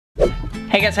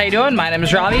Hey guys, how you doing? My name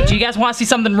is Robby. Do you guys want to see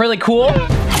something really cool?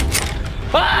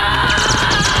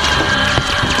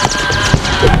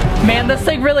 Man, this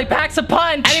thing really packs a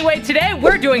punch. Anyway, today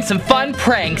we're doing some fun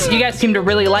pranks. You guys seem to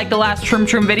really like the last Trim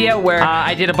Trim video where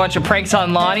I did a bunch of pranks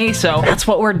on Lonnie, so that's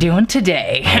what we're doing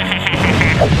today.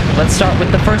 Let's start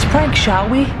with the first prank, shall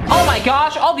we? Oh my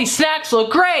gosh, all these snacks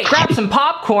look great. Grab some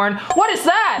popcorn. What is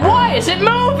that? Why is it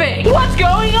moving? What's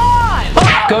going on?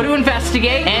 Go to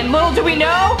investigate, and little do we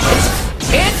know,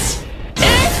 it's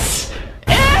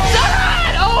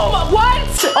what?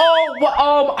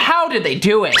 Oh, how did they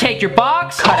do it? Take your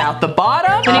box, cut out the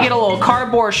bottom, then you get a little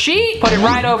cardboard sheet, put it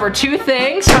right over two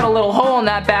things, cut a little hole in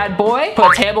that bad boy,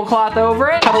 put a tablecloth over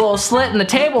it, cut a little slit in the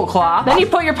tablecloth, then you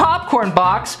put your popcorn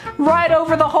box right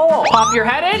over the hole. Pop your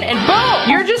head in, and boom,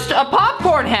 you're just a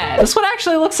popcorn head. This one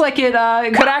actually looks like it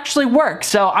could actually work,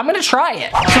 so I'm gonna try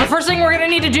it. So the first thing we're gonna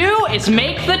need to do is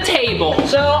make the table.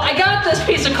 So I got this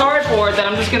piece of cardboard that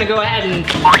I'm just gonna go ahead and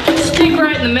stick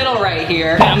right in the middle right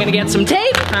here. And I'm gonna get some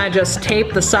tape. I just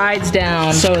tape the sides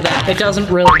down so that it doesn't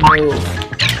really move.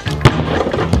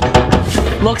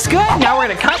 Looks good. Now we're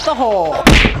gonna cut the hole.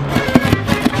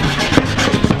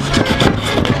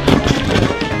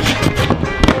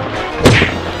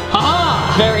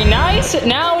 Haha, very nice.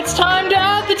 Now it's time to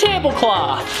add the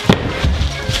tablecloth.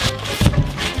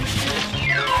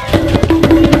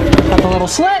 Cut the little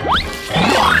slit.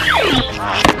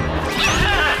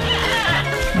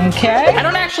 Okay. I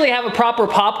don't actually have a proper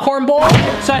popcorn bowl,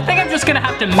 so I think I'm just gonna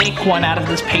have to make one out of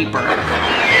this paper.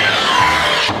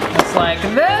 Just like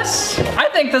this. I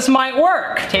think this might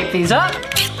work. Tape these up.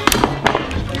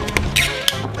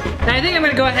 And I think I'm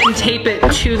gonna go ahead and tape it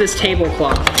to this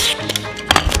tablecloth.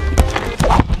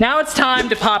 Now it's time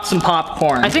to pop some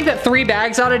popcorn. I think that 3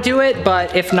 bags ought to do it,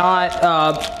 but if not,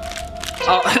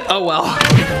 oh well.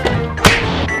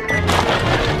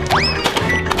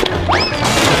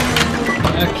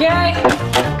 Okay.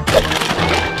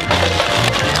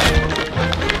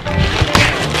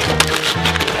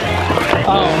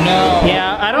 Oh no.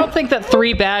 Yeah, I don't think that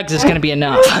 3 bags is gonna be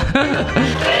enough.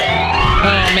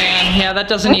 Oh man, yeah, that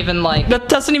doesn't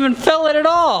even fill it at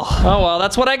all. Oh well,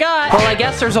 that's what I got. Well, I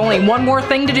guess there's only one more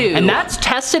thing to do, and that's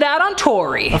test it out on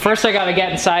Tori. But first I gotta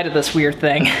get inside of this weird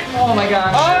thing. Oh my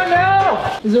gosh. Oh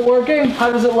no! Is it working?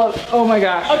 How does it look? Oh my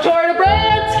gosh. Oh, Tori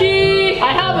Dabransky!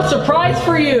 I have a surprise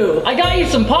for you. I got you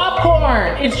some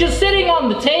popcorn. It's just sitting on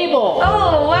the table.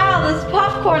 Oh wow, there's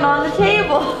popcorn on the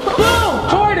table. Boom!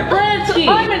 Tori Dabransky!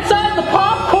 I'm inside the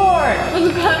popcorn!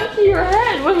 What's going to your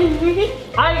head? What do you mean?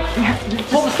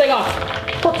 Pull this thing off.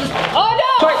 Oh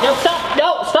no! Tori, no, stop!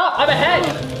 No, stop! I'm ahead!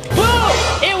 Boom!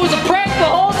 It was a prank the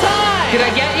whole time! Did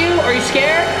I get you? Are you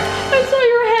scared? I saw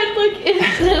your head like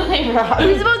instantly wrong.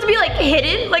 Were you supposed to be like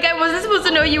hidden? Like I wasn't supposed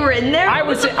to know you were in there? I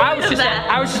was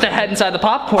just a head inside the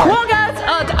popcorn. Well guys,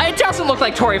 it doesn't look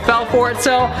like Tori fell for it,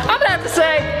 so I'm gonna have to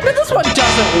say that this one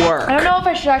doesn't work. I don't know if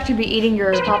I should actually be eating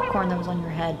your popcorn that was on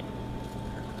your head.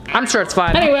 I'm sure it's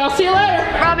fine. Anyway, I'll see you later.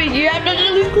 Robby, you have to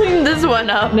at least clean this one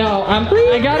up. No,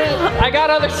 I got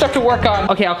other stuff to work on.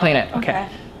 Okay, I'll clean it. Okay.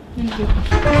 Thank you.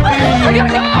 I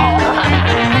gotta go!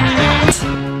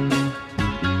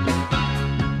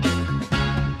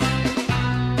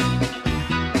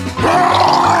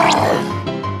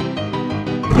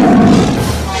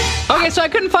 Okay, so I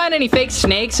couldn't find any fake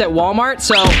snakes at Walmart,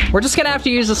 so we're just gonna have to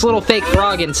use this little fake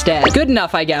frog instead. Good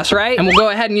enough, I guess, right? And we'll go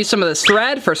ahead and use some of this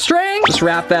thread for string. Just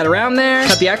wrap that around there,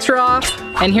 cut the extra off,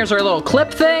 and here's our little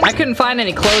clip thing. I couldn't find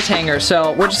any clothes hangers,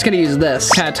 so we're just gonna use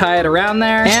this. Kind of tie it around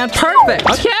there, and perfect.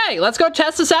 Okay, let's go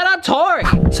test this out on Tori.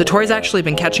 So Tori's actually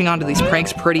been catching on to these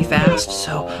pranks pretty fast,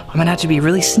 so I'm gonna have to be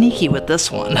really sneaky with this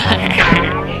one.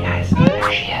 Okay, guys,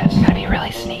 there she is. Gotta be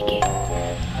really sneaky.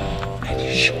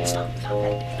 Shh, stop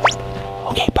it.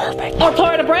 Okay, perfect. Oh,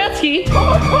 Tori Dabransky!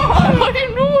 What are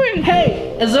you doing?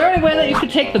 Hey, is there any way that you could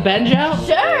take the bench out?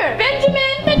 Sure.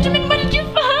 Benjamin, what did you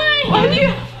find? Why do you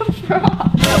have a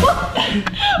frog?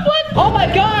 What? Oh my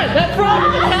god, that frog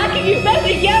is attacking you!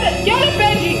 Benji, get it! Get it,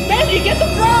 Benji! Benji, get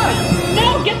the frog!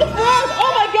 No, get the frog!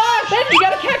 Oh my gosh! Benji, you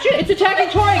gotta catch it! It's attacking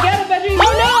Tori! Get it, Benji!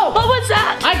 Oh no! What was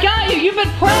that? I got you! You've been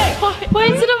pranked! Why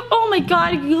is it a... Oh my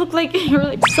god, you look like you're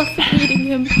like suffocating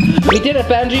him. We did it,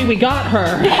 Benji! We got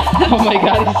her! Oh my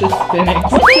god, he's just spinning.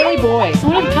 What a silly boy.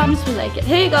 One of times we like it.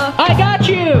 Here you go. I got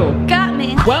you! Got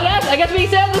me. Well, yes, I guess we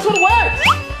said this one works!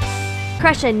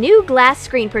 Crush a new glass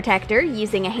screen protector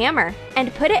using a hammer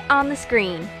and put it on the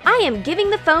screen. I am giving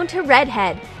the phone to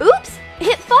Redhead. Oops!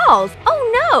 It falls!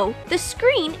 Oh no! The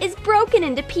screen is broken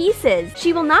into pieces.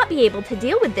 She will not be able to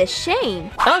deal with this shame.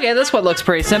 Okay, this one looks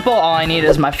pretty simple. All I need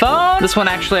is my phone. This one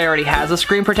actually already has a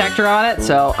screen protector on it,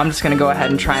 so I'm just gonna go ahead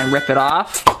and try and rip it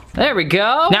off. There we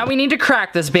go. Now we need to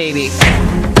crack this baby.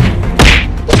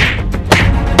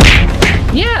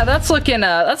 Yeah, that's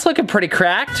looking pretty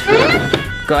cracked.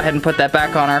 Go ahead and put that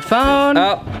back on our phone.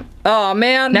 Oh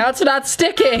man, now it's not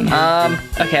sticking.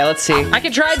 Okay, let's see. I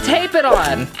can try and tape it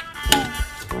on.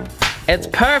 It's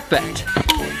perfect.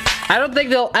 I don't think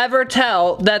they'll ever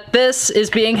tell that this is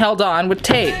being held on with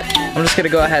tape. I'm just gonna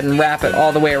go ahead and wrap it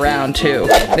all the way around too.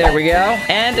 There we go.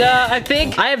 And I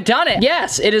think I have done it.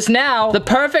 Yes, it is now the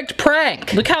perfect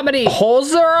prank. Look how many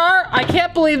holes there are. I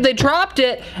can't believe they dropped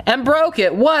it and broke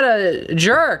it. What a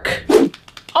jerk.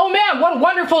 Oh man, what a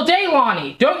wonderful day,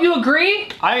 Lonnie. Don't you agree?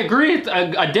 I agree, it's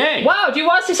a day. Wow, do you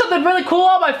want to see something really cool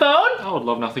on my phone? I would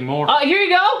love nothing more. Here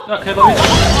you go. Okay, let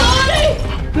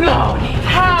me... Lonnie,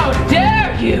 how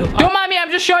dare you? Don't mind me,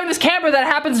 I'm just showing this camera that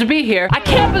happens to be here. I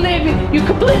can't believe you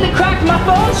completely cracked my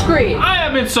phone screen. I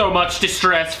am in so much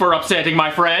distress for upsetting my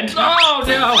friend. Oh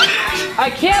no. I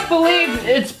can't believe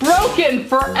it's broken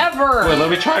forever. Wait, let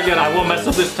me try again. I won't mess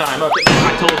up this time. Okay,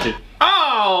 I told you.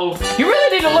 Oh! You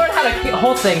really need to learn how to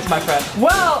hold things, my friend.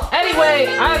 Well, anyway,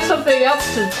 I have something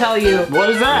else to tell you. What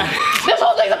is that? This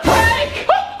whole thing's a prank!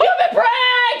 You've been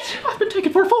pranked! I've been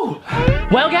taken for a fool.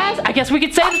 Well, guys, I guess we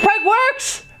could say this prank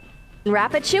works.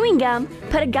 Wrap a chewing gum.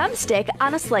 Put a gum stick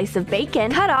on a slice of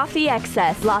bacon. Cut off the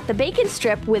excess. Blot the bacon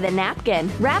strip with a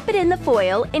napkin. Wrap it in the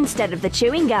foil instead of the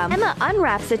chewing gum. Emma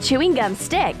unwraps a chewing gum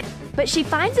stick, but she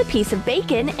finds a piece of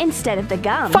bacon instead of the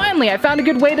gum. Finally, I found a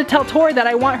good way to tell Tori that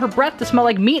I want her breath to smell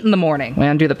like meat in the morning. We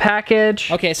undo the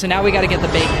package. Okay, so now we gotta get the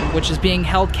bacon, which is being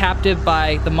held captive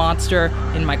by the monster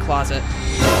in my closet.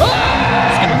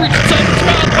 Ah! It's gonna reach inside its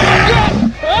mouth. Oh my god!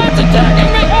 Oh, it's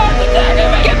attacking me! Oh, it's attacking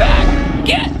me! Get back!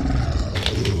 Get!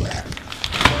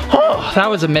 Oh, that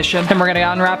was a mission. Then we're gonna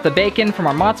unwrap the bacon from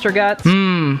our monster guts.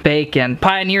 Mmm, bacon.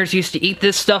 Pioneers used to eat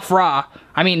this stuff raw.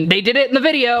 I mean, they did it in the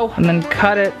video. And then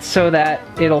cut it so that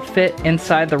it'll fit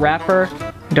inside the wrapper.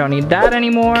 Don't need that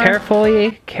anymore.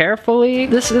 Carefully, carefully.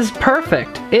 This is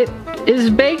perfect. It is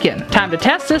bacon. Time to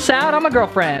test this out on my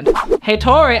girlfriend. Hey,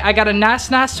 Tori, I got a nice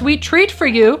sweet treat for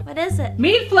you. What is it?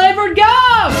 Meat flavored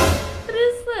gum! What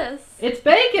is this? It's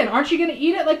bacon. Aren't you gonna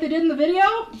eat it like they did in the video?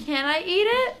 Can I eat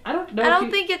it? I don't know. I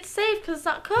don't think it's safe because it's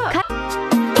not cooked.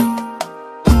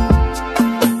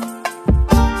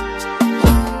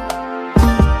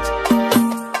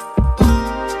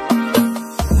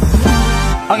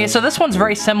 Okay, so this one's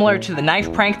very similar to the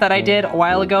knife prank that I did a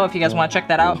while ago. If you guys want to check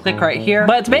that out, click right here.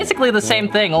 But it's basically the same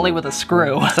thing, only with a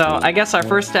screw. So I guess our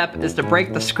first step is to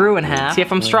break the screw in half. See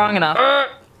if I'm strong enough.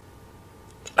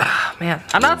 Man,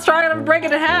 I'm not strong enough to break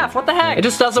it in half. What the heck? It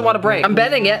just doesn't want to break. I'm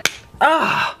bending it.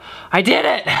 Ah, I did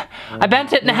it. I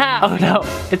bent it in half. Oh no,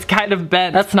 it's kind of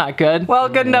bent. That's not good. Well,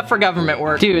 good enough for government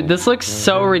work. Dude, this looks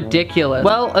so ridiculous.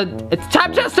 Well, it's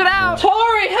time to test it out.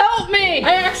 Tori, help me.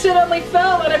 I accidentally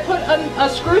fell and I put a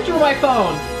screw through my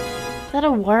phone. Is that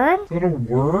a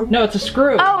worm? No, it's a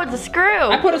screw. Oh, it's a screw.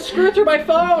 I put a screw through my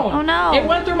phone. Oh no. It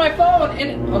went through my phone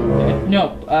and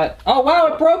oh wow,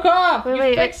 it broke off. You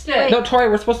fixed it. No, Tori,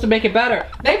 we're supposed to make it better.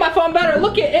 Make my phone better.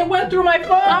 Look, it went through my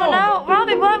phone. Oh no,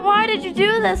 Robby, why did you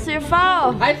do this to your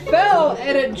phone? I fell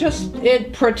and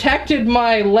it protected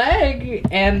my leg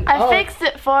and I fixed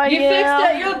it for you. You fixed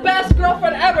it. You're the best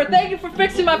girlfriend ever. Thank you for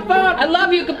fixing my phone. I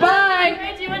love you. Goodbye.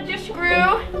 Crazy with your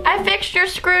screw. I fixed your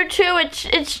screw too.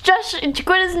 It's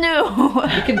good as new.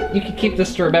 You can keep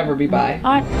this to remember me by.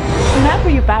 Remember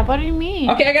you bad? What do you mean?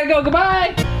 Okay, I gotta go.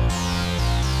 Goodbye.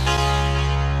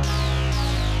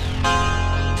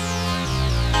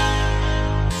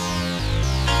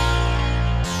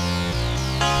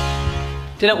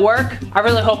 Did it work? I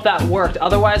really hope that worked.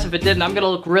 Otherwise, if it didn't, I'm gonna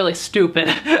look really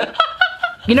stupid.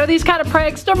 You know, these kind of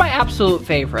pranks, they're my absolute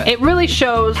favorite. It really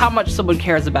shows how much someone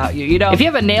cares about you. You know, if you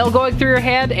have a nail going through your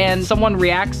hand and someone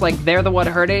reacts like they're the one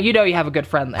hurting, you know you have a good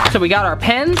friend there. So we got our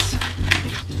pens.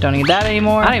 Don't need that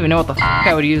anymore. I don't even know what the f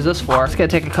I would use this for. Just gotta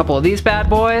take a couple of these bad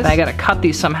boys. I gotta cut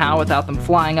these somehow without them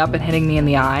flying up and hitting me in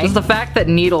the eye. Just the fact that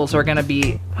needles are gonna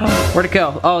be... Where'd it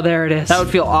go? Oh, there it is. That would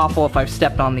feel awful if I've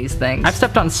stepped on these things. I've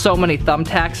stepped on so many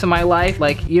thumbtacks in my life,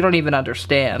 like, you don't even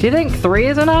understand. Do you think 3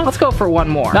 is enough? Let's go for 1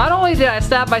 more. Not only did I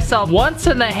stab myself once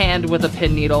in the hand with a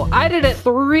pin needle, I did it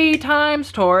 3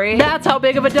 times, Tori. That's how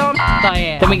big of a dumb I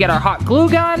am. Then we get our hot glue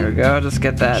gun. Here we go, just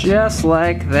get that. Just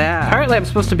like that. Apparently I'm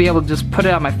supposed to be able to just put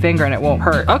it on my finger and it won't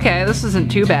hurt. Okay, this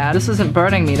isn't too bad. This isn't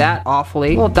burning me that awfully.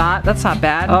 Little dot, that's not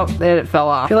bad. Oh, it fell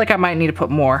off. I feel like I might need to put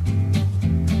more.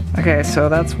 Okay, so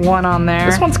that's 1 on there.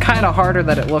 This one's kind of harder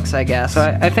than it looks, I guess.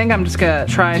 So I think I'm just gonna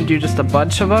try and do just a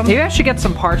bunch of them. Maybe I should get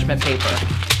some parchment paper.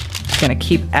 gonna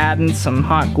keep adding some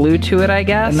hot glue to it, I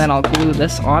guess. And then I'll glue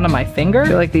this onto my finger. I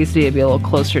feel like these need to be a little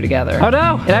closer together. Oh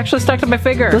no, it actually stuck to my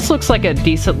finger. This looks like a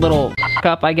decent little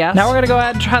up, I guess. Now we're gonna go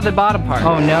ahead and try the bottom part.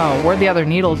 Oh no, where'd the other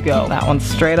needles go? That one's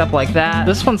straight up like that.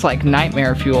 This one's like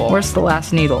nightmare fuel. Where's the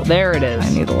last needle? There it is. I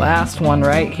need the last one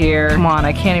right here. Come on,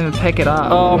 I can't even pick it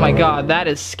up. Oh my god, that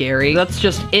is scary. That's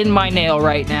just in my nail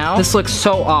right now. This looks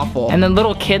so awful. And then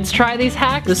little kids try these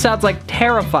hacks? This sounds like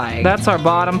terrifying. That's our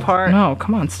bottom part. No,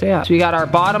 come on, stay up. So we got our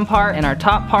bottom part and our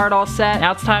top part all set.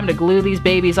 Now it's time to glue these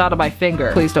babies onto my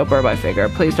finger. Please don't burn my finger.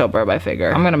 Please don't burn my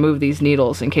finger. I'm gonna move these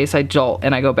needles in case I jolt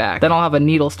and I go back. Then I'll have a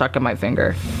needle stuck in my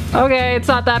finger. Okay, it's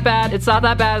not that bad. It's not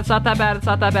that bad. It's not that bad. It's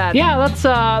not that bad. Yeah,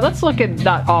 let's look at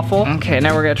that awful. Okay,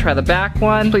 now we're gonna try the back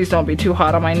one. Please don't be too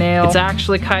hot on my nail. It's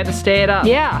actually kind of stayed up.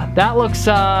 Yeah, that looks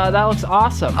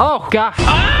awesome. Oh god.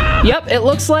 Ah! Yep, it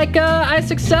looks like I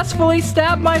successfully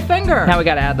stabbed my finger. Now we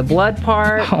gotta add the blood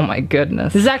part. Oh my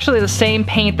goodness. This is actually the same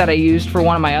paint that I used for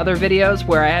one of my other videos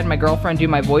where I had my girlfriend do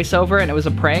my voiceover and it was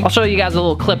a prank. I'll show you guys a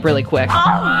little clip really quick. Oh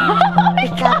my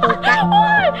god!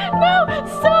 No,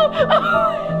 stop!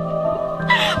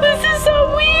 This is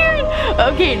so weird!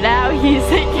 Okay, now he's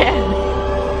again.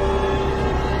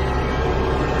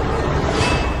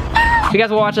 If you guys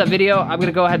will watch that video, I'm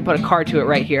gonna go ahead and put a card to it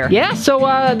right here. Yeah,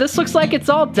 so this looks like it's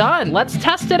all done. Let's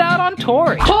test it out on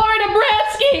Tori. Tori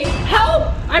Dobransky,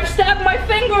 help! I've stabbed my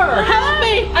finger. Help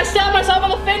me! I stabbed myself on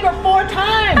the finger 4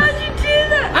 times. How'd you do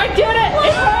that? I did it. Why?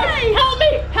 It hurts. Help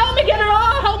me! Help me get it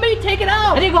off. Help me take it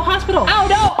out. I need to go to the hospital. Ow,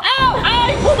 no! Ow!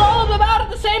 I pulled all of them out at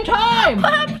the same time.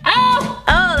 Ow!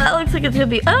 Oh, that looks like it's gonna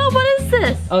be. Oh, what is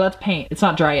this? Oh, that's paint. It's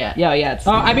not dry yet. Yeah, it's.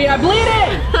 Oh, I mean, I'm bleeding.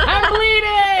 I'm bleeding.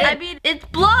 I mean, it's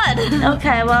blood.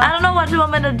 Okay, well, I don't know what you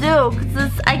want me to do, cause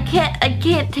this, I can't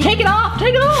Take it off.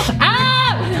 Take it off.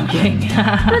 Ah! I'm kidding.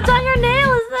 But it's on your nail,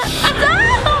 isn't it?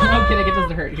 I'm kidding. It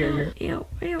doesn't hurt. Here. Ew.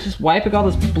 Just wiping all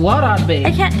this blood on me.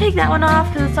 I can't take that one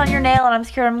off because it's on your nail, and I'm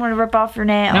scared I'm gonna rip off your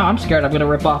nail. No, I'm scared I'm gonna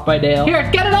rip off my nail. Here,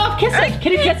 get it off. Kiss it.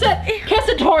 Can you kiss it? Kiss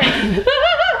it, Tori.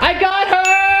 I got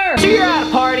her. So you're at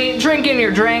a party, drinking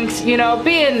your drinks, you know,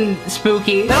 being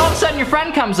spooky. Then all of a sudden your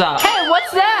friend comes up. Hey,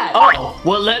 what's that? Oh,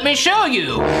 well, let me show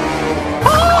you.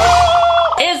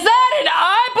 Is that an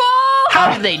eyeball?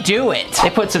 How did they do it? They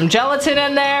put some gelatin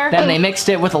in there, then they mixed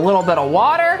it with a little bit of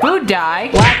water, food dye,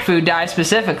 black food dye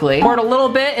specifically, poured a little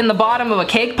bit in the bottom of a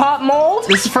cake pop mold.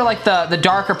 This is for like the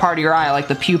darker part of your eye, like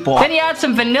the pupil. Then you add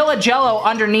some vanilla jello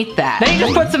underneath that. Then you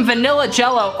just put some vanilla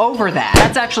jello over that.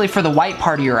 That's actually for the white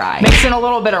part of your eye. Mix in a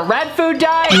little bit of red food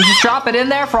dye, and you just drop it in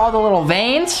there for all the little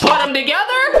veins. Put them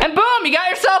together, and boom, you got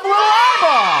yourself a little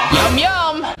eyeball. Yum,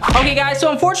 yum. Okay guys,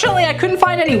 so unfortunately I couldn't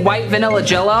find any white vanilla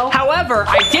jello. However,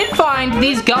 I did find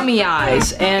these gummy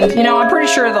eyes, and you know, I'm pretty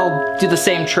sure they'll do the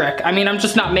same trick. I mean, I'm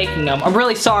just not making them. I'm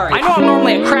really sorry. I know I'm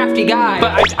normally a crafty guy,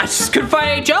 but I just couldn't find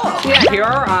any jello. Yeah, here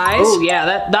are our eyes. Oh yeah,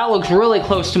 that looks really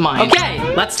close to mine.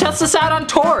 Okay, let's test this out on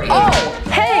Tori. Oh,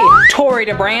 hey, Tori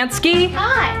Dobransky.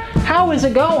 Hi. How is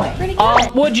it going? Pretty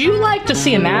good. Would you like to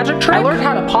see a magic trick? I learned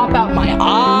how to pop out my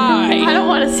eye. I don't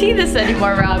want to see this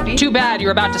anymore, Robby. Too bad,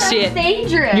 you're about to see it. That's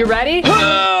dangerous. You ready? Oh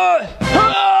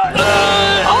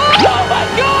my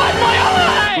god, my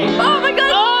eye! Oh my god!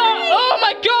 Oh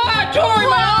my god, Tori,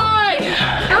 my eye!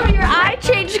 Oh, your eye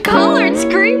changed color. It's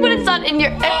green when it's not in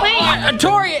your. Wait.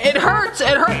 Tori, it hurts.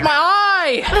 It hurt my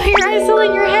eye. Oh, your eye's still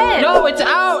in your head. No, it's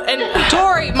out. And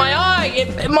Tori, my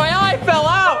eye fell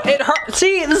out. It hurt.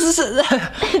 See, this is.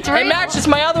 It's it matches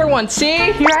my other one.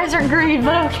 See? Your eyes are green,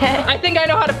 but okay. I think I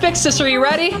know how to fix this. Are you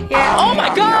ready? Yeah. Oh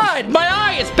my god, my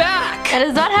eye is back. That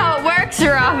is not how it works,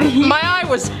 Robby. My eye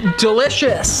was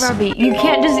delicious. Robby, you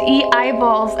can't just eat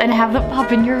eyeballs and have them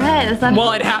pop in your head. It's not.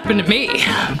 Well, it happened to me.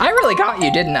 I really got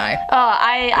you, didn't I? Oh,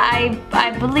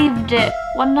 I believed it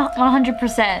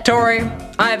 100%. Tori,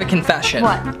 I have a confession.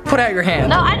 What? Put out your hand.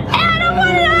 No, I don't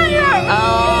want it out here.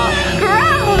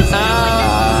 Gross.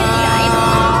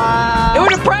 It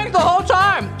was a prank the whole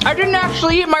time. I didn't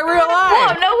actually eat my real eye.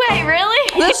 Oh, no way,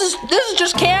 really? This is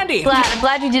just candy. I'm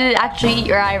glad you didn't actually eat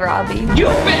your eye, Robby.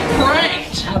 You've been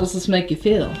pranked. How does this make you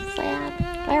feel? Sad.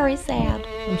 Very sad.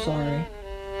 I'm sorry.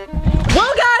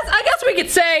 Well, guys, I guess we could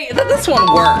say that this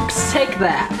one works. Take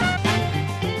that.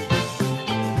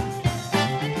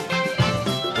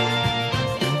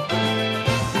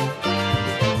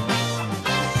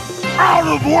 Out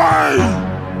of the way!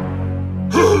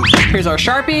 Here's our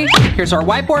Sharpie. Here's our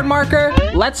whiteboard marker.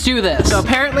 Let's do this. So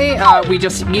apparently, we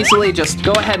just easily just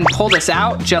go ahead and pull this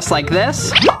out just like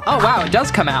this. Oh wow, it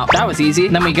does come out. That was easy.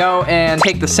 And then we go and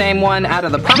take the same one out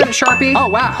of the permanent Sharpie. Oh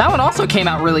wow, that one also came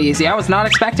out really easy. I was not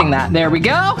expecting that. There we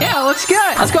go. Yeah, it looks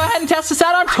good. Let's go ahead and test this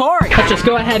out on Tori. Let's just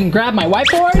go ahead and grab my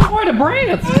whiteboard. Tori the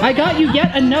Brants, I got you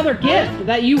yet another gift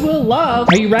that you will love.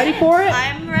 Are you ready for it?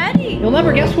 I'm ready. You'll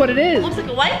never guess what it is. Looks like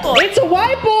a whiteboard. It's a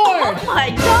whiteboard. Oh my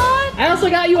god. I also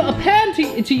got you a pen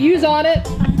to use on it.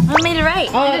 Want me to write?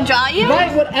 To draw you?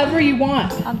 Write whatever you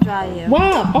want. I'll draw you.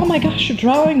 Wow, oh my gosh, you're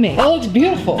drawing me. That looks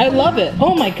beautiful. I love it.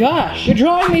 Oh my gosh, you're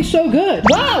drawing me so good.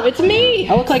 Wow, it's me.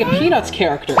 I look like a Peanuts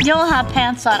character. You don't have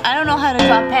pants on. I don't know how to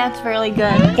draw pants really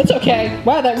good. It's okay.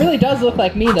 Wow, that really does look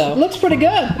like me though. It looks pretty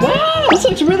good. Wow, this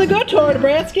looks really good, Tori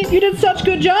Dabransky. You did such a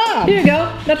good job. Here you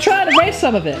go. Now try to erase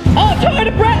some of it. Oh, Tori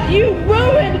Dabransky, you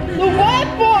ruined the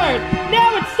whiteboard.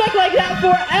 Now it's stuck like that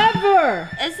forever.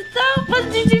 Is it though?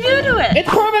 What did you do to it? It's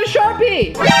permanent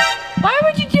Sharpie. Why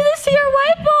would you do this to your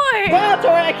whiteboard? Wow,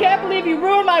 Tori, I can't believe you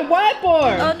ruined my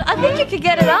whiteboard. Oh, I think you could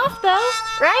get it off though,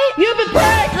 right? You've been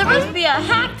pranked. There must be a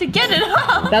hack to get it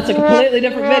off. That's a completely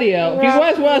different video. If you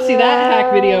guys want to see that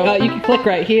hack video, you can click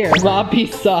right here. Robby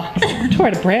sucks.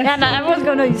 Tori Dabransky. Yeah, now everyone's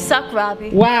gonna know you suck, Robby.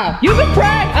 Wow, you've been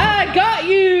pranked. I got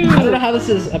you. I don't know how this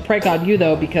is a prank on you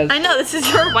though, because I know this is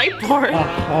your whiteboard.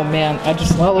 Oh man,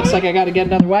 well, it looks like I got to get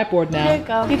another whiteboard now. There you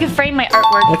go. You can frame my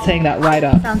artwork. Let's hang that right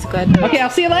up. Sounds good. Okay, I'll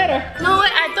see you later. No,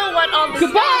 I don't want all this.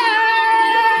 Goodbye.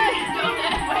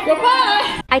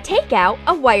 Goodbye. I take out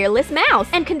a wireless mouse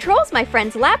and controls my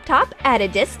friend's laptop at a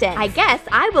distance. I guess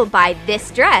I will buy this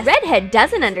dress. Redhead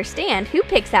doesn't understand who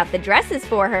picks out the dresses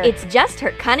for her. It's just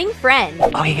her cunning friend.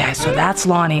 Okay guys, so that's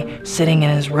Lonnie sitting in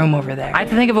his room over there. I have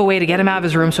to think of a way to get him out of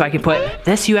his room so I can put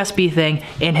this USB thing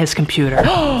in his computer.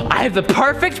 I have the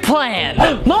perfect plan.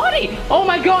 Lonnie! Oh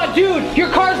my god, dude, your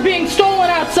car's being stolen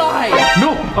outside.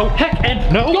 No! Oh heck,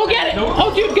 and no! Go get it! No.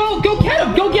 Oh dude, go get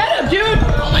him! Go get him, dude!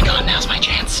 Oh my god, now's my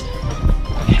chance.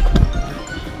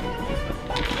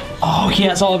 Oh, he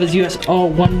has all of his USB. Oh,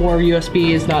 one more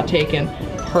USB is not taken.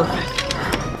 Perfect.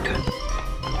 Good.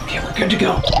 Okay, we're good to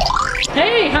go.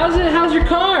 Hey, how's your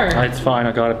car? It's fine,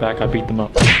 I got it back. I beat them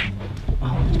up.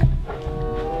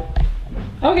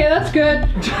 Okay, that's good.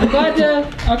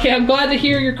 I'm glad to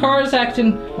hear your car's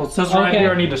acting. Well, it says right here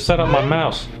I need to set up my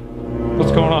mouse.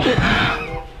 What's going on?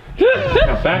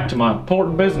 Now back to my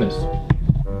important business.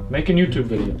 Making YouTube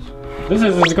videos. This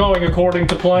isn't going according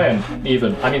to plan,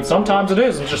 even. I mean, sometimes it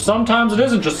is, and just sometimes it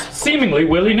isn't, just seemingly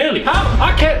willy-nilly. How?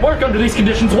 I can't work under these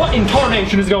conditions. What in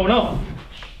tarnation is going on?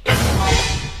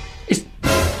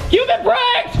 You've been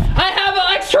pranked! I have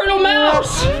an external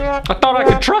mouse! I thought I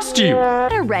could trust you.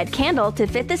 A red candle to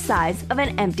fit the size of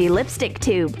an empty lipstick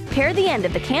tube. Pair the end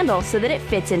of the candle so that it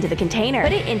fits into the container.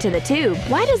 Put it into the tube.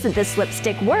 Why doesn't this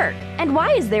lipstick work? And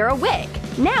why is there a wick?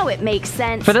 Now it makes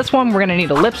sense. For this one, we're gonna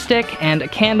need a lipstick and a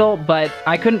candle, but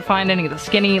I couldn't find any of the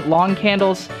skinny, long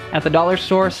candles at the dollar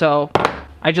store, so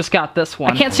I just got this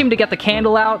one. I can't seem to get the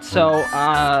candle out, so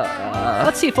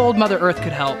let's see if Old Mother Earth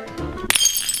could help.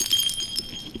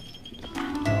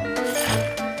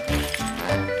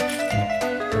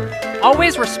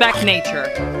 Always respect nature.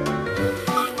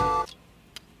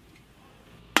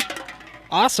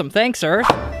 Awesome, thanks, Earth.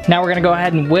 Now we're gonna go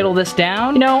ahead and whittle this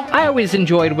down. You know, I always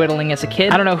enjoyed whittling as a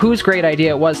kid. I don't know whose great idea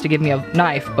it was to give me a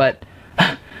knife, but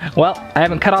well, I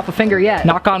haven't cut off a finger yet.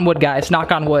 Knock on wood, guys,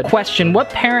 knock on wood. Question, what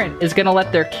parent is gonna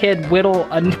let their kid whittle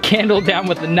a candle down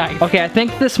with a knife? Okay, I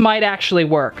think this might actually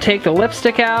work. Take the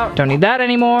lipstick out, don't need that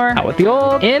anymore. Out with the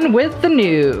old, in with the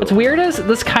new. What's weird is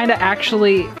this kinda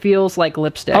actually feels like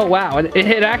lipstick. Oh wow,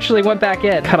 it actually went back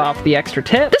in. Cut off the extra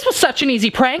tip. This was such an easy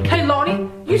prank. Hey Lonnie,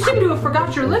 you seem to have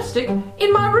forgot your lipstick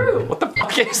in my room. What the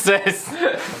fuck is this?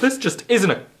 This just isn't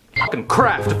a fucking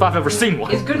craft if I've ever seen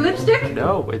one. Is good lipstick?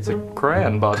 No, it's a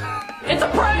crayon, bud. It's a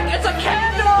prank! It's a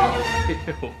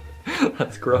candle! Ew,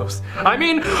 that's gross. I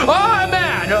mean, oh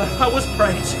man, I was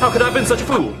pranked. How could I have been such a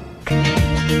fool?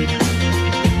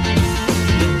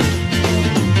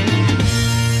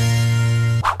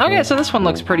 Okay, so this one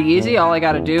looks pretty easy. All I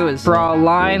gotta do is draw a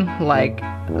line like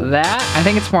that. I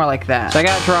think it's more like that. So I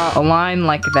gotta draw a line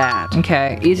like that.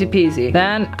 Okay, easy peasy.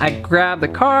 Then I grab the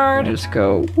card, just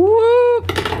go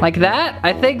whoop, like that.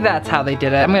 I think that's how they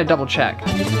did it. I'm gonna double check.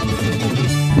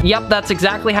 Yep, that's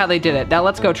exactly how they did it. Now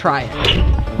let's go try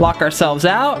it. Lock ourselves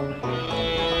out.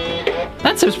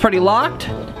 That seems pretty locked.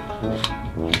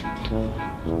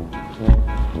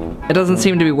 It doesn't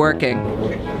seem to be working.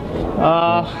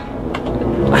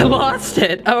 I lost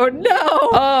it. Oh no.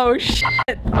 Oh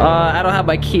shit. I don't have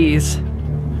my keys.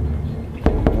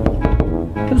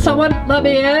 Can someone let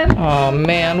me in? Oh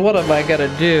man, what am I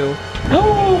gonna do?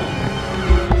 Oh!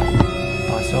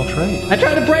 I sell trade. I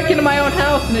tried to break into my own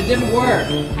house and it didn't work.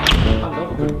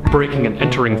 Breaking and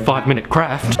entering 5-minute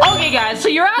craft. Okay guys, so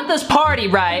you're at this party,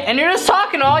 right? And you're just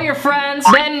talking to all your friends.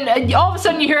 Then all of a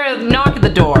sudden you hear a knock at the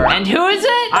door. And who is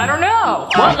it? I don't know.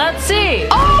 Well, let's see.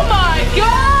 Oh my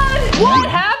god! What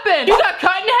happened? You got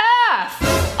cut in half.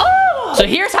 Oh! So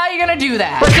here's how you're gonna do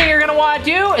that. First thing you're gonna wanna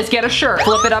do is get a shirt.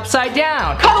 Flip it upside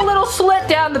down. Cut a little slit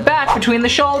down the back between the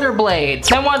shoulder blades.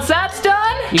 Then once that's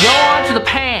done, you go on to the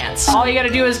pants. All you gotta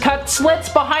do is cut slits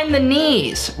behind the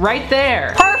knees. Right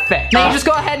there. Perfect. Now you just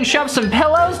go ahead and shove some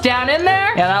pillows down in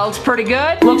there. Yeah, that looks pretty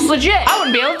good. Looks legit. I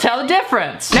wouldn't be able to tell the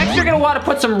difference. Next, you're gonna wanna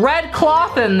put some red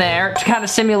cloth in there to kind of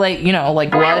simulate, you know,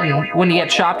 like blood and when you get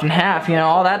chopped in half, you know,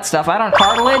 all that stuff. I don't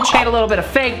cartilage. Paint a little bit of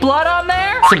fake blood on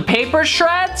there. Some paper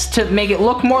shreds to make it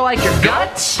look more like your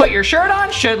guts. Put your shirt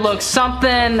on. Should look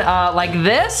something like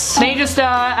this. Then you just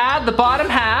add the bottom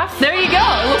half. There you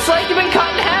go. It looks like you've been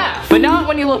cut in half. But not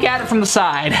when you look at it from the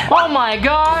side. Oh my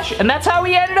gosh. And that's how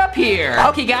we ended up here.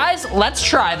 Okay guys, let's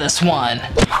try this one.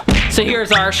 So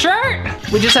here's our shirt.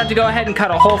 We just have to go ahead and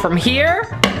cut a hole from here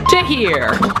to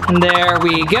here. And there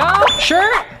we go.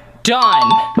 Shirt,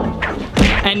 done.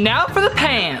 And now for the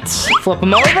pants. Flip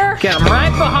them over, get them right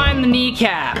behind the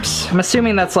kneecaps. I'm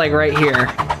assuming that's like right here.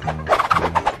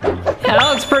 Yeah,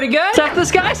 that looks pretty good. Stuff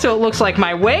this guy so it looks like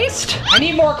my waist. I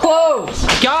need more clothes.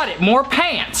 Got it, more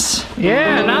pants.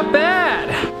 Yeah, not bad.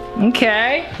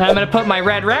 Okay, I'm gonna put my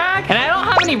red rag, and I don't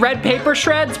have any red paper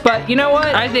shreds, but you know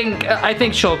what? I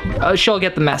think she'll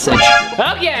get the message.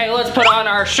 Okay, let's put on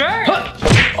our shirt.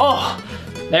 Oh.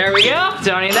 There we go.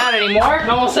 Don't need that anymore. I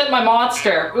almost hit my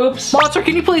monster. Oops. Monster,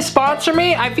 can you please sponsor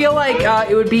me? I feel like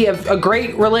it would be a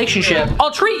great relationship.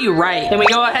 I'll treat you right. Then we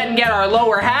go ahead and get our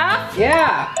lower half.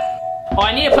 Yeah. Oh,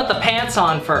 I need to put the pants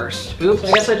on first. Oops,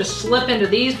 I guess I just slip into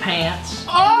these pants.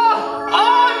 Oh!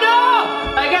 Oh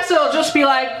no! I guess it'll just be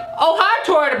like, oh hi,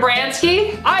 Tori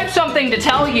Dobransky. I have something to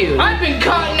tell you. I've been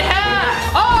cut in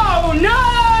half. Oh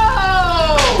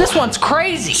no! This one's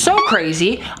crazy. So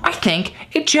crazy, I think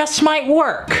it just might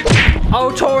work.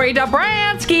 Oh, Tori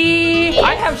Dobransky!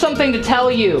 I have something to tell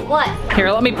you. What?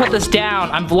 Here, let me put this down.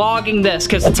 I'm vlogging this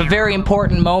because it's a very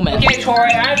important moment. Okay,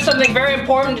 Tori, I have something very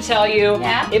important to tell you.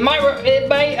 Yeah? It might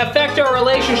affect our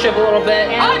relationship a little bit.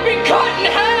 Yeah. I've been cut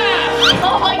in half!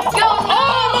 Oh my god!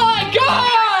 Oh my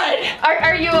god!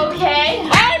 Are you okay?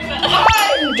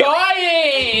 I'm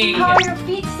dying! How are your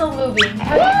feet still moving?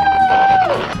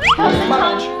 How's the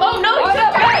tongue? Oh no, you took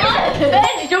your blood!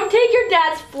 Ben, don't take your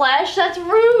dad's flesh. That's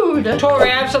rude. Tori,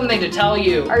 I have something to tell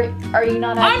you. Are you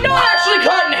not? I'm not actually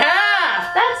cut in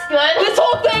half! That's good. This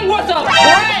whole thing was a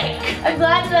prank! I'm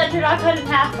glad that you're not cut in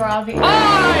half, Robby.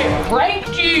 I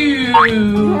pranked you!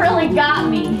 You really got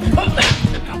me.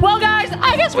 Well guys,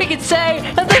 I guess we could say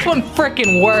that this one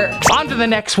frickin' works. On to the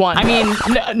next one. I mean,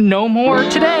 no more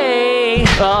today.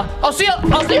 I'll see you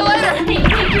later.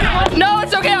 No,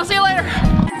 it's okay, I'll see you later.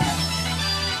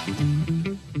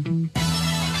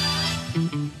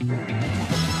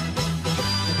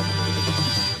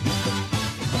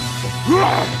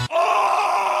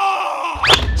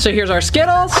 So here's our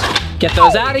Skittles. Get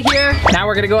those out of here. Now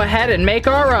we're gonna go ahead and make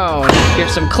our own.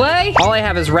 Here's some clay. All I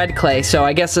have is red clay, so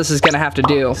I guess this is gonna have to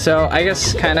do. So I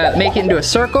guess kind of make it into a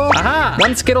circle. Aha,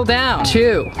 1 Skittle down,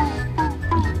 2.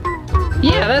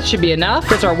 Yeah, that should be enough.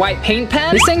 Here's our white paint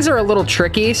pen. These things are a little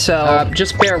tricky, so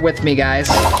just bear with me, guys.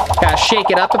 Gotta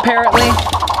shake it up, apparently.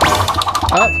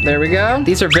 Oh, there we go.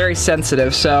 These are very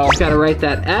sensitive, so just gotta write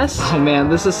that S. Oh man,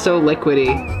 this is so liquidy.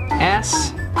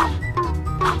 S.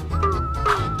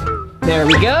 There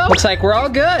we go. Looks like we're all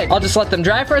good. I'll just let them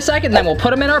dry for a second, then we'll put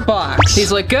them in our box.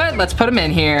 These look good. Let's put them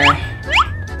in here.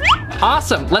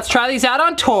 Awesome. Let's try these out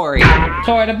on Tori.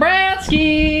 Tori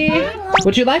Dobransky.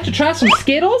 Would you like to try some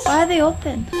Skittles? Why are they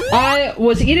open? I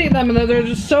was eating them and they're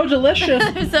just so delicious.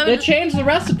 They changed the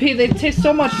recipe. They taste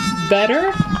so much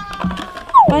better.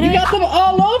 You got them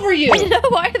all over you.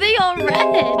 Why are they all red?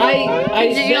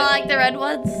 Do you not like the red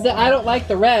ones? I don't like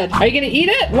the red. Are you gonna eat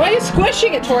it? Why are you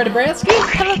squishing it, Tori Dobransky?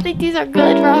 I don't think these are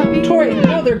good, Robby. Tori,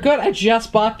 no, they're good. I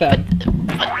just bought them.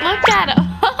 Look at them.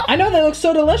 I know, they look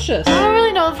so delicious. I don't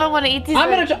really know if I want to eat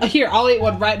these. Here, I'll eat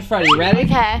one right in front of you. Ready?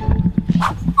 Okay.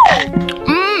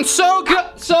 Mmm, so good,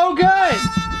 so good.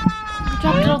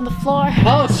 dropped it on the floor.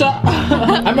 Oh, so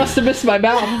I must have missed my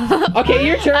mouth. Okay,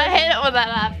 your turn. I hate it when that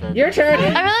happens. Your turn.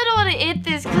 I really don't want to eat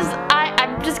these because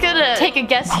I'm just gonna take a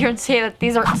guess here and say that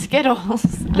these aren't Skittles.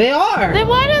 They are. Then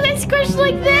why do they squish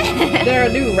like this? They're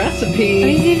a new Are recipe.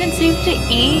 these even safe to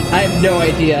eat? I have no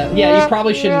idea. Yeah, you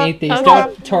probably shouldn't eat these. Okay.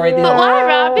 Don't, Tori. These But why,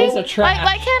 Robby? These are trash.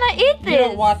 Why can't I eat this? You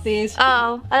don't want these?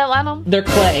 Oh, I don't want them. They're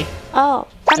clay. Oh,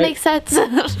 that makes sense.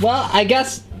 Well, I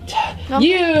guess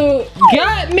you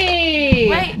got me.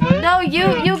 Wait, no,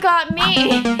 you got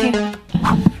me.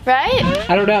 Right?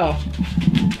 I don't know.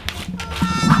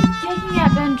 Taking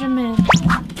it, Benjamin.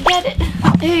 Get it.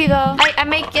 Here you go. I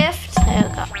make gifts. There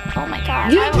you go. Oh my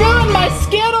god. You ruined my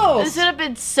Skittles. This would have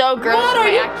been so gross What if are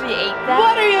I you- actually ate that.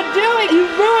 What are you doing? You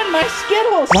ruined my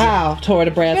Skittles. Wow, Tori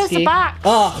Dabransky. Here's the box.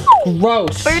 Oh,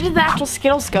 gross. Where did the actual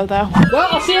Skittles go, though? Well,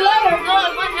 I'll see you later. Oh,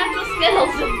 I want actual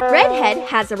Skittles. Redhead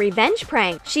has a revenge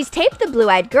prank. She's taped the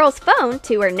blue-eyed girl's phone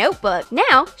to her notebook.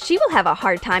 Now, she will have a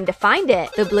hard time to find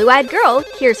it. The blue-eyed girl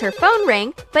hears her phone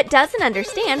ring, but doesn't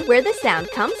understand where the sound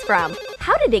comes from.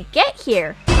 How did it get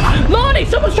here? Lonnie,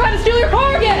 someone's trying to steal your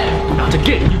car again. Not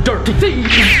again, you dirty thief!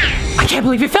 I can't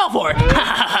believe you fell for it.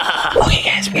 Okay,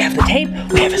 guys, we have the tape.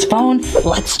 We have his phone.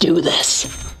 Let's do this.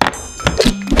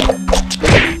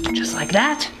 Just like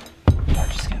that. We're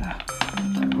just gonna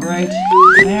put it right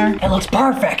there. It looks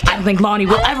perfect. I don't think Lonnie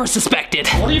will ever suspect it.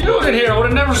 What are you doing in here? I would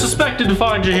have never suspected to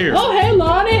find you here. Oh, hey,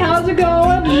 Lonnie, how's it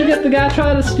going? Did you get the guy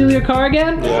trying to steal your car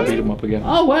again? Yeah, I beat him up again.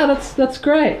 Oh, wow, that's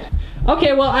great.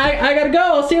 Okay, well, I gotta go.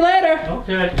 I'll see you later.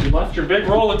 Okay, you left your big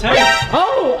roll of tape.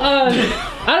 Oh,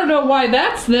 I don't know why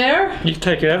that's there. You can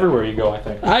take it everywhere you go, I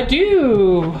think. I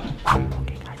do.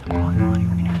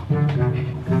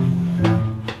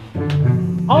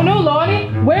 Oh no, Lonnie,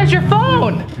 where's your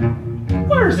phone?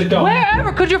 Where is it going?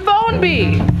 Wherever could your phone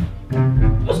be?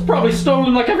 It was probably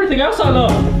stolen like everything else I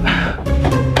love.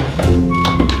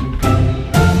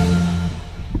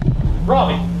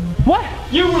 Robby, What?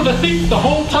 you were the thief the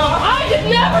whole time. I did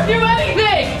never do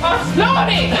anything!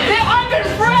 Lonnie, I've been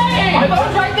framed! My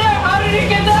phone's right there. How did it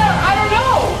get there? I don't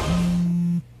know.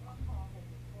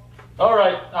 All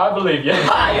right, I believe you.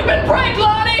 Ah, you've been pranked,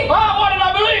 Lonnie! Ah, why did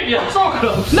I believe you? So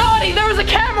close. Lonnie, there was a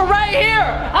camera right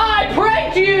here! I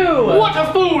pranked you! What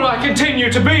a fool I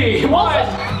continue to be. Why?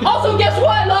 Also, guess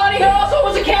what, Lonnie? There also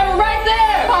was a camera right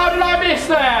there! How did I miss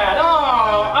that? Oh.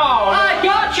 I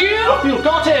got you! You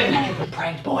got it. You've been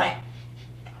pranked, boy.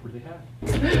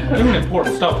 Doing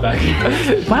important stuff back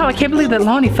here. Wow, I can't believe that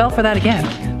Lonnie fell for that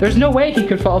again. There's no way he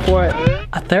could fall for it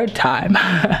a third time.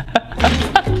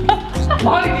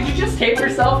 Lonnie, did you just tape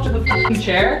yourself to the fucking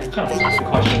chair? What kind of stupid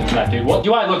question is that, dude? What,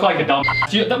 do I look like a dumb?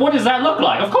 What does that look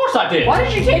like? Of course I did. Why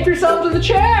did you tape yourself to the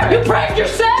chair? You pranked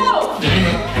yourself!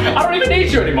 I don't even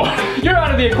need you anymore. You're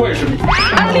out of the equation.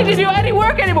 I don't need to do any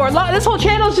work anymore. This whole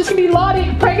channel is just gonna be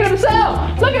Lonnie pranking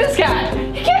himself. Look at this guy.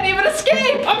 He can't even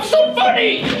escape. I'm so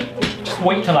funny. Just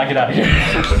wait till I get out of here.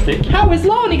 How is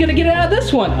Lonnie gonna get out of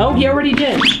this one? Oh, he already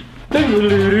did. What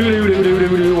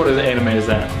anime is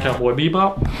that? Cowboy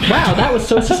Bebop? Wow, that was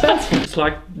so suspenseful. It's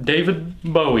like David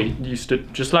Bowie used to,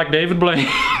 just like David Blaine.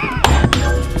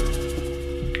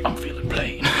 I'm feeling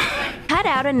plain. Cut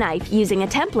out a knife using a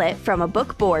template from a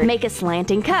book board. Make a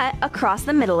slanting cut across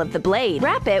the middle of the blade.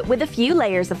 Wrap it with a few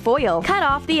layers of foil. Cut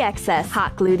off the excess.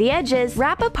 Hot glue the edges.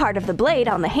 Wrap a part of the blade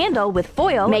on the handle with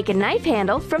foil. Make a knife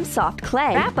handle from soft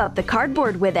clay. Wrap up the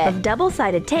cardboard with it. Of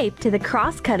double-sided tape to the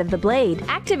cross cut of the blade.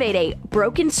 Activate a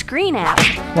broken screen app.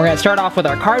 We're gonna start off with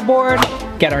our cardboard,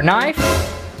 get our knife,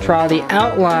 draw the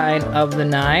outline of the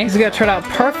knife. This is gonna turn out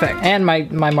perfect. And my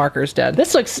marker's dead.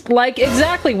 This looks like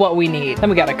exactly what we need.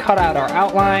 Then we gotta cut out our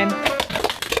outline.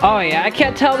 Oh yeah, I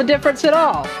can't tell the difference at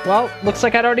all. Well, looks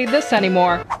like I don't need this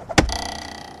anymore.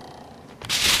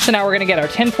 So now we're gonna get our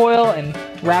tin foil and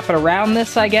wrap it around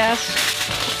this, I guess.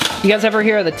 You guys ever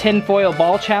hear of the tin foil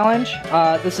ball challenge?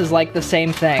 This is like the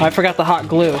same thing. Oh, I forgot the hot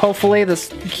glue. Hopefully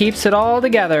this keeps it all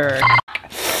together.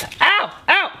 Ow!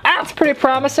 Ow! Ow! It's pretty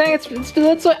promising.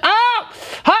 It's like, ow!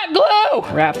 Hot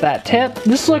glue! Wrap that tip.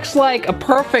 This looks like a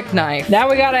perfect knife. Now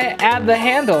we gotta add the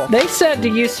handle. They said to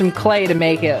use some clay to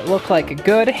make it look like a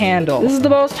good handle. This is the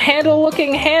most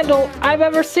handle-looking handle I've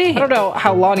ever seen. I don't know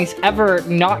how Lonnie's ever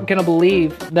not gonna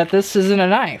believe that this isn't a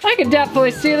knife. I can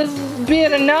definitely see this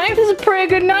being a knife. This is a pretty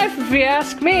good knife if you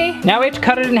ask me. Now we have to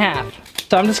cut it in half.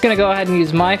 So I'm just gonna go ahead and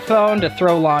use my phone to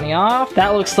throw Lonnie off. That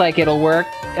looks like it'll work.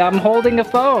 I'm holding a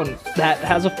phone that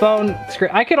has a phone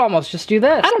screen. I could almost just do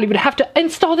this. I don't even have to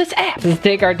install this app. Just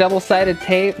take our double-sided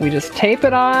tape. We just tape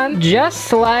it on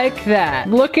just like that.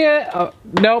 Look at, oh,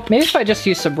 nope. Maybe if I just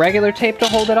use some regular tape to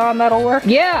hold it on, that'll work.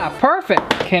 Yeah, perfect.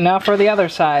 Okay, now for the other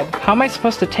side. How am I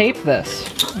supposed to tape this?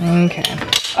 Okay.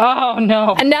 Oh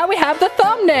no. And now we have the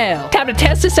thumbnail. Time to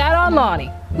test this out on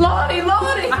Lonnie. Lonnie!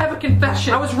 I have a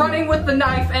confession. I was running with the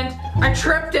knife and I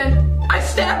tripped and I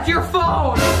stabbed your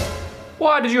phone.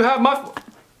 Why did you have my phone?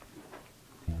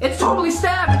 It's totally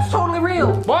stabbed. It's totally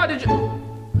real. Why did you?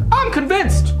 I'm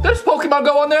convinced. There's Pokemon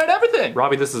Go on there and everything.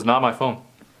 Robbie, this is not my phone.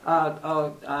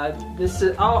 This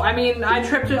is, I mean, I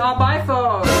tripped it on my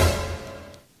phone.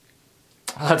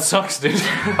 That sucks, dude.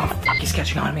 Oh, fuck, he's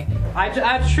catching on to me. I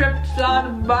tripped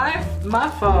on my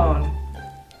phone.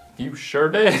 You sure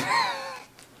did.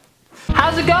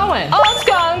 How's it going? Oh, it's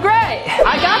going great.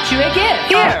 I got you a gift.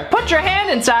 Here, put your hand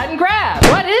inside and grab.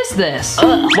 What is this?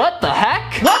 What the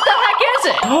heck? What the heck is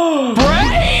it?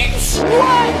 Brains?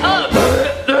 What?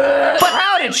 But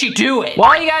how did she do it? Well,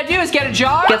 all you gotta do is get a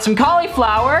jar, get some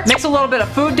cauliflower, mix a little bit of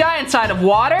food dye inside of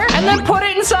water, and then put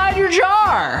it inside your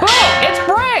jar. Boom, it's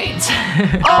brains.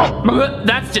 Oh,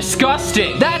 that's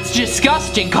disgusting. That's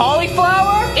disgusting.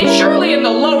 Cauliflower is surely in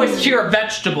the lowest tier of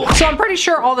vegetables. So I'm pretty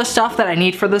sure all the stuff that I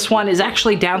need for this one is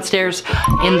actually downstairs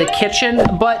in the kitchen,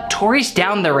 but Tori's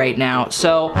down there right now,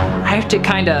 so I have to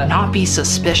kind of not be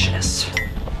suspicious.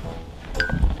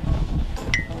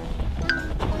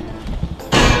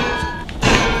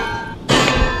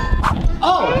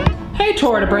 Oh, hey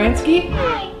Tori Dobransky.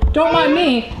 Don't mind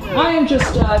me. I am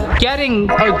just getting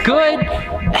a good,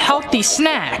 healthy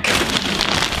snack.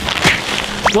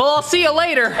 Well, I'll see you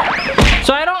later.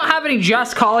 So I don't have any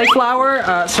just cauliflower,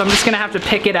 so I'm just gonna have to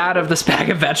pick it out of this bag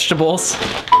of vegetables.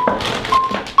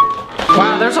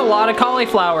 Wow, there's a lot of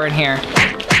cauliflower in here.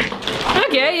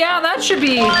 Okay, yeah, that should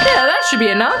be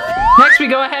enough. Next, we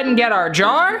go ahead and get our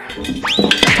jar.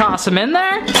 Toss them in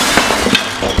there.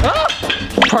 Oh,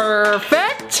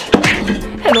 perfect.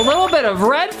 And a little bit of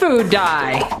red food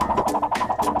dye.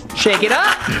 Shake it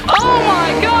up. Oh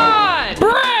my God!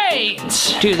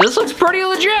 Brains! Dude, this looks pretty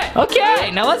legit.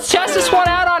 Okay, now let's test this one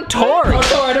out on Tori. Oh,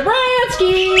 Tori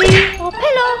Dobransky! Oh,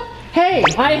 hello. Hey,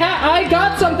 I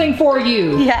got something for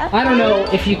you. Yeah? I don't know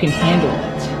if you can handle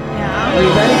it. Yeah. Are you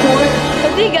ready for it?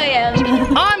 I think I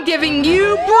am. I'm giving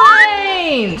you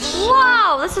brains!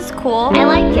 Wow, this is cool. I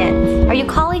like it. Are you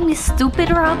calling me stupid,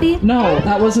 Robbie? No,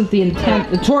 that wasn't the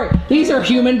intent. Tori, these are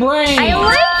human brains. I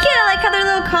like it. I like how they're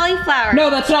little cauliflower. No,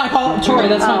 that's not Tori,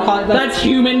 that's not cauliflower. That's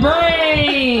human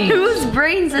brains! Whose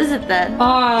brains is it then?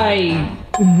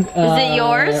 Is it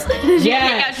yours? Did you pick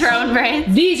out your own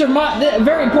brains? These are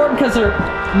very important because they're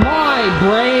my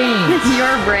brains. It's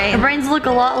your brain. Your brains look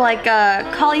a lot like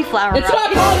cauliflower. It's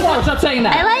not cauliflower, stop saying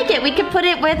that. I like it. We could put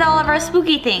it with all of our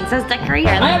spooky things as decoration.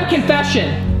 I have a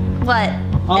confession. What?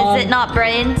 Is it not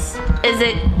brains? Is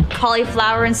it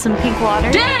cauliflower and some pink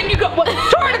water? Dang, you got what?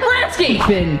 Tori Dobransky!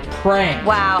 Been pranked.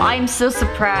 Wow, I'm so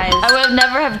surprised. I would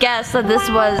never have guessed that this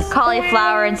was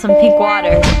cauliflower and some pink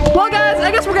water. Well, guys,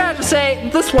 I guess we're gonna have to say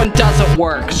this one doesn't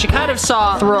work. She kind of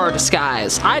saw through our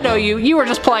disguise. I know you. You were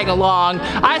just playing along.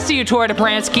 I see you, Tori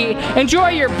Dobransky. Enjoy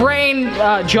your brain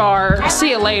jar. See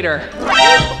you later.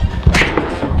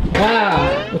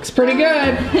 Wow, looks pretty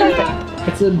good.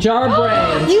 It's a jar of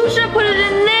brains. You should have put it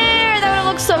in there. That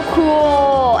would look so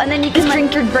cool. And then you can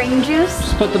drink your brain juice.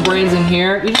 Just put the brains in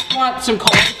here. You just want some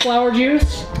cauliflower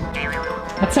juice?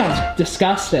 That sounds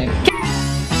disgusting.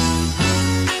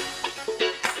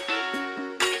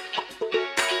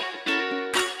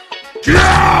 Tori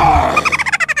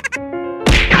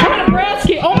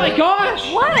Dobransky, oh my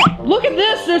gosh! What? Look at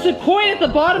this, there's a coin at the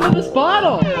bottom of this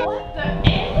bottle. What the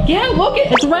heck? Yeah, look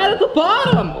it, it's right at the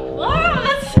bottom. Wow,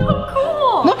 that's so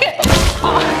cool. Look at.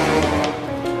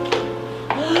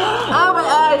 Oh, my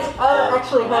eyes. Oh, that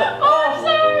actually hurt. Oh, I'm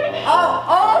sorry.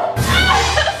 Oh. I'm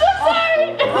so sorry.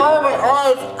 Oh, my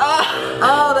eyes.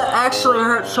 Oh, that actually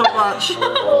hurt so much.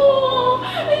 Oh,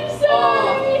 I'm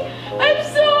sorry. I'm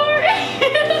sorry.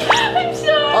 I'm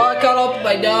sorry. Oh, I got open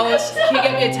my nose. Can you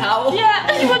get me a towel?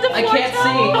 Yeah, you want the I can't see.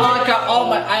 Oh, I got all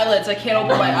my eyelids. I can't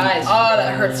open my eyes. Oh,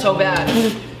 that hurts so bad.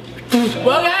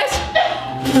 Well, guys,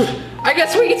 I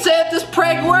guess we can say that this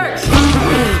prank works.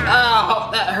 Oh,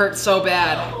 that hurts so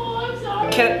bad. Oh, I'm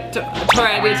sorry. Tori,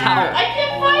 I need a towel. I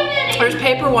can't find any. There's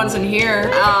paper ones in here.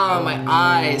 Oh, my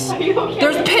eyes. Are you okay?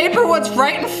 There's paper ones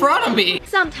right in front of me.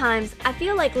 Sometimes I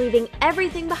feel like leaving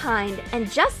everything behind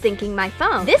and just thinking my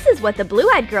phone. This is what the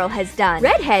blue-eyed girl has done.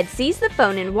 Redhead sees the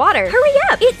phone in water. Hurry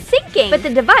up, it's sinking. But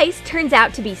the device turns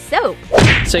out to be soap.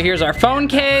 So here's our phone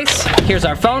case. Here's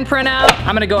our phone printout.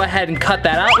 I'm gonna go ahead and cut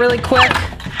that out really quick.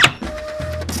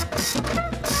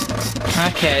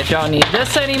 Okay, don't need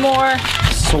this anymore.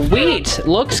 Sweet,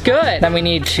 looks good. Then we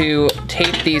need to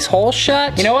tape these holes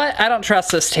shut. You know what? I don't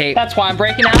trust this tape. That's why I'm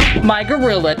breaking out my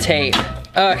Gorilla Tape.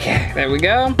 Okay, there we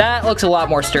go. That looks a lot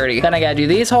more sturdy. Then I gotta do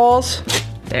these holes.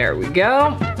 There we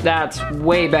go. That's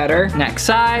way better. Next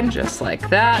side, just like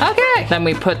that. Okay, then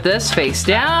we put this face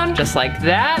down, just like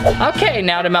that. Okay,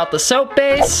 now to melt the soap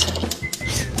base.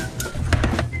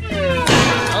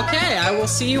 Okay, I will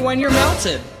see you when you're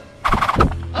melted.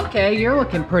 Okay, you're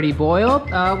looking pretty boiled.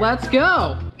 Let's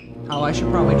go. Oh, I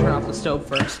should probably turn off the stove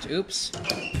first. Oops.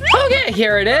 Okay,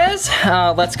 here it is.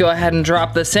 Let's go ahead and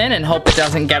drop this in and hope it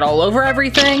doesn't get all over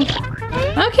everything.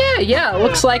 Okay, yeah,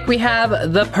 looks like we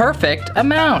have the perfect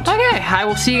amount. Okay, I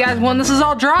will see you guys when this is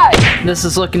all dry. This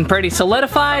is looking pretty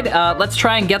solidified. Let's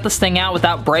try and get this thing out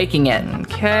without breaking it.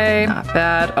 Okay, not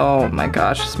bad. Oh my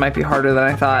gosh, this might be harder than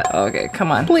I thought. Okay,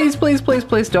 come on. Please, please, please,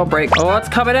 please don't break. Oh, it's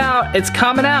coming out. It's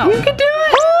coming out. You can do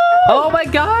it. Oh my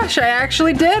gosh, I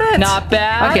actually did it. Not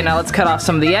bad. Okay, now let's cut off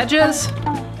some of the edges.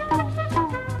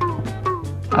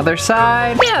 Other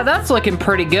side. Yeah, that's looking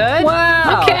pretty good.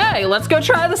 Wow. Okay, let's go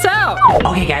try this out.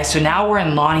 Okay guys, so now we're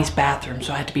in Lonnie's bathroom,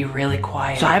 so I have to be really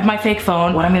quiet. So I have my fake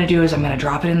phone. What I'm gonna do is I'm gonna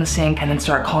drop it in the sink and then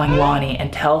start calling Lonnie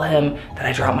and tell him that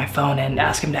I dropped my phone and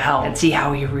ask him to help and see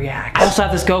how he reacts. I also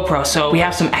have this GoPro, so we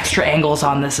have some extra angles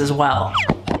on this as well.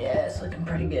 Yeah, it's looking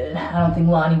pretty good. I don't think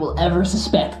Lonnie will ever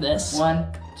suspect this. 1,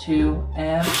 2,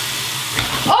 and...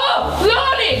 Oh,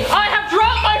 Lonnie! I have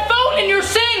dropped my phone in your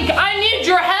sink! I need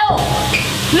your help!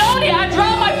 Lonnie, I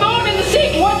dropped my phone in the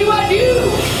sink! What do I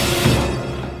do?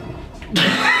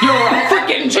 You're a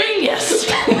freaking genius!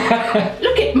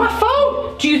 Look at my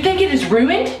phone! Do you think it is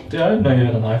ruined? Yeah, I didn't know you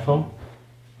had an iPhone.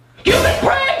 You've been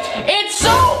pranked! It's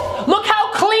soap! Look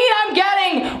how clean I'm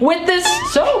getting with this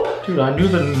soap! Dude, I knew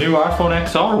the new iPhone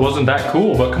XR wasn't that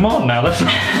cool, but come on now, let's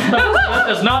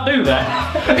not do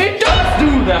that. It does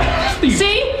do that!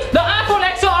 See? The iPhone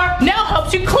XR now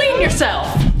helps you clean yourself!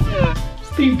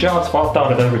 Steve Jobs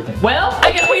thought of everything. Well,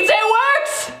 I guess we'd say it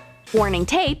works! Warning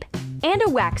tape and a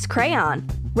wax crayon.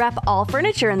 Wrap all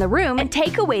furniture in the room and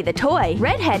take away the toy.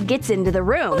 Redhead gets into the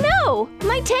room. Oh no!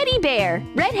 My teddy bear!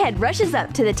 Redhead rushes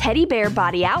up to the teddy bear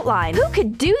body outline. Who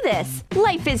could do this?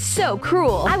 Life is so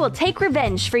cruel. I will take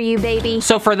revenge for you, baby.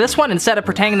 So for this one, instead of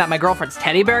pretending that my girlfriend's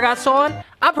teddy bear got stolen,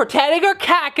 I'm pretending her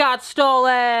cat got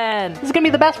stolen! This is gonna be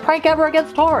the best prank ever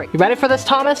against Tori. You ready for this,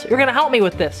 Thomas? You're gonna help me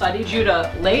with this. I need you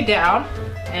to lay down,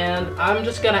 and I'm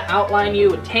just gonna outline you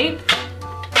with tape.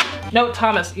 No,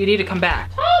 Thomas, you need to come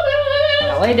back.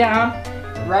 Now lay down,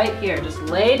 right here, just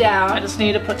lay down. I just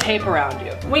need to put tape around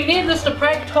you. We need this to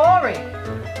prank Tori.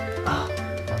 Oh,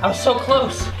 I was so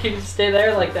close. Can you stay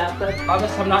there like that then?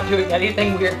 Thomas, I'm not doing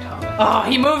anything weird, Thomas. Oh,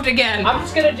 he moved again. I'm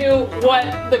just gonna do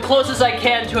the closest I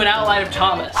can to an outline of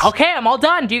Thomas. Okay, I'm all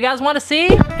done. Do you guys wanna see?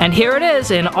 And here it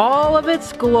is in all of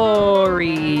its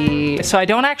glory. So I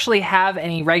don't actually have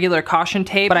any regular caution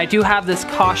tape, but I do have this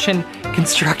caution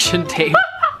construction tape.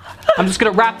 I'm just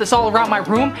gonna wrap this all around my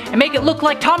room and make it look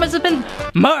like Thomas has been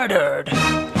murdered.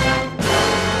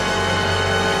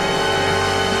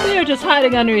 You're just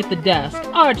hiding underneath the desk,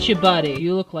 aren't you, buddy?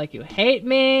 You look like you hate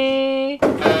me.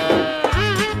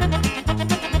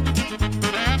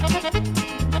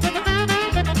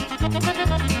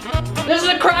 This is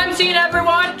a crime scene,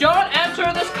 everyone. Don't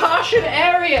enter this caution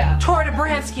area. Tori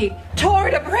Dobransky.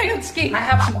 Tori Dobransky. I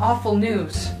have some awful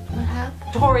news. What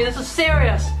happened? Tori, this is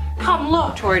serious. Come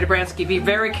look. Tori Dobransky, be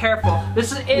very careful.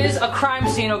 This is a crime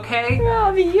scene, okay?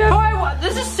 Robby, Tori, what?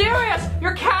 This is serious.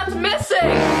 Your cat's missing.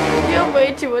 you have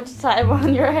way too much time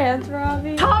on your hands,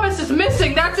 Robby. Thomas is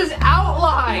missing. That's his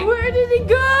outline. Where did he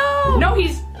go? No,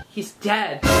 he's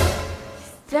dead.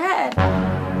 He's dead.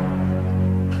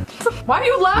 Why are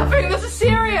you laughing? This is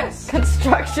serious.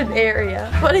 Construction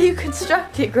area. What are you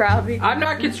constructing, Robby? I'm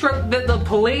not constructing. The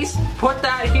police put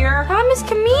that here. Thomas,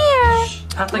 come here. Shh,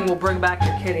 nothing will bring back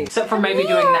your kitty. Except for maybe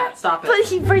doing that. Stop it. But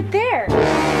he's right there.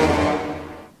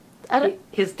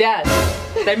 He's dead.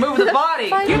 They moved the body.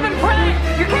 You've been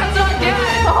pranked. Your cat's not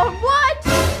dead. Oh, what?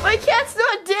 My cat's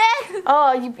not dead.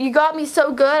 Oh, you got me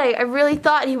so good. I really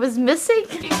thought he was missing.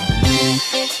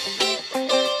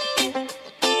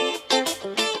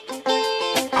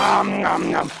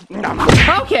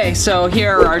 Okay, so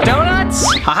here are our donuts.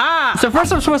 Haha! So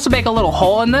first I'm supposed to make a little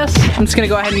hole in this. I'm just gonna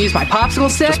go ahead and use my popsicle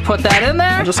stick. Just put that in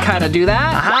there. Just kind of do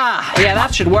that. Aha! Yeah,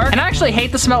 that should work. And I actually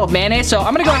hate the smell of mayonnaise, so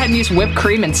I'm gonna go ahead and use whipped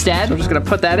cream instead. So I'm just gonna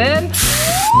put that in.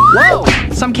 Whoa!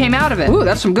 Some came out of it. Ooh,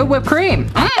 that's some good whipped cream.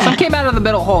 Some came out of the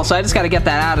middle hole, so I just gotta get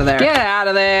that out of there. Get it out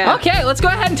of there. Okay, let's go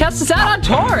ahead and test this out on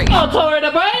Tori. Oh, Tori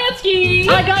Dobransky!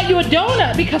 I got you a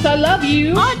donut because I love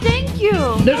you. Oh, thank you.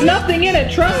 There's nothing in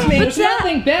it, trust me. There's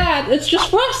nothing bad. It's just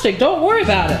frosting. Don't worry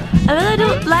about it. I really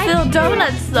don't like little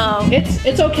donuts though.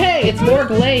 It's okay. It's more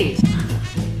glazed.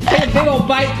 Take a big old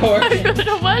bite, Tori. I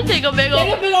don't want to take a big old.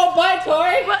 Take a big old bite,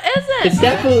 Tori. What is it? It's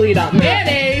definitely not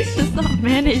mayonnaise. It's not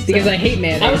mayonnaise. Because I hate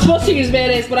mayonnaise. I was supposed to use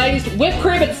mayonnaise, but I used whipped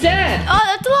cream instead. Oh,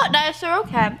 that's a lot nicer.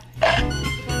 Okay.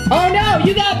 Oh no,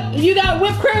 you got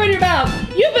whipped cream in your mouth.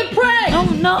 You've been pranked. Oh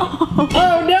no.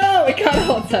 Oh no, it got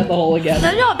all inside the hole again.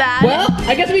 That's not bad. Well,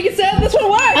 I guess we can say this one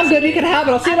works. I'm good, you can have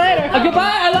it. I'll see you later.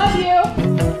 Goodbye, I love you.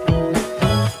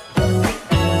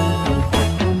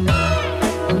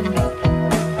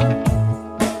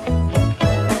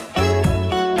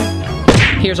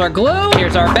 Here's our glue,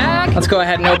 here's our bag. Let's go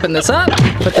ahead and open this up.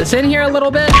 Put this in here a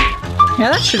little bit. Yeah,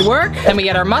 that should work. Then we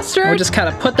get our mustard. We'll just kind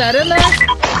of put that in there.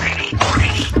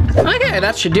 Okay,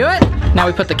 that should do it. Now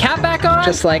we put the cap back on,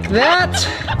 just like that.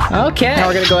 Okay, now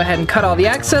we're gonna go ahead and cut all the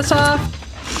excess off.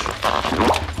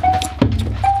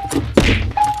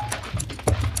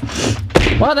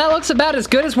 Well, that looks about as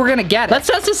good as we're gonna get it. Let's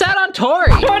test this out on Tori.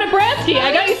 Tori Nebraski,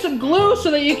 I got you some glue so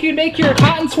that you can make your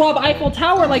cotton swab Eiffel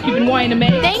Tower like you've been wanting to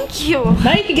make. Thank you.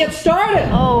 Now you can get started.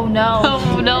 Oh no.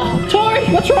 Oh no. Tori,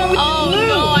 what's wrong with your glue?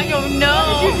 No, I don't know.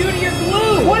 What did you do to your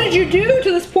glue? What did you do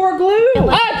to this poor glue?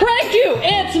 I pranked you.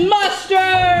 It's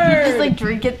mustard. Just like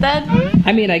drink it then?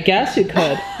 I mean, I guess you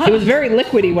could. It was very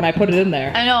liquidy when I put it in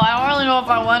there. I know. I don't really know if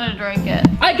I want to drink it.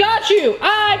 I got you.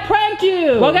 I pranked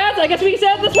you. Well, guys, I guess we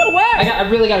said this one worked. I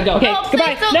really gotta go. Okay, No,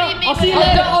 goodbye. please don't No, leave me I'll see you with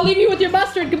later. that. I'll leave you with your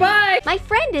mustard. Goodbye. My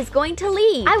friend is going to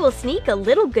leave. I will sneak a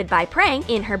little goodbye prank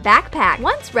in her backpack.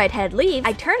 Once Redhead leaves,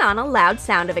 I turn on a loud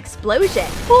sound of explosion.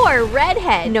 Poor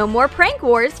Redhead. No more prank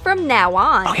wars from now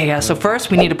on. Okay, guys, so first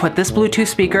we need to put this Bluetooth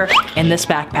speaker in this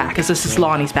backpack, because this is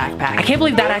Lonnie's backpack. I can't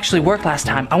believe that actually worked last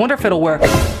time. I wonder if it'll work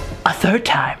a third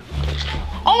time.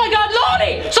 Oh my God,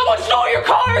 Lonnie! Someone stole your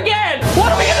car again!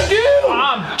 What are we gonna do?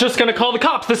 I'm just gonna call the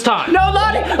cops this time. No,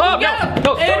 Lonnie! Oh,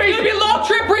 no, It's gonna be a long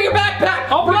trip. Bring your backpack.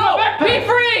 I'll bring my backpack. Be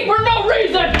free. For no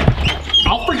reason.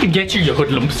 I'll freaking get you, you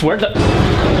hoodlum. Swear to.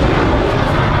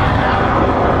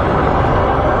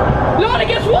 Lonnie,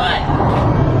 guess what?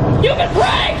 You've been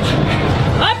pranked.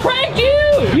 I pranked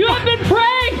you. You have been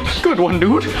pranked. Good one,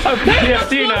 dude. I'm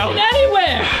PTSD now.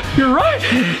 Anywhere. You're right.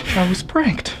 I was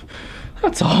pranked.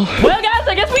 That's all. Well, guys,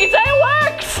 I guess we can say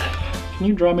it works. Can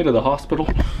you drive me to the hospital?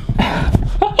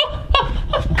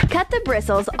 Cut the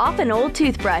bristles off an old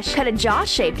toothbrush, cut a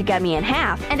jaw-shaped gummy in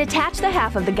half, and attach the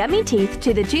half of the gummy teeth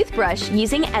to the toothbrush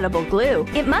using edible glue.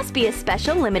 It must be a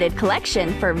special limited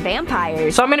collection for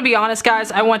vampires. So I'm gonna be honest,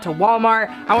 guys. I went to Walmart.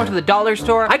 I went to the dollar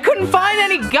store. I couldn't find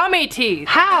any gummy teeth.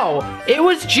 How? It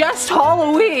was just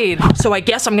Halloween. So I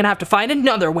guess I'm gonna have to find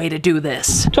another way to do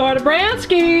this. Tori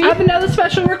Nebraski, I have another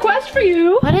special request for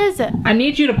you. What is it? I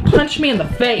need you to punch me in the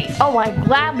face. Oh, I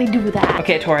gladly do that.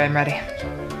 Okay, Tori, I'm ready.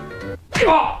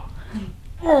 Oh.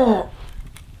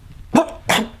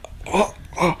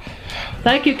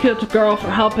 Thank you, cute girl, for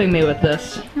helping me with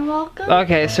this. You're welcome.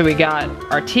 Okay, so we got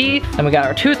our teeth, and we got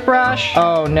our toothbrush.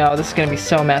 Oh no, this is gonna be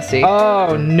so messy.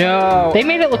 Oh no. They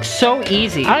made it look so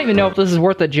easy. I don't even know if this is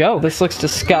worth a joke. This looks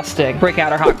disgusting. Break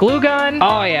out our hot glue gun.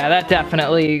 Oh yeah, that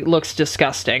definitely looks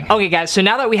disgusting. Okay guys, so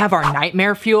now that we have our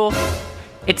nightmare fuel,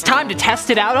 it's time to test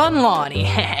it out on Lonnie.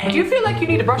 Do you feel like you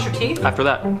need to brush your teeth? After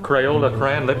that Crayola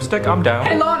crayon lipstick, I'm down.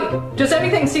 Hey Lonnie, does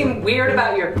anything seem weird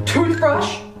about your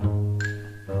toothbrush?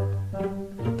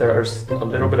 There's a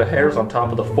little bit of hairs on top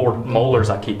of the 4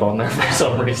 molars I keep on there for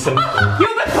some reason.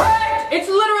 You've been pranked! It's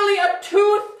literally a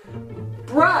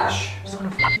toothbrush. Son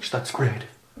of a bitch, that's great.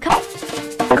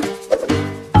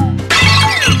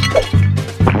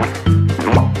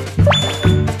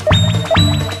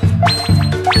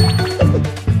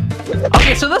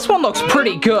 Okay, so this one looks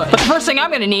pretty good. But the first thing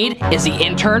I'm gonna need is the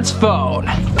intern's phone.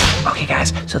 Okay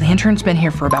guys, so the intern's been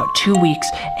here for about 2 weeks,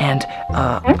 and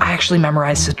I actually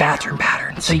memorized his bathroom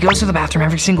pattern. So he goes to the bathroom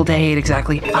every single day at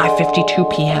exactly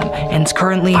 5:52 p.m. and it's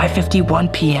currently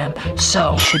 5:51 p.m.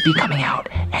 So he should be coming out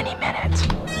any minute.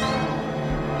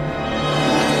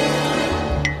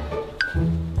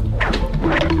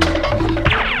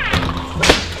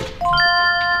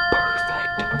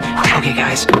 Okay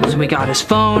guys, so we got his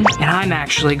phone, and I'm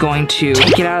actually going to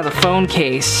take it out of the phone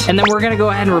case, and then we're gonna go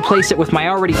ahead and replace it with my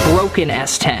already broken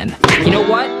S10. You know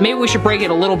what? Maybe we should break it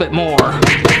a little bit more.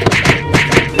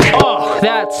 Oh,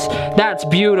 that's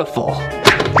beautiful.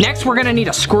 Next, we're gonna need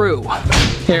a screw.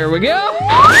 Here we go.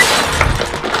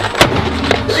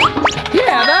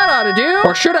 Yeah, that ought to do.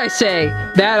 Or should I say,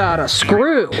 that ought to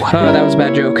screw. Oh, that was a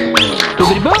bad joke.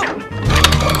 Boopity boop.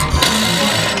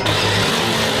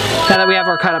 Now that we have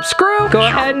our cut up screw, go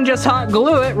ahead and just hot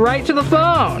glue it right to the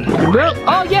phone.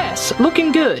 Oh yes,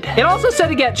 looking good. It also said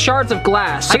to get shards of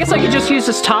glass. I guess I could just use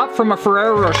this top from a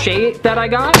Ferrero Rocher that I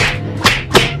got.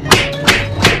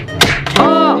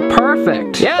 Oh,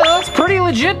 perfect. Yeah, that looks pretty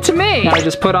legit to me. Now I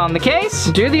just put on the case,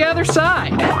 do the other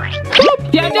side.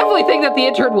 Boop. Yeah, I definitely think that the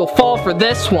intern will fall for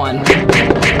this one.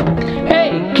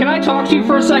 Hey, can I talk to you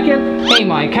for a second? Hey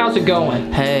Mike, how's it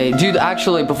going? Hey, dude,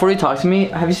 actually, before you talk to me,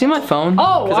 have you seen my phone?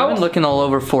 Oh, because I've been looking all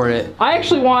over for it. I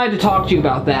actually wanted to talk to you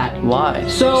about that. Why?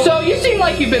 So you seem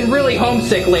like you've been really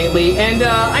homesick lately, and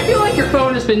I feel like your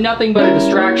phone has been nothing but a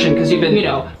distraction because you've been, you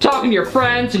know, talking to your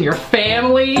friends and your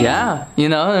family. Yeah, you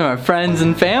know, my friends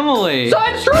and family. So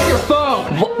I destroyed your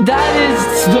phone. Well, that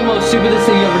is the most stupidest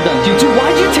thing you've ever done. Dude,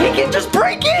 why'd you take it? Just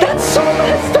break it! That's so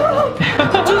messed up!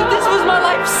 Dude, this was my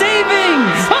life savings!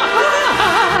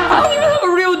 I don't even have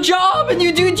a real job, and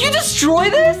you destroy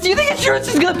this? Do you think insurance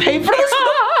is gonna pay for this?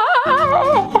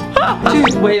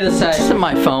 Dude, wait a sec. This isn't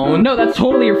my phone. No, that's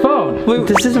totally your phone. Wait,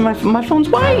 this isn't my phone's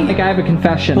white. Like, I have a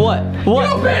confession. What?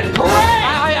 You've been pranked!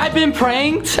 I've been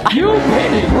pranked? You've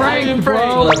been pranked,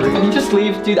 bro. Whatever, can you just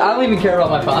leave? Dude, I don't even care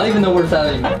about my phone. I don't even know where it's at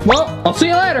anymore. Well, I'll see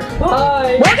you later.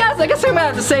 Bye. Well, guys, I guess I'm gonna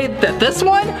have to say that this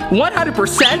one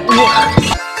 100%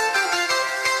 works.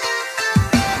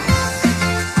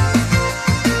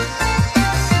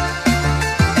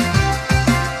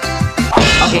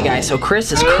 Okay guys, so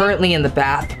Chris is currently in the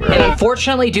bathroom. And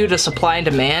unfortunately, due to supply and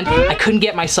demand, I couldn't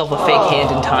get myself a fake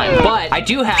hand in time. But I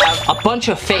do have a bunch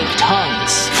of fake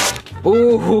tongues.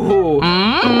 Ooh.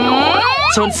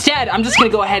 So instead, I'm just gonna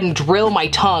go ahead and drill my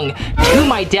tongue to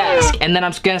my desk, and then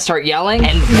I'm just gonna start yelling,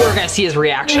 and we're gonna see his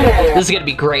reaction. This is gonna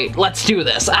be great. Let's do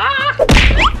this. Ah!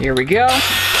 Here we go.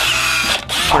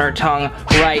 Put our tongue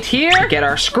right here. Get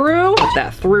our screw. Put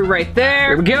that through right there.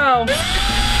 Here we go.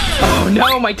 Oh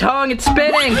no, my tongue, it's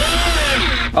spinning.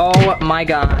 Oh my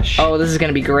gosh. Oh, this is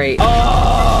gonna be great.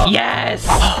 Oh, yes.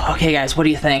 Oh, okay guys, what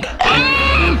do you think?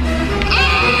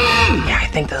 Yeah, I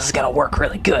think this is gonna work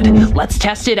really good. Let's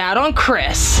test it out on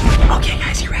Chris. Okay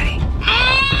guys, you ready?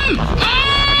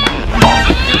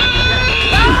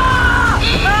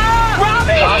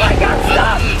 Robby! Oh my god,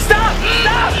 stop! Stop!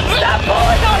 Stop! Stop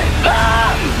pulling on it!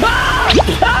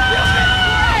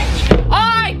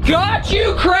 I got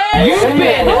you, Chris! You've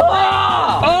been... Oh!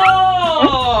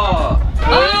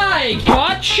 I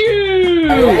got you!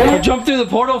 I jumped through the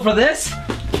portal for this?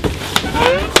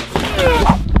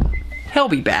 He'll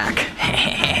be back.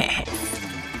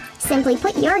 Simply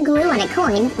put your glue on a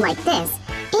coin like this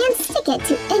and stick it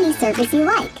to any surface you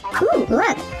like. Ooh,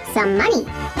 look, some money.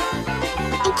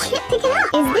 I can't pick it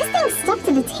up. Is this thing stuck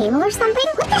to the table or something?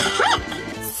 What the heck?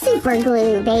 Super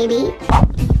glue, baby.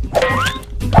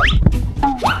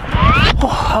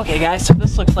 Okay guys, so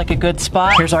this looks like a good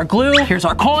spot. Here's our glue, here's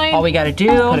our coin. All we gotta do,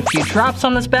 put a few drops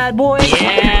on this bad boy.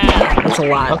 Yeah, that's a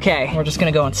lot. Okay, we're just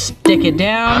gonna go and stick it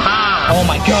down. Oh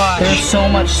my god, there's so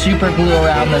much super glue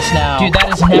around this now. Dude,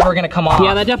 that is never gonna come off.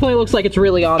 Yeah, that definitely looks like it's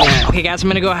really on there. Okay guys, I'm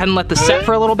gonna go ahead and let this set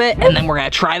for a little bit, and then we're gonna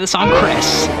try this on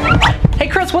Chris. Hey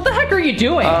Chris, what the heck are you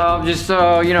doing? Just,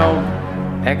 you know,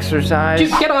 exercise.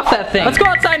 Dude, get off that thing. Let's go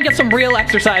outside and get some real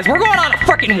exercise. We're going on a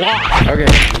freaking walk. Okay.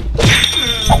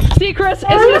 See, Chris,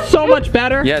 isn't it so much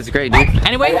better? Yeah, it's great, dude.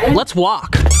 Anyway, let's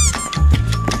walk.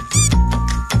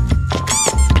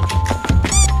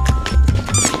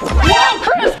 Whoa,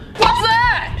 Chris! What's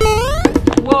that?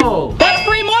 Whoa. That's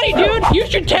free money, dude. You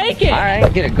should take it. All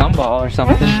right, get a gumball or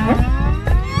something.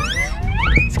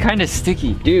 It's kind of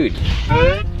sticky, dude.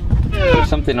 There's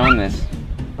something on this.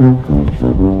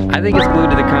 I think it's glued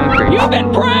to the concrete. You've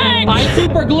been pranked! I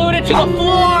super glued it to the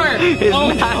floor!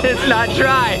 It's not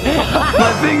dry.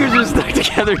 My fingers are stuck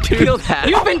together, dude. Feel that.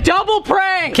 You've been double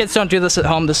pranked! Kids, don't do this at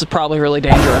home. This is probably really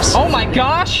dangerous. Oh my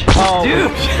gosh! Oh.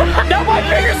 Dude! No, my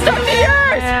finger's stuck to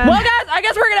yours! Yeah. Well, guys, I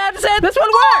guess we're gonna have to say this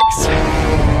one works!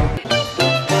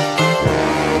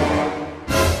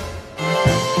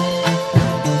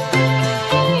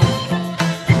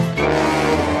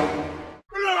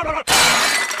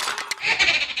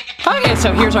 Okay,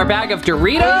 so here's our bag of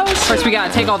Doritos. First, we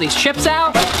gotta take all these chips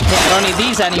out. I don't need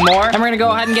these anymore. And we're gonna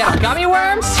go ahead and get our gummy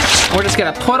worms. We're just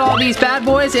gonna put all these bad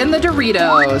boys in the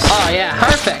Doritos. Oh yeah,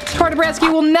 perfect. Tortobransky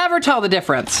will never tell the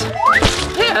difference.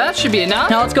 Yeah, that should be enough.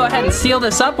 Now let's go ahead and seal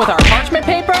this up with our parchment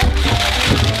paper.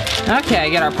 Okay,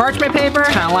 get our parchment paper,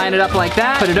 kind of line it up like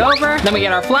that, put it over. Then we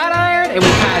get our flat iron, and we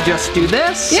kind of just do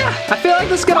this. Yeah, I feel like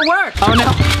this is gonna work. Oh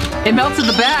no, it melted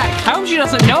the bag. I hope she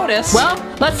doesn't notice. Well,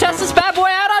 let's test this bad boy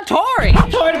out on Tori.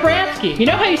 Tortobransky, you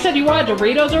know how you said you wanted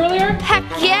Doritos earlier? Heck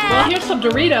yeah. Well, here's some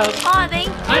Doritos. Aw, thank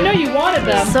you. I know you wanted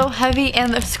them. So heavy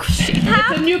and they're squishy.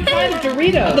 It's a new kind of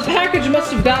Doritos. The package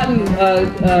must have gotten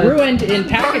ruined in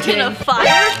packaging. In a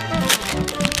fire?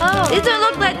 Oh, these don't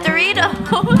look like Doritos.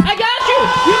 I got you!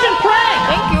 You've been pranked!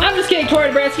 Thank you. I'm just kidding,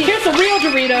 Tortobransky. Here's the real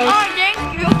Doritos. Oh, thank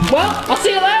you. Well, I'll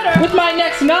see you later with my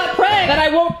next not prank.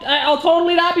 that I'll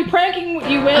totally not be pranking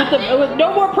you with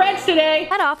no more pranks today.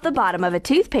 Cut off the bottom of a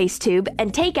toothpaste tube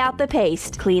and take out the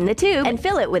paste. Clean the tube and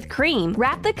fill it with cream.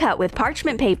 Wrap the cut with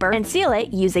parchment paper and seal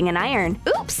it using an iron.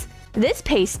 Oops! This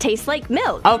paste tastes like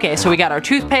milk. Okay, so we got our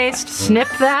toothpaste. Snip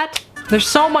that. There's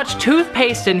so much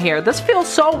toothpaste in here. This feels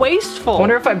so wasteful. I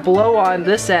wonder if I blow on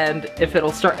this end, if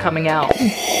it'll start coming out.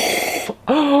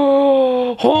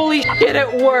 Oh, holy shit,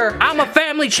 it worked. I'm a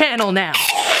family channel now.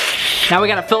 Now we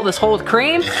gotta fill this hole with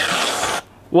cream.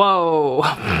 Whoa.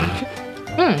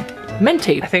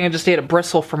 Minty. I think I just ate a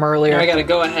bristle from earlier. I gotta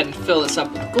go ahead and fill this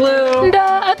up with glue. And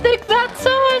I think that's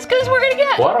as good as we're gonna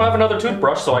get. Well, I don't have another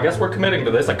toothbrush, so I guess we're committing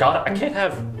to this. I can't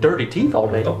have dirty teeth all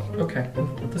day. Oh, okay.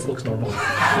 This looks normal.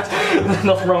 There's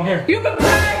nothing wrong here. You've been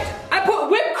pranked! I put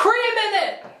whipped cream in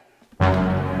it!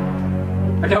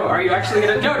 No, are you actually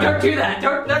gonna? No, don't do that.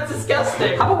 That's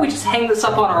disgusting. How about we just hang this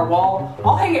up on our wall?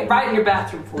 I'll hang it right in your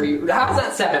bathroom for you. How's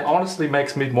that sound? It honestly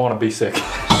makes me want to be sick.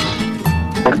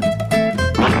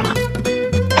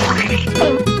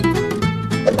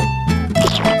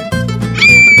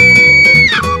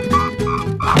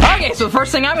 Okay, so the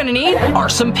first thing I'm gonna need are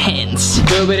some pins.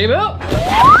 Boopity boop.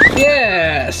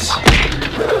 Yes.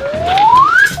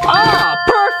 Ah,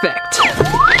 perfect.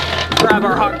 Grab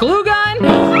our hot glue gun.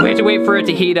 We have to wait for it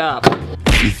to heat up.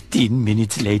 15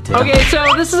 minutes later. Okay, so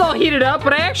this is all heated up,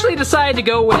 but I actually decided to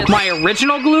go with my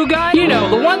original glue gun. You know,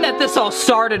 the one that this all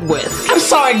started with. I'm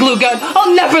sorry, glue gun.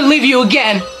 I'll never leave you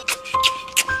again.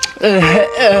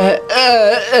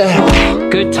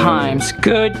 Good times,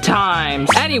 good times.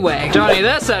 Anyway, don't need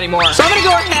this anymore. So I'm gonna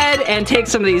go ahead and take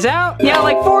some of these out. Yeah,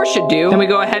 like 4 should do. Then we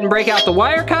go ahead and break out the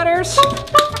wire cutters.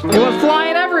 It went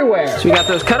flying everywhere. So we got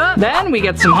those cut up. Then we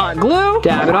get some hot glue,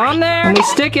 dab it on there, and we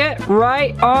stick it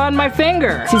right on my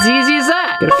finger. It's as easy as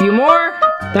that. Get a few more.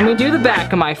 Then we do the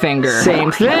back of my finger.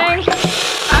 Same thing.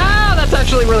 That's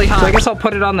actually really hot. So I guess I'll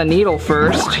put it on the needle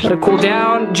first. Let it cool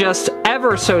down just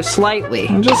ever so slightly.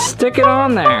 And just stick it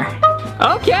on there.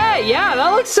 Okay, yeah,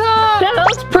 that looks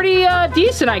pretty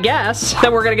decent, I guess.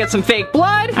 Then we're gonna get some fake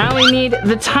blood. I only need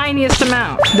the tiniest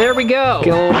amount. There we go.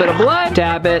 Get a little bit of blood,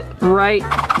 dab it right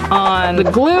on the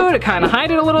glue to kind of hide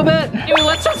it a little bit. Anyway,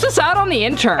 let's test this out on the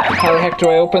intern. How the heck do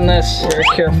I open this? Very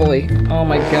carefully. Oh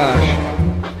my gosh.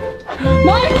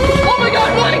 Mike! Oh my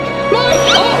god, Mike! Mike!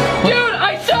 Oh, dude,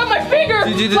 I stabbed my finger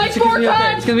like 4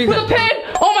 times with a pin!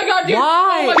 Oh my god, dude!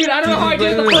 Why? Oh my god, I don't know how I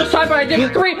did it the first time, but I did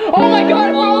it 3. Oh my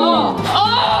god! Oh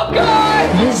god!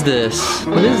 What is this?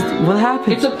 What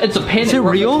happened? It's a pin. Is it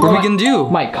real? What are we gonna do?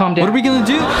 Mike, calm down. What are we gonna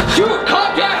do? Dude,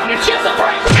 calm down! It's just a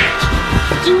prank!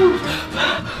 Dude,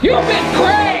 you've been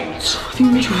pranked! What do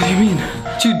you mean?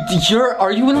 Dude,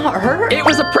 are you not hurt? It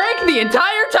was a prank the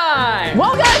entire time!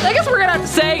 Well guys, I guess we're gonna have to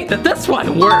say that this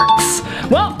one works.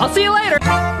 Well, I'll see you later.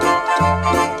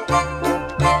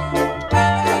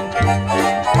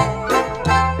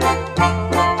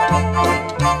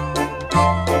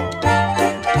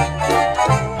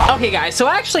 Okay guys, so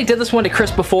I actually did this one to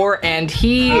Chris before and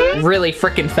he really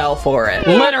freaking fell for it.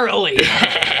 Literally.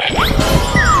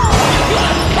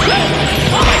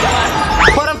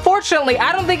 But unfortunately,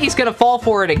 I don't think he's gonna fall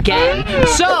for it again.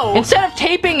 So, instead of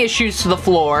taping his shoes to the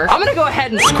floor, I'm gonna go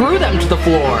ahead and screw them to the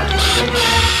floor.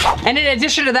 And in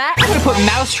addition to that, I'm gonna put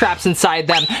mouse traps inside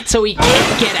them so he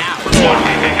can't get out.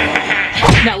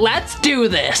 Now let's do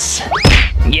this.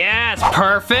 Yes,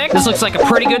 perfect. This looks like a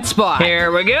pretty good spot.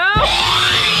 Here we go.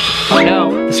 Oh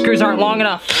no, the screws aren't long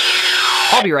enough.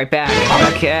 I'll be right back.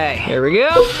 Okay, here we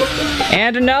go.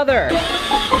 And another.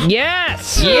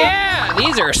 Yes, yeah,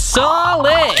 these are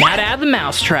solid. Now to add the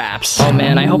mouse traps. Oh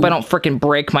man, I hope I don't freaking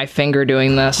break my finger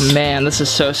doing this. Man, this is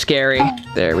so scary.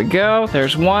 There we go,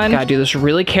 there's one. Gotta do this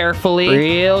really carefully.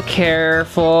 Real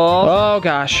careful. Oh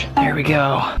gosh, there we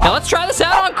go. Now let's try this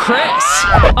out on Chris.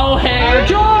 Oh hey,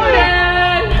 Jordan!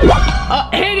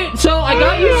 Hey dude, so I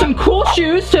got you some cool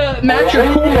shoes to match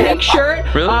your cool pink shirt.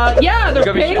 Really? Yeah, they're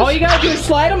pink. All you gotta do is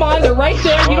slide them on. They're right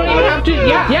there. You don't even have to.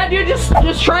 Yeah, dude, just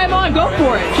try them on. Go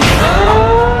for it.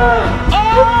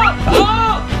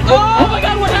 Oh my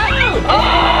God, what happened?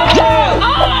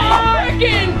 I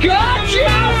freaking got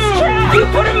you! You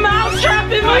put a mouse trap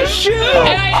in my shoe,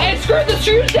 and I screwed the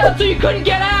shoes down so you couldn't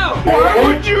get out. Why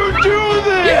would you do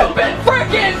this? You've been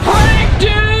freaking pranked,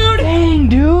 dude. Dang,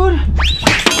 dude.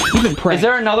 You've been pranked. Is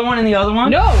there another one in the other one?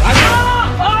 No.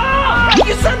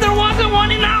 You said there wasn't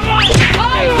one in that one.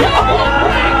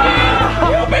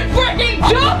 You've been freaking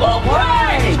double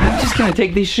pranked. I'm just gonna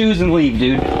take these shoes and leave,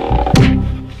 dude.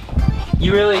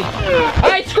 You really?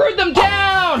 I screwed them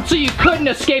down so you couldn't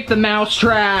escape the mouse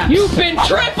trap. You've been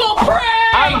triple pranked.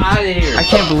 I'm out of here. I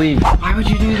can't believe. Why would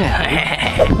you do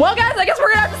that? Well, guys, I guess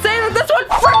we're gonna have to say that this one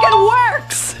freaking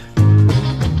works.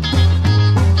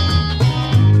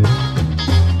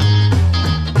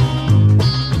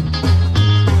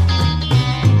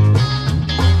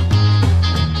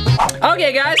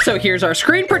 here's our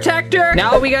screen protector.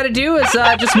 Now all we gotta do is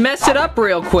just mess it up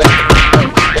real quick.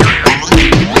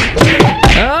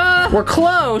 We're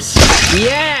close.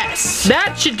 Yes,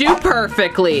 that should do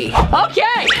perfectly.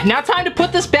 Okay, now time to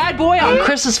put this bad boy on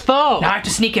Chris's phone. Now I have to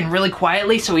sneak in really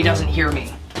quietly so he doesn't hear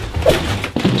me.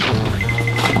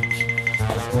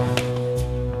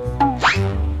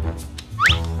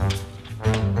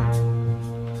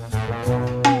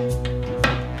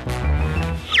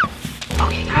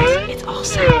 Okay guys, it's all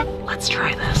set. Let's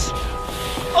try this.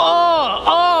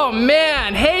 Oh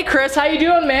man. Hey Chris, how you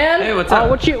doing, man? Hey, what's up?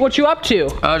 What you up to?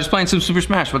 Just playing some Super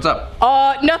Smash. What's up?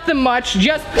 Nothing much.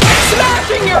 Just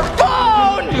smashing your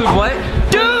phone! Dude, what?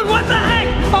 Dude, what the heck?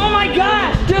 Oh my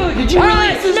gosh, dude, did you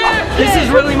really smash it? This is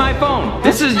really my phone.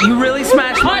 You really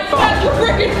smashed my phone. That's your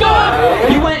freaking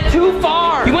phone! You went too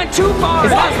far. You went too far.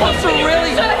 It's not supposed to really.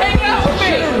 Hang out with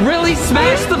me. Really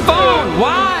smash the phone.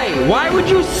 Why? Why would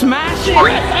you smash it?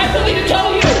 Chris, I have something to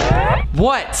tell you.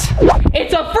 What?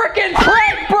 It's a freaking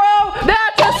prank, bro!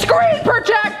 That's a screen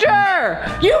protector!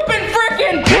 You've been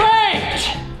freaking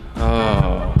pranked!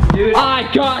 Oh. Dude,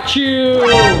 I got you!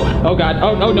 Oh god,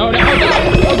 oh no, no, no, oh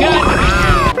god, oh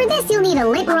god! For this, you'll need a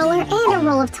lint roller and a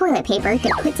roll of toilet paper to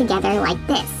put together like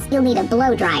this. You'll need a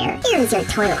blow dryer. Here's your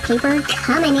toilet paper.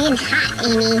 Coming in hot,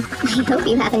 Amy. I hope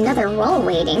you have another roll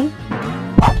waiting.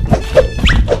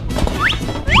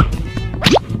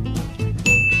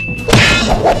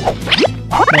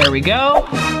 There we go.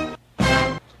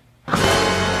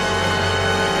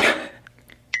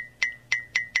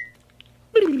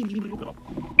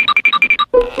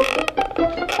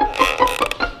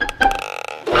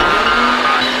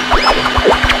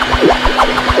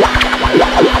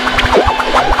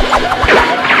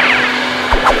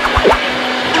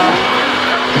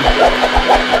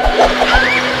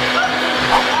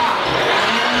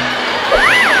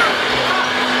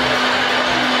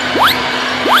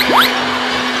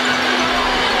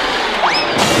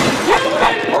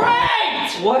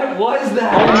 What was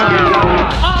that? Oh my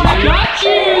god! I got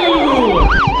you!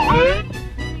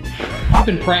 You've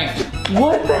been pranked.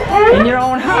 What the heck? In your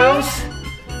own house?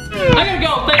 I gotta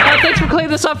go. Thanks for cleaning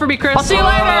this up for me, Chris. I'll see you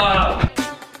later.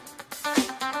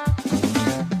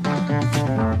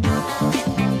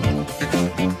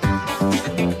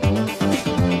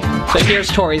 So here's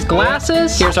Tori's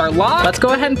glasses. Here's our lock. Let's go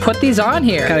ahead and put these on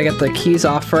here. Gotta get the keys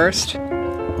off first.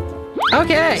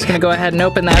 Okay. Just gonna go ahead and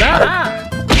open that up. Ah!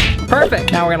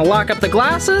 Perfect. Now we're gonna lock up the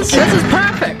glasses. This is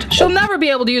perfect. She'll never be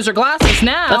able to use her glasses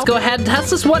now. Let's go ahead and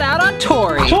test this one out on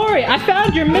Tori. Tori, I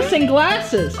found your missing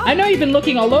glasses. I know you've been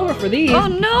looking all over for these. Oh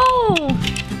no!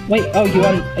 Wait, oh, you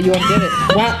undid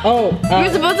it. Wow, oh.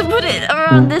 You're supposed to put it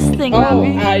around this thing, Oh,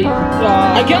 Robby.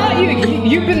 I got you.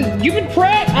 You've been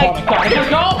pranked. I gotta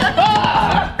go.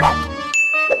 Ah!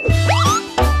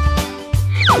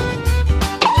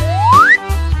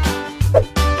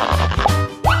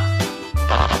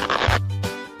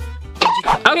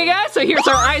 Okay guys, so here's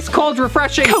our ice cold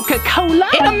refreshing Coca-Cola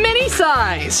in a mini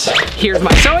size. Here's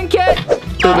my sewing kit.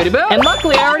 Boobity-boo. And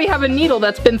luckily I already have a needle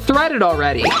that's been threaded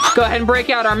already. Go ahead and break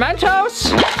out our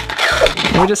Mentos.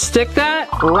 And we just stick that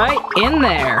right in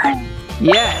there.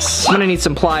 Yes, I'm gonna need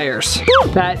some pliers.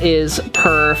 That is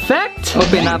perfect.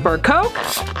 Open up our Coke.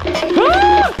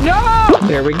 Ah, no!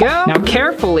 There we go. Now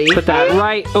carefully put that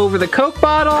right over the Coke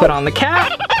bottle. Put on the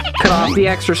cap. Cut off the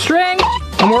extra string.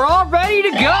 And we're all ready to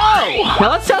go!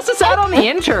 Now let's test this out on the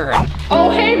intern.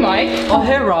 Oh, hey, Mike. Oh,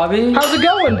 hey, Robby. How's it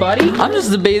going, buddy? I'm just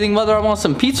debating whether I want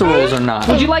some pizza rolls or not.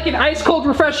 Would you like an ice cold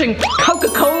refreshing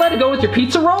Coca-Cola to go with your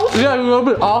pizza rolls? Yeah, a little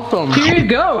bit awesome. Here you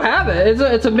go, have it.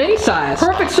 It's a mini size.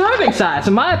 Perfect serving size,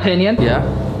 in my opinion. Yeah.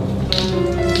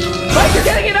 Mike, you're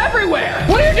getting it everywhere.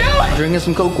 What are you doing? Drinking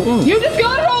some Coca-Cola. You just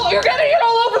got it all. You're getting it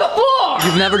all over the floor.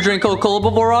 You've never drank Coca-Cola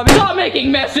before, Robby? Stop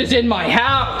making messes in my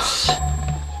house.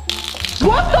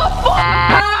 What the fuck?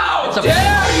 How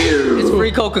dare you? It's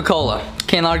free Coca-Cola.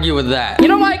 Can't argue with that. You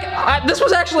know, Mike, this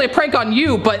was actually a prank on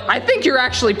you, but I think you're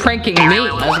actually pranking me.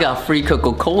 I just got free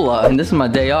Coca-Cola, and this is my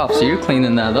day off, so you're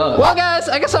cleaning that up. Well, guys,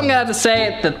 I guess I'm gonna have to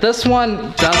say that this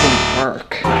one doesn't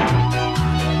work.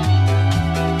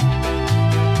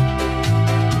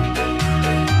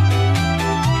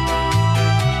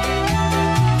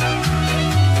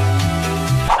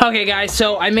 Okay guys,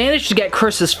 so I managed to get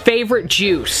Chris's favorite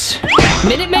juice.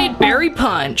 Minute Maid Berry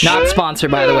Punch. Not sponsored,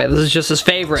 by the way, this is just his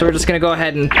favorite. So we're just gonna go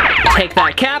ahead and take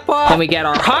that cap off. Then we get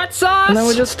our hot sauce. And then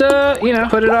we just, you know,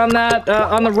 put it on that,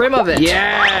 on the rim of it.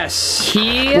 Yes!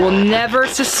 He will never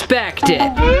suspect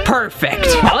it. Perfect.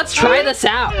 Now let's try this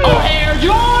out. Oh, Air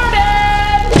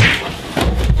Jordan!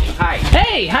 Hi.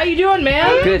 Hey, how you doing,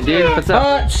 man? Good, dude. What's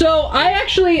up? So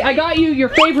I got you your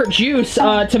favorite juice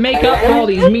to make up for all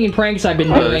these mean pranks I've been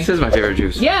doing. Oh, this is my favorite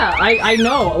juice. Yeah, I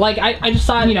know. Like, I just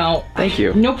thought, you know. Thank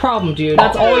you. No problem, dude.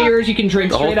 That's all yours. You can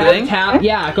drink The whole straight out of the thing? tap.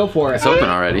 Yeah, go for it. It's open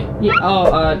already. Yeah,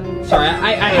 sorry.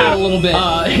 I had a little bit.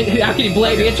 How can you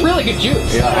blame me? It's really good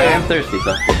juice. Yeah, I am thirsty,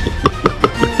 so.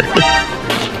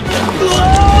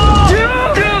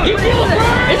 You feel the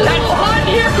burn? Is that hot in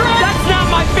here, Chris? That's not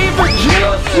my favorite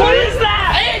juice. What is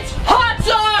that? It's hot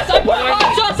sauce. I put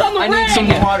hot sauce on the ring. I need some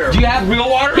water. Do you have real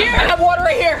water? Here, I have water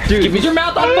right here. Dude. Is your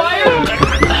mouth on fire?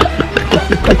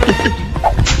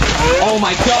 Oh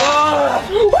my god.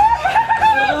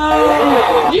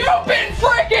 You've been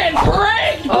freaking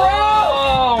pranked, bro.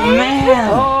 Oh man.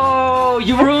 Oh,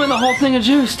 you ruined the whole thing of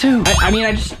juice too. I mean,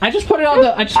 I just put it on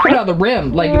the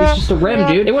rim. Like, it was just a rim,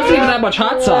 dude. It wasn't even that much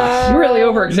hot sauce. You really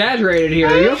over exaggerated here.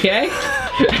 Are you okay?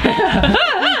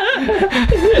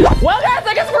 Well, guys,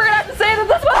 I guess we're gonna have to say that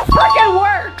this one freaking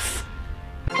works.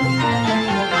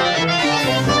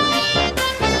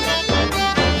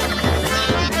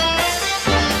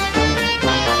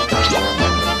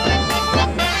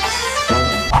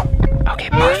 Okay,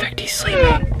 perfect. He's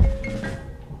sleeping.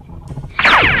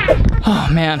 Oh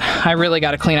man, I really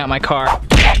gotta clean out my car.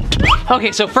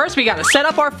 Okay, so first we gotta set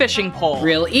up our fishing pole.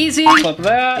 Real easy. Flip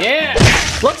that. Yeah.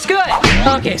 Looks good.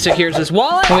 Okay, so here's his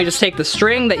wallet. And we just take the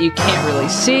string that you can't really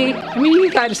see. I mean,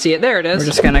 you gotta see it. There it is. We're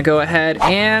just gonna go ahead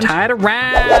and tie it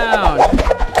around.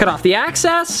 Cut off the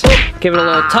access. Give it a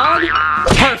little tug.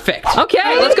 Perfect.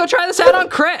 Okay, let's go try this out on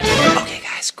Chris. Okay,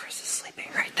 guys, Chris is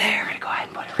sleeping right there. I'm gonna go ahead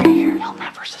and put it right here. He'll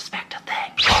never suspect a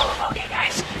thing. Okay,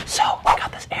 guys, so I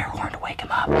got this air horn to wake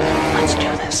him up. Let's do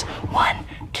this. 1,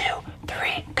 2,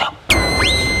 3, go.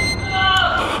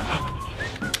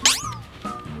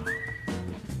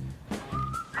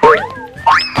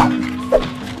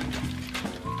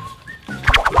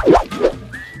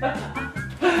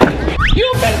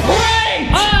 You've been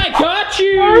pranked! I got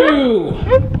you!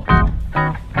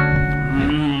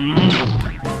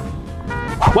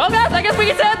 Well, guys, I guess we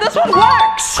can say that this one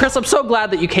works! Chris, I'm so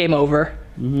glad that you came over.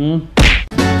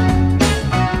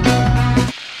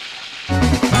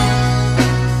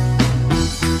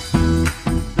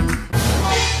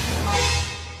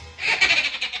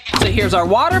 So here's our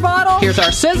water bottle, here's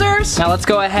our scissors. Now let's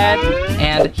go ahead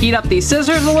and heat up these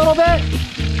scissors a little bit.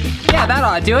 Yeah, that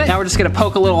ought to do it. Now we're just gonna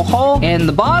poke a little hole in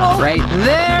the bottle right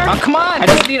there. Oh, come on. I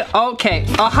don't need, okay.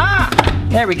 Aha!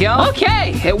 There we go.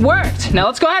 Okay, it worked. Now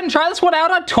let's go ahead and try this one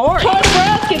out on Tori. Tori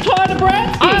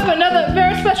Nebraska, I have another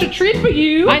very special treat for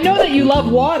you. I know that you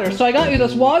love water, so I got you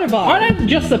this water bottle. Aren't I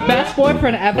just the best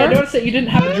boyfriend ever? I noticed that you didn't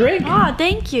have a drink. Oh,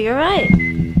 thank you. You're right.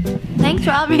 Thanks,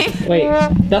 Robby. Wait,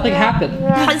 nothing happened.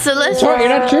 It's delicious. Tori, you're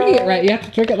not drinking it right. You have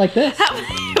to drink it like this.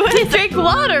 When you drink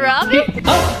water, Robby.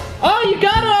 Oh, you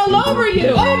got it all over you.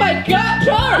 Oh my God,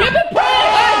 Tori. You've been pranked.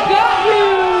 I got you.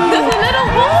 There's a little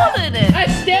hole in it. I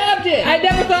stabbed it. I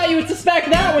never thought you would suspect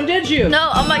that one, did you? No,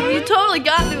 I'm like, you totally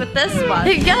got me with this one.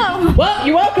 Here you go. Well,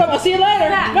 you're welcome. I'll see you later.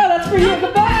 Yeah. No, that's for you.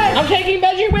 Goodbye. I'm taking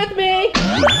Benji with me.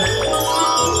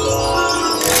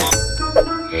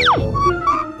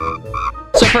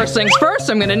 So first things first,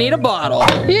 I'm gonna need a bottle.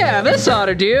 Yeah, this ought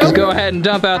to do. Just go ahead and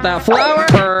dump out that flour.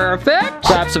 Perfect.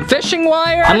 Grab some fishing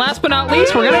wire. And last but not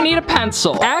least, we're gonna need a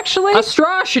pencil. Actually, a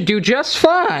straw should do just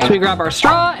fine. So we grab our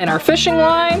straw and our fishing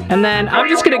line. And then I'm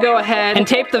just gonna go ahead and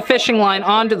tape the fishing line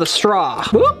onto the straw.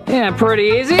 Whoop. Yeah,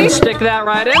 pretty easy. Stick that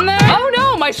right in there. Oh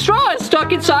no, my straw is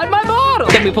stuck inside my bottle.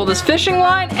 Then we pull this fishing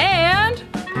line and...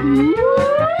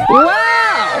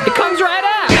 wow! It comes right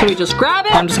out. So we just grab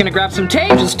it. I'm just gonna grab some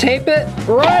tape. Just tape it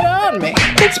right on me.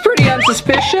 It's pretty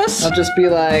unsuspicious. I'll just be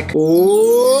like,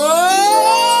 whoa!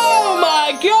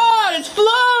 My God, it's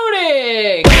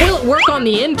floating! Will it work on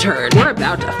the intern? We're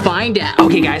about to find out.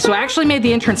 Okay, guys, so I actually made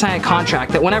the intern sign a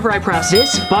contract that whenever I press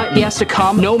this button, he has to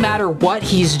come no matter what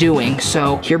he's doing.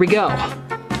 So here we go.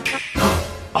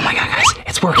 Oh my God, guys,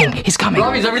 it's working. He's coming.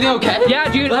 Robby, is everything okay?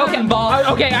 Yeah, dude. Okay,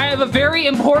 okay, I have a very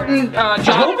important job.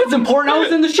 I hope it's important. I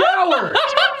was in the shower.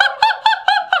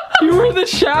 You were in the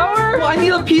shower? Well, I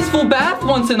need a peaceful bath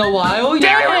once in a while.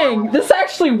 Dang, this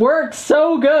actually works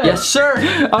so good. Yes, sir.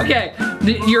 Okay,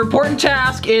 your important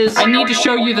task is I need to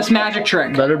show you this magic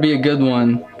trick. Better be a good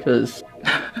one, because,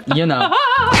 you know.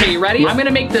 Okay, you ready? I'm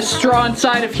gonna make this straw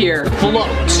inside of here float.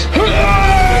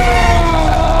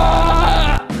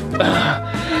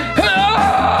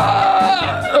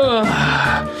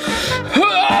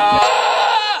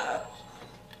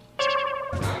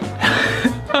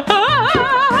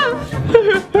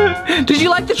 Did you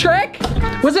like the trick?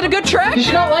 Was it a good trick? Did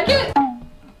you not like it?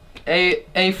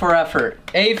 A for effort.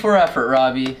 A for effort,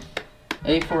 Robby.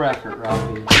 A for effort,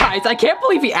 Robby. Guys, I can't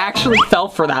believe he actually fell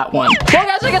for that one. Well,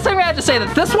 guys, I guess I'm gonna have to say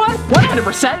that this one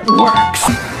 100% works.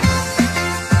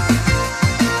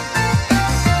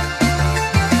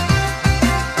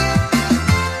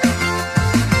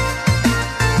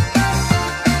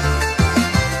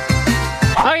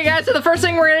 Okay, guys, so the first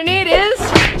thing we're gonna need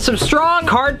is some strong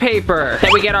card paper.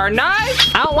 Then we get our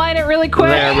knife, outline it really quick.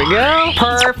 There we go.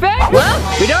 Perfect.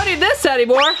 Well, we don't need this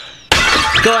anymore.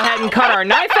 Go ahead and cut our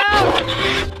knife out.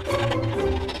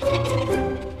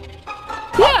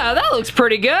 Yeah, that looks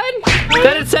pretty good.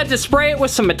 Then it said to spray it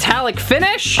with some metallic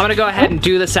finish. I'm gonna go ahead and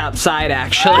do this outside,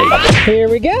 actually. Here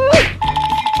we go.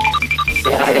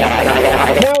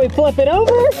 Now we flip it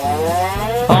over.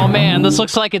 Oh man, this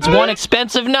looks like it's one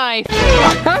expensive knife.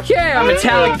 Okay, our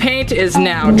metallic paint is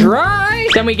now dry.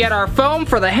 Then we get our foam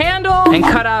for the handle and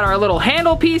cut out our little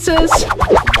handle pieces.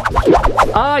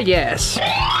 Oh yes.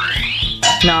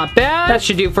 Not bad. That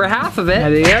should do for half of it.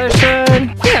 And the other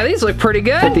side. Yeah, these look pretty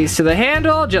good. Put these to the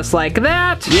handle, just like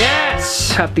that.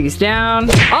 Yes. Cut these down.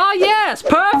 Oh, yes.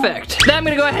 Perfect. Then I'm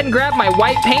going to go ahead and grab my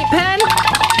white paint pen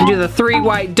and do the 3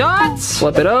 white dots.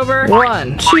 Flip it over.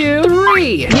 1, 2,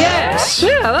 3. Yes.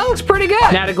 Yeah, that looks pretty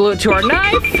good. Now to glue it to our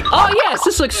knife. Oh, yes.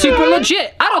 This looks super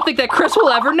legit. I don't think that Chris will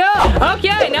ever know.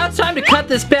 Okay, now it's time to cut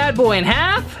this bad boy in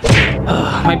half.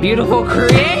 Oh, my beautiful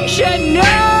creation.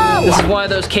 No! This is one of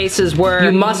those cases where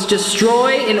you must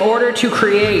destroy in order to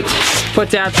create. Put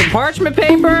down some parchment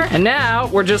paper, and now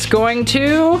we're just going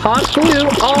to hot glue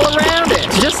all around it,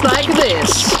 just like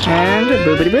this. And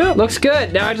boopity boop. Looks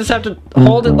good. Now I just have to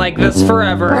hold it like this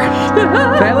forever.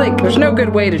 There's no good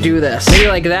way to do this. Maybe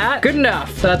like that. Good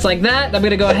enough. So that's like that. I'm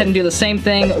gonna go ahead and do the same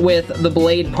thing with the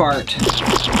blade part.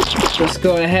 Just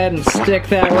go ahead and stick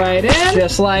that right in,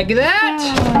 just like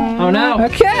that. Oh no.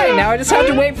 Okay, now I just have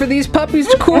to wait for these puppies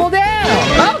to cool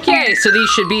down. Okay, so these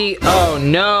should be, oh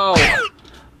no.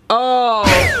 Oh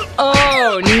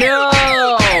no.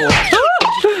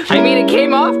 I mean, it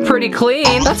came off pretty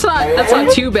clean. That's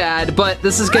not too bad, but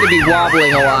this is gonna be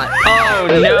wobbling a lot. Oh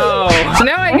no. So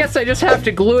now I guess I just have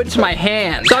to glue it to my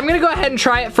hand. So I'm gonna go ahead and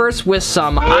try it first with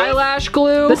some eyelash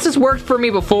glue. This has worked for me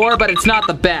before, but it's not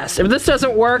the best. If this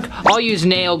doesn't work, I'll use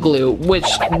nail glue, which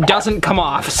doesn't come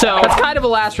off. So it's kind of a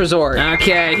last resort.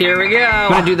 Okay, here we go.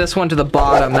 I'm gonna do this one to the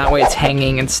bottom. That way it's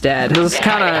hanging instead. Just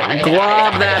kind of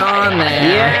glob that on there.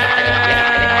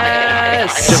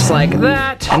 Yes! Just like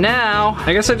that. And now,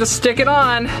 I guess I just stick it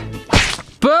on.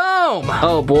 Boom!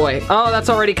 Oh boy. Oh, that's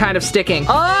already kind of sticking.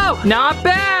 Oh, not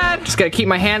bad. Just gotta keep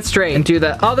my hand straight and do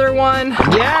the other one.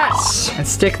 Yes! And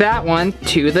stick that one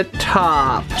to the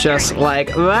top. Just like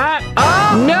that.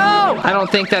 Oh, no! I don't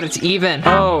think that it's even.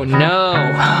 Oh, no.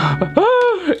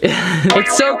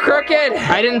 It's so crooked.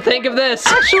 I didn't think of this.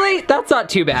 Actually, that's not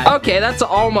too bad. Okay, that's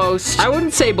almost, I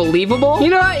wouldn't say believable. You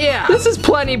know what? Yeah, this is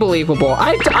plenty believable.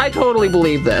 I totally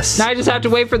believe this. Now I just have to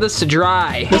wait for this to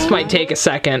dry. This might take a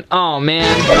second. Oh,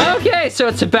 man. Okay, so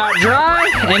it's about dry,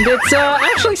 and it's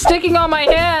actually sticking on my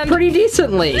hand pretty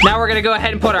decently. Now we're gonna go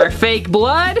ahead and put our fake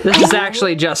blood. This is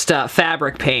actually just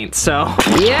fabric paint, so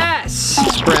yes.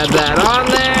 Spread that on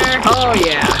there. Oh,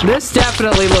 yeah. This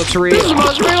definitely looks real. This is the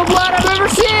most real blood I've ever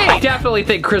seen. I definitely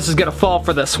think Chris is gonna fall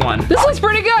for this one. This looks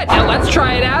pretty good. Now let's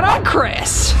try it out on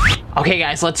Chris. Okay,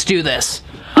 guys, let's do this.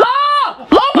 Ah!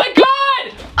 Oh my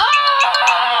God!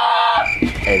 Ah!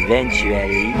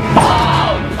 Eventually.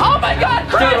 Oh my God,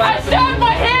 Chris! I stabbed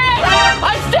my hand!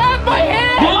 I stabbed my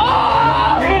hand!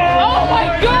 Oh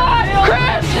my God,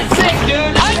 Chris! Sick,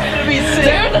 dude. I'm gonna be sick.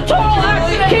 There's a total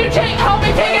accident. Can you help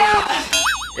me take it out?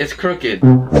 It's crooked.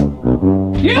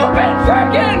 You've been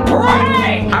freaking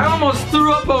pranked! I almost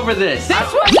threw up over this.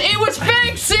 It was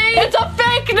fake, see? It's a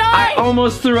fake knife! I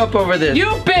almost threw up over this.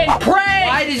 You've been pranked!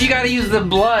 Why did you gotta use the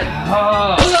blood?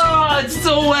 Oh, it's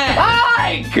so wet.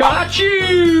 I got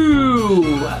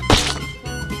you!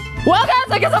 Well, guys,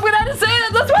 I guess I'm gonna have to say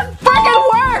that this one freaking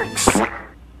works!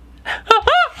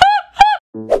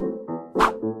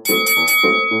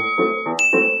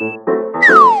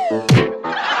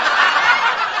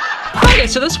 Okay,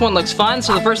 so this one looks fun.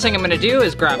 So the first thing I'm gonna do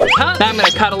is grab a cut. Then I'm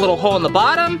gonna cut a little hole in the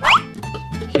bottom.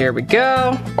 Here we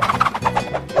go.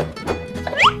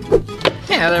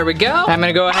 Yeah, there we go. I'm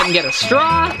gonna go ahead and get a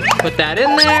straw, put that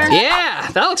in there. Yeah,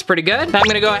 that looks pretty good. Then I'm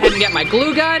gonna go ahead and get my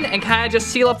glue gun and kind of just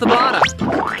seal up the bottom.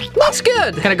 Looks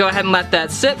good. Gonna go ahead and let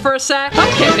that sit for a sec.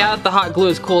 Okay, now that the hot glue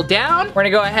is cooled down, we're gonna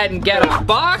go ahead and get our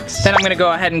box. Then I'm gonna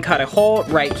go ahead and cut a hole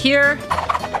right here.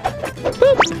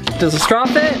 Boop. Does the straw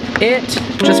fit? It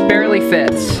just barely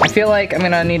fits. I feel like I'm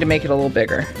gonna need to make it a little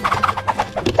bigger.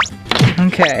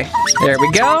 Okay, there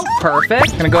we go.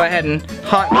 Perfect. I'm gonna go ahead and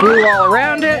hot glue all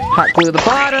around it. Hot glue the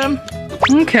bottom.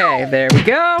 Okay, there we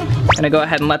go. Gonna go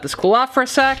ahead and let this cool off for a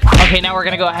sec. Okay, now we're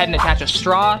gonna go ahead and attach a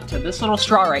straw to this little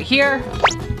straw right here.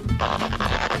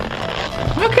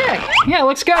 Okay, yeah,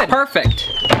 looks good. Perfect.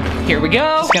 Here we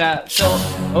go. Just gonna fill,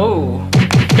 oh.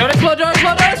 Don't explode, don't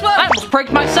explode, don't explode! I almost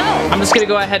pranked myself. I'm just gonna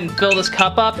go ahead and fill this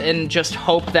cup up and just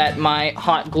hope that my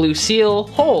hot glue seal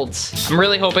holds. I'm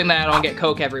really hoping that I don't get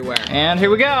Coke everywhere. And here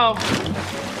we go.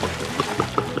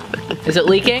 Is it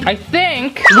leaking? I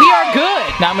think we are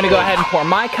good. Now I'm gonna go ahead and pour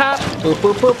my cup. Boop,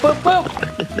 boop, boop, boop,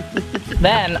 boop.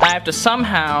 Then I have to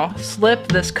somehow slip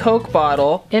this Coke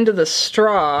bottle into the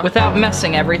straw without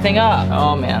messing everything up.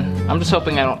 Oh man, I'm just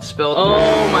hoping I don't spill.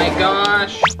 Oh my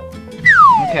gosh.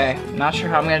 Okay, not sure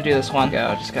how I'm gonna do this one.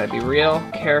 Go, just gotta be real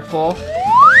careful.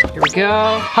 Here we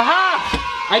go. Haha!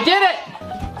 I did it!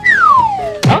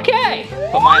 Okay,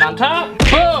 put mine on top.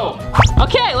 Boom!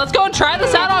 Okay, let's go and try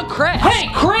this out on Chris. Hey,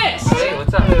 Chris! Hey,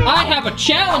 what's up? I have a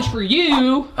challenge for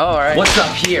you. Oh, all right. What's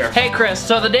up here? Hey, Chris,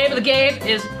 so the name of the game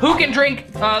is who can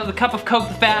drink the cup of Coke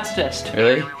the fastest.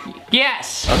 Really?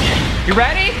 Yes. Okay. You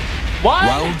ready? One,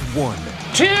 Round 1.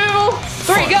 2,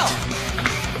 3, go!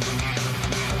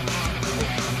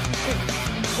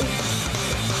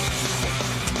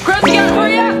 Chris, you gotta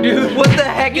hurry up! Dude, what the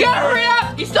heck? You gotta hurry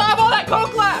up! You still have all that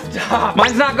Coke left! Stop.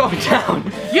 Mine's not going down.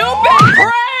 You've been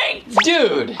pranked!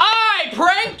 Dude. I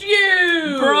pranked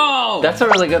you! Bro. That's a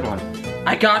really good one.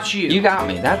 I got you. You got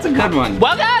me. That's a good one.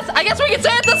 Well, guys, I guess we can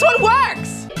say that this one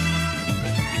works!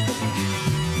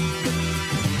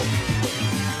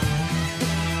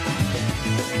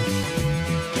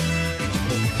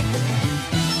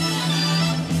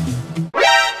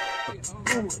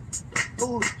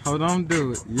 Hold on,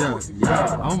 do it. Yeah,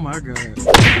 yeah. Oh my God.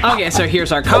 Okay, so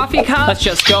here's our coffee cup. Let's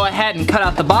just go ahead and cut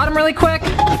out the bottom really quick.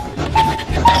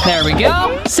 There we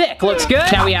go. Sick, looks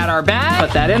good. Now we add our bag,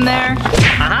 put that in there.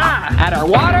 Aha, add our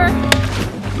water.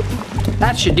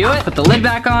 That should do it. Put the lid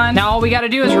back on. Now all we gotta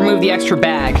do is remove the extra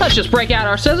bag. Let's just break out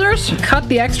our scissors, cut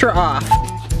the extra off.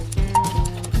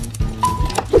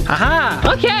 Aha!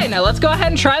 Okay, now let's go ahead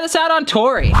and try this out on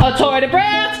Tori. Oh, Tori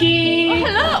Dabransky! Oh,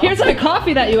 hello! Here's the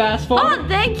coffee that you asked for. Oh,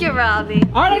 thank you, Robby.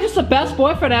 Aren't I just the best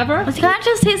boyfriend ever? It kind of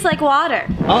just tastes like water.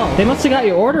 Oh, they must have got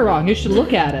your order wrong. You should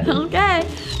look at it. Okay.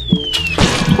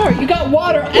 Tori, you got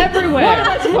water everywhere. What am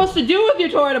I supposed to do with you,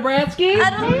 Tori Dabransky? I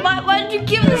don't. Why did you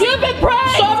give this? You've been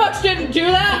pranked! Starbucks didn't do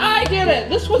that. I did it.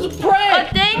 This was a Oh, prank.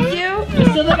 thank you. You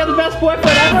still think I'm the best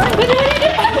boyfriend ever?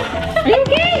 Are you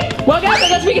okay? Well, guys, I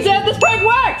guess we can say that this prank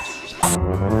works.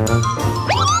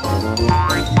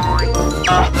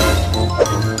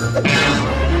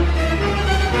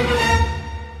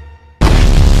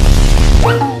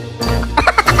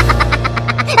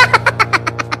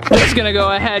 Just gonna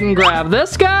go ahead and grab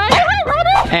this guy.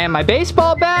 And my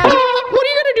baseball bat. What are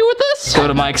you gonna do with this? Go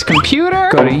to Mike's computer,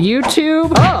 go to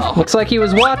YouTube. Oh, looks like he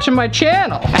was watching my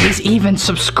channel. And he's even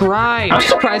subscribed. I'm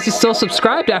surprised he's still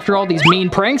subscribed after all these mean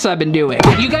pranks I've been doing.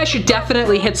 But you guys should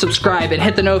definitely hit subscribe and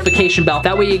hit the notification bell.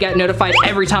 That way you get notified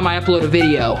every time I upload a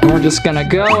video. And we're just gonna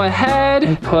go ahead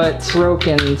and put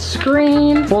broken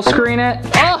screen. Full screen it.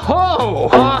 Oh,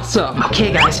 awesome.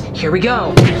 Okay, guys, here we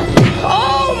go.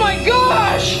 Oh my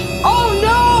gosh! Oh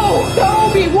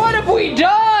no! Toby, what have we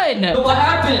done? What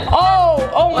happened?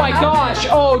 Oh my gosh.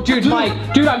 Oh, dude,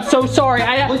 Mike. Dude, I'm so sorry.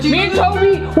 Me and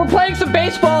Toby were playing some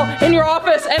baseball in your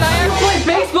office, and I actually...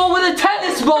 Baseball with a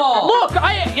tennis ball! Look,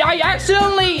 I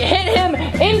accidentally hit him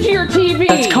into your TV.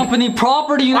 That's company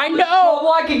property. I know.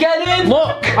 Oh, I could get in.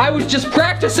 Look, I was just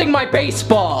practicing my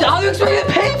baseball. How do you expect to get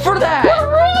paid for that?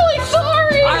 We're really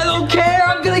sorry. I don't care.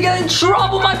 I'm gonna get in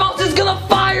trouble. My boss is gonna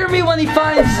fire me when he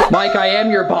finds it. Mike, I am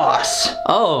your boss.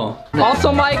 Oh.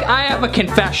 Also, Mike, I have a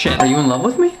confession. Are you in love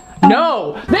with me?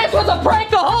 No, this was a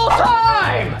prank the whole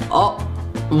time. Oh.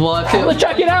 Well, if it... Let's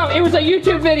check it out. It was a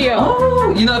YouTube video.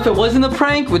 Oh, you know, if it wasn't a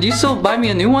prank, would you still buy me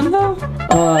a new one, though?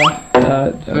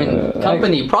 I mean,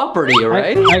 company property,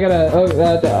 right? I gotta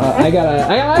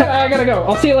go.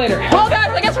 I'll see you later. Well, guys,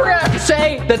 I guess we're gonna have to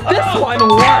say that this one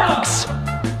works.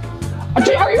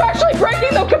 Are you actually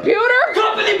breaking the computer?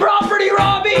 Company property,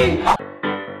 Robby!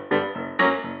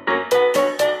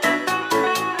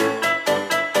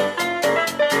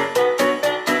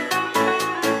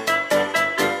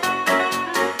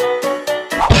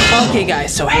 Okay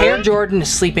guys, so Hair Jordan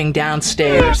is sleeping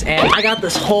downstairs and I got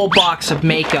this whole box of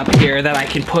makeup here that I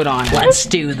can put on. Let's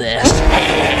do this.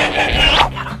 I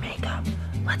got our makeup.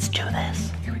 Let's do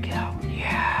this. Here we go.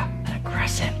 Yeah. And a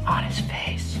crescent on his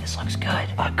face. This looks good.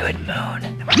 A good moon.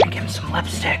 Then we're gonna give him some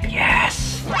lipstick.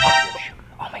 Yes. Oh, shoot.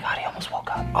 Oh my god, he almost woke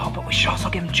up. Oh, but we should also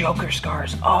give him Joker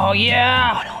scars. Oh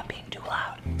yeah. Oh no, I'm being too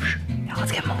loud. Now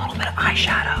let's give him a little bit of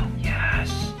eyeshadow.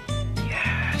 Yes.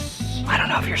 Yes. I don't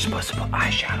know if you're supposed to put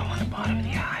eyeshadow on the bottom of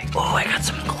the eye. Oh, I got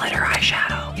some glitter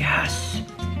eyeshadow. Yes.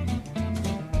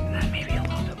 And then maybe a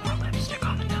little bit more lipstick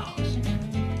on the nose.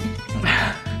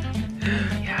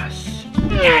 Yes.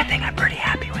 Yeah, I think I'm pretty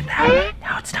happy with that.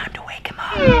 Now it's time to wake him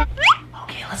up.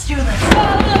 Okay, let's do this.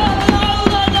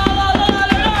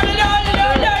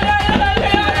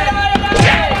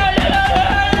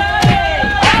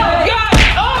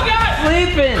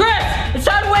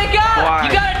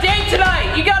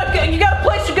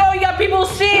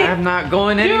 I'm not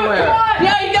going anywhere. Dude, come on.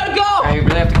 Yeah, you gotta go. I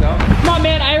really have to go? Come on,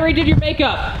 man. I already did your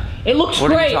makeup. It looks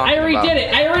great. I already did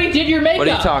it. I already did your makeup. What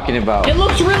are you talking about? It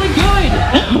looks really good.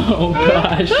 Oh,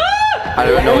 gosh. I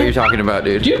don't know what you're talking about,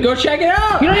 dude. Dude, go check it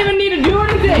out. You don't even need to do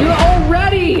anything. You're all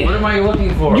ready. What am I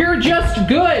looking for? You're just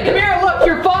good. Come here, look.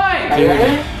 You're fine.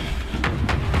 Dude.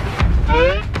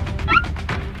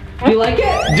 You like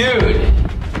it? Dude.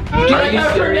 Do you like how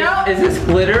it turned out? Is this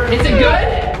glitter? Is it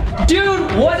good? Dude,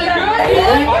 what the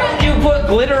good? Why did you put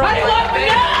glitter on? I left it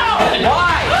out!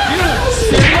 Why? Dude,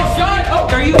 serious? Oh,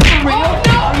 are you for real? Oh,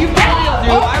 no! Are you for real,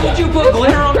 dude? Why would you put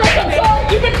glitter on my Chris, I'm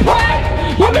sorry! You've been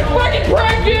pranked! You've been freaking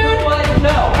pranked, dude!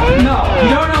 No. You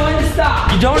don't know when to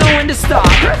stop. You don't know when to stop.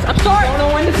 Chris, I'm sorry! You don't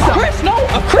know when to stop. Chris, no!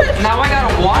 Chris! Now I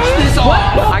gotta wash this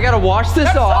off. No. I gotta wash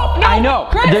this off. No, I know.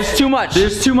 Chris. There's too much.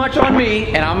 There's too much on me,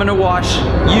 and I'm gonna wash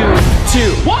you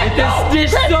too. What? If No!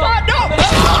 this Chris, stuff- no!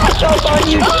 on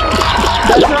you.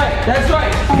 That's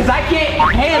right. Because I can't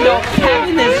handle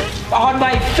having this on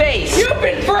my face. You've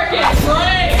been freaking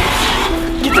pranked!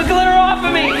 Get the glitter off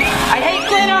of me. I hate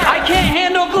glitter. I can't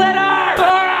handle glitter.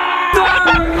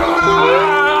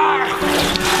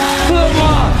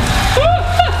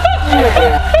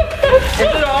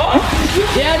 Is it off?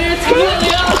 Yeah, dude, it's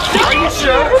completely off. Are you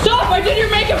sure? Stop! I did your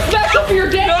makeup special for your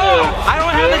date! No, I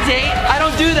don't have a date. I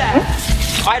don't do that.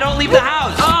 I don't leave the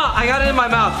house. Ah, I got it in my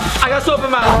mouth. I got soap in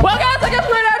my mouth. Well, guys, I guess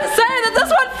we're gonna have to say that this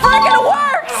one freaking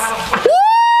works! Woo!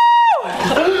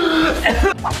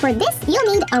 For this,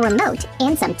 you'll need a remote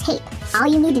and some tape. All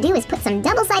you need to do is put some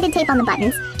double-sided tape on the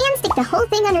buttons and stick the whole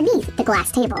thing underneath the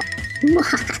glass table.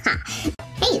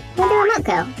 Hey, where'd the remote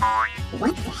go?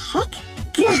 What the heck?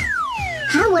 Gah.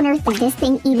 How on earth did this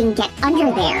thing even get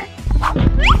under there?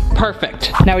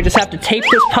 Perfect. Now we just have to tape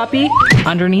this puppy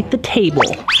underneath the table.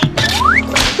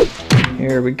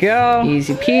 Here we go.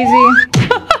 Easy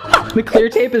peasy. The clear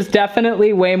tape is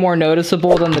definitely way more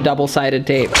noticeable than the double-sided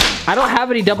tape. I don't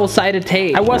have any double-sided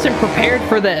tape. I wasn't prepared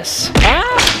for this.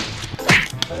 Ah!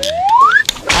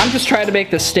 I'm just trying to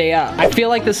make this stay up. I feel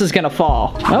like this is gonna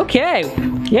fall. Okay.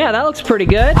 Yeah, that looks pretty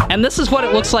good. And this is what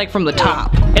it looks like from the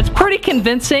top. It's pretty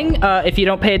convincing if you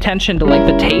don't pay attention to like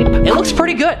the tape. It looks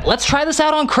pretty good. Let's try this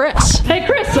out on Chris. Hey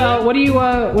Chris, what are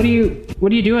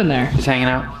you doing there? Just hanging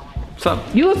out. What's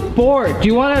up? You look bored. Do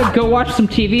you want to go watch some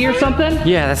TV or something?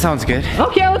 Yeah, that sounds good.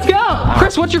 Okay, let's go.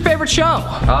 Chris, what's your favorite show?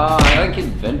 I like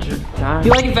Adventure Time.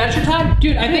 You like Adventure Time?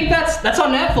 Dude, I think that's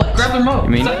on Netflix. Grab the remote. You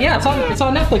mean? Yeah, it's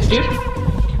on Netflix, dude.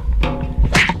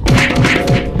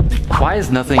 Why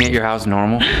is nothing at your house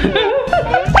normal?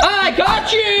 I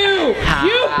got you!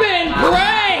 You've been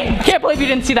pranked! Can't believe you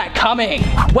didn't see that coming.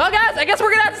 Well, guys, I guess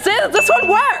we're gonna have to say that this one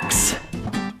works.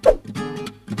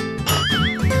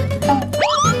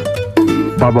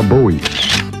 Baba Booey.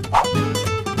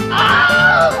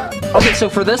 Okay, so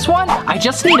for this one, I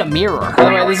just need a mirror. By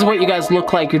the way, this is what you guys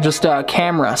look like. You're just a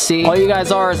camera, see? All you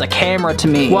guys are is a camera to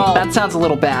me. Well, that sounds a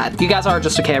little bad. You guys are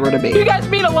just a camera to me. You guys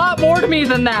mean a lot more to me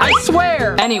than that, I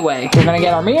swear. Anyway, we're gonna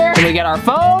get our mirror, and we get our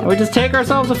phone, and we just take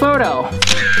ourselves a photo.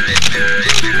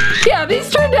 Yeah, these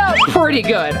turned out pretty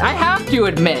good, I have to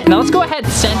admit. Now let's go ahead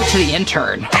and send it to the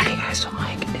intern. Okay, guys, so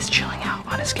Mike is chilling out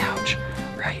on his couch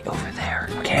right over there.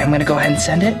 Okay, I'm gonna go ahead and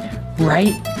send it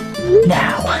right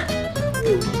now.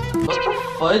 What the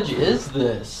fudge is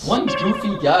this? One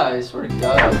goofy guy, I swear to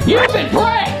God. You've been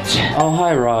pranked! Oh,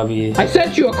 hi, Robbie. I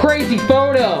sent you a crazy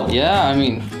photo. Yeah, I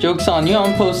mean, joke's on you.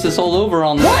 I'm gonna post this all over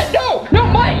on the... What? No! No,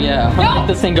 Mike! Yeah, I'm gonna make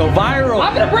this thing go viral.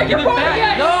 I'm gonna break your phone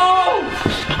again! No!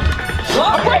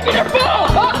 I'm breaking your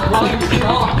phone! Robbie,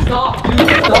 stop,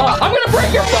 dude, stop. I'm gonna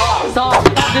break your phone! Stop,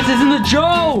 this isn't a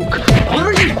joke. What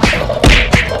are you...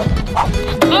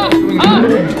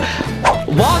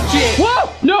 Watch it! Whoa!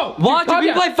 No! Watch Calm it! We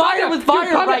down. play fire with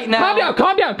fire right now! Calm down,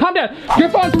 calm down, calm down! Your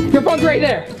phone's right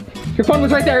there! Your phone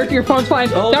was right there, your phone's fine.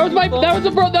 Oh, that was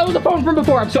the phone from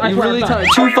before. I'm sorry. You really tired.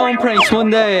 2 phone pranks one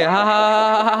day. Ha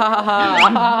ha ha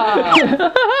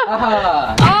ha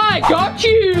ha. I got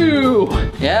you!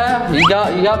 Yeah, you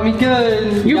got me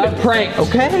good. You've been pranked.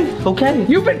 Okay.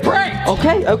 You've been pranked!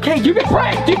 Okay. You've been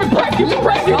pranked!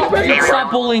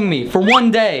 Stop bullying me for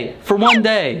one day.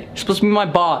 You're supposed to be my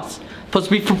boss. Supposed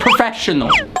to be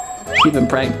professional. You've been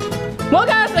pranked. Well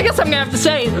guys, I guess I'm gonna have to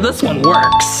say this one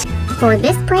works. For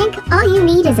this prank, all you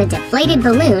need is a deflated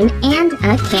balloon and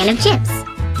a can of chips.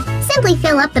 Simply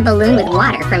fill up the balloon with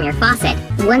water from your faucet.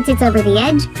 Once it's over the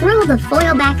edge, roll the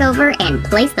foil back over and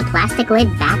place the plastic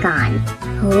lid back on.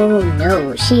 Oh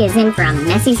no, she is in for a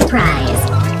messy surprise.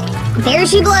 There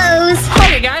she blows.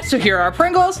 Okay guys, so here are our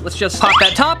Pringles. Let's just pop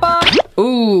that top off.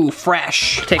 Ooh,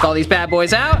 fresh. Take all these bad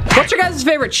boys out. What's your guys'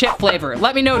 favorite chip flavor?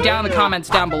 Let me know down in the comments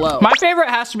down below. My favorite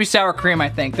has to be sour cream, I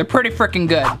think. They're pretty freaking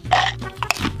good.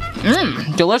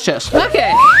 Mmm, delicious.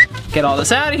 Okay, get all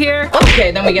this out of here.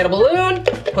 Okay, then we get a balloon,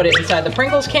 put it inside the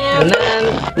Pringles can, and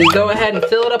then we go ahead and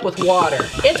fill it up with water.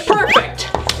 It's perfect.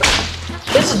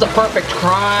 This is the perfect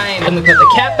crime. Then we put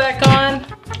the cap back on.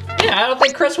 Yeah, I don't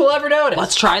think Chris will ever notice.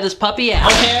 Let's try this puppy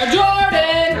out. Okay,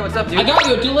 Jordan! Hey, what's up, dude? I got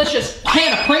you a delicious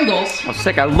can of Pringles. Oh,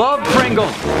 sick. I love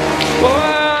Pringles.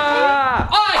 Ah!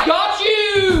 I got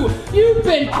you! You've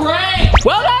been pranked!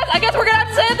 Well guys, I guess we're gonna have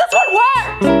to say that this one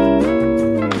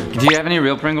worked! Do you have any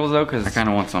real Pringles though? Because I kind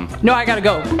of want some. No, I gotta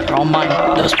go. They're all mine.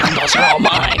 Those Pringles are all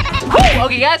mine. Woo!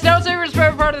 Okay guys, now it's over to the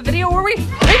favorite part of the video where we press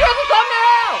the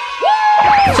thumbnail!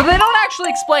 Woo! So they don't actually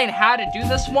explain how to do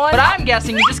this one, but I'm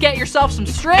guessing you just get yourself some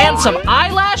string and some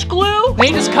eyelash glue, and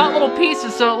you just cut little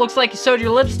pieces so it looks like you sewed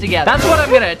your lips together. That's what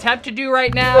I'm gonna attempt to do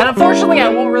right now. And unfortunately, I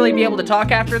won't really be able to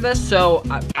talk after this, so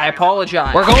I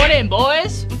apologize. We're going in,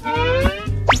 boys.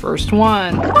 First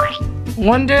one.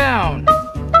 One down.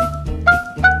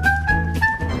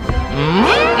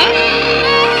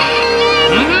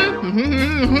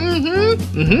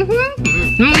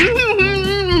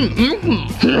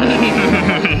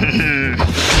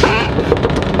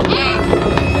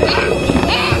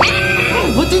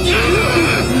 What did you do?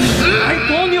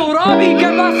 Antonio, Robby, ¿qué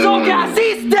pasó? ¿Qué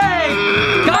hiciste?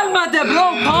 Cálmate,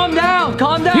 bro. Calm down.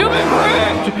 Calm down. You've been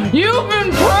pranked! You've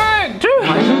been pranked!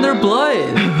 Why isn't there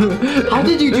blood? How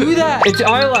did you do that? It's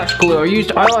eyelash glue. I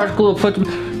used eyelash glue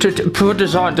to put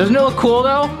this on. Doesn't it look cool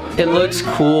though? It looks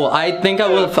cool. I think I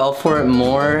would have fell for it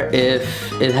more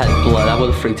if it had blood. I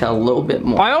would have freaked out a little bit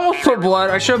more. I almost put blood.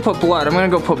 I should have put blood. I'm gonna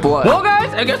go put blood. Well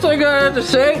guys, I guess I'm gonna have to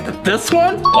say that this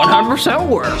one 100%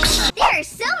 works. There are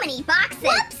so many boxes.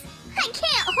 Whoops! I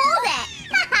can't hold it.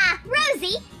 Haha,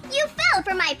 Rosie, you fell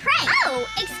for my prank. Oh,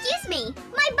 excuse me,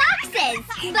 my boxes.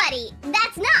 Buddy,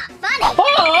 that's not funny.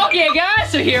 Oh, okay guys,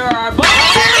 so here are our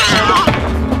boxes.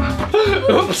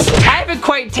 Oops, I haven't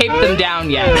quite taped them down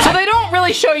yet. So they don't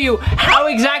really show you how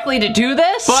exactly to do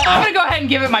this, but I'm gonna go ahead and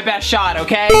give it my best shot,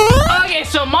 okay? Okay,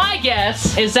 so my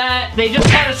guess is that they just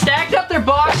kind of stacked up their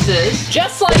boxes,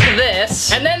 just like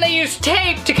this, and then they used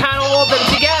tape to kind of hold them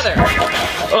together.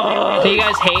 Ugh. Do you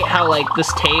guys hate how like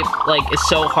this tape is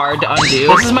so hard to undo?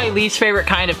 This is my least favorite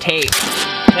kind of tape.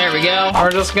 There we go.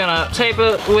 We're just gonna tape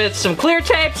it with some clear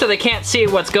tape so they can't see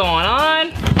what's going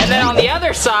on. And then on the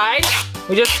other side,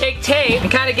 we just take tape and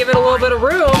kind of give it a little bit of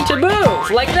room to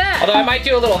move, like that. Although I might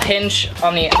do a little hinge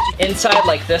on the inside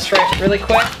like this really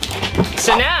quick.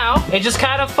 So now, it just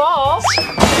kind of falls,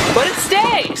 but it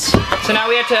stays. So now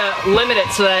we have to limit it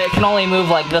so that it can only move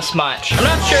like this much. I'm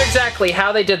not sure exactly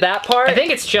how they did that part. I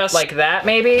think it's just like that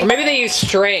maybe. Or maybe they use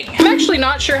string. I'm actually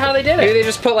not sure how they did it. Maybe they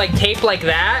just put like tape like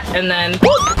that and then,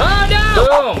 oh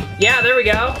no! Boom. Yeah, there we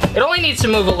go. It only needs to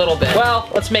move a little bit. Well,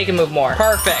 let's make it move more.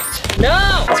 Perfect.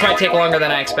 No! This might take longer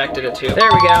than I expected it to. There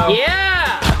we go.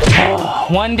 Yeah! Oh,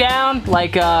 one down,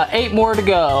 like 8 more to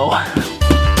go.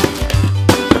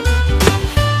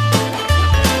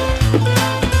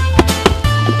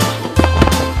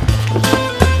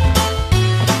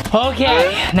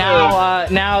 Okay,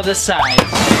 now this side.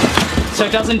 So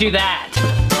it doesn't do that.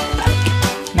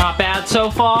 Not bad so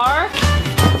far.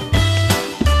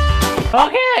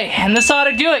 Okay, and this ought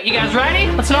to do it. You guys ready?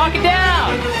 Let's knock it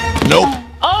down. Nope.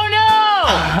 Oh no!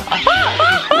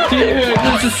 Dude,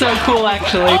 this is so cool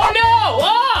actually. Oh no!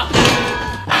 Oh!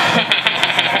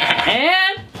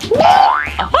 And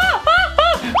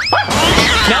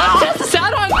now let's test this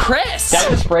out on Chris. Did I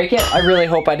just break it? I really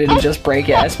hope I didn't just break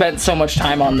it. I spent so much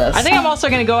time on this. I think I'm also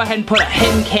gonna go ahead and put a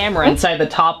hidden camera inside the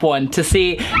top one to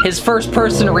see his first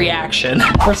person reaction.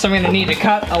 First I'm gonna need to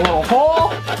cut a little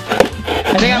hole.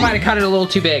 I think I might have cut it a little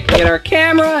too big. Get our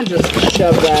camera and just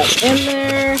shove that in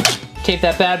there. Tape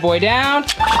that bad boy down.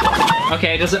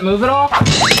 Okay, does it move at all?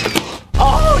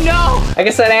 Oh no! I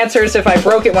guess that answers if I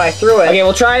broke it when I threw it. Okay,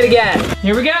 we'll try it again.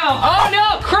 Here we go. Oh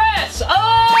no, Chris!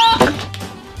 Oh!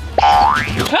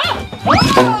 Oh!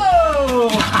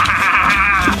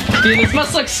 Dude, this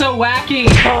must look so wacky.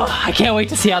 Oh, I can't wait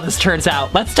to see how this turns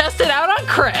out. Let's test it out on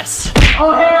Chris.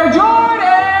 Oh, hey,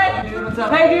 Jordan! Dude, what's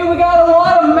up? Hey, dude, we got a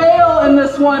lot of mail in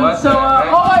this one. What? So,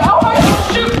 oh my,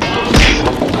 shoot!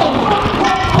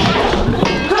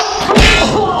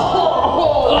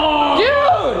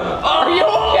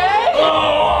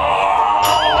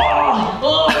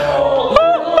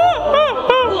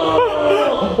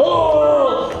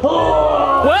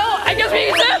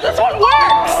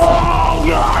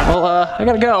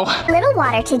 go. Little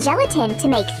water to gelatin to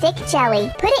make thick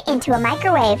jelly. Put it into a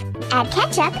microwave. Add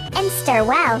ketchup and stir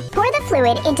well. Pour the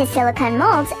fluid into silicone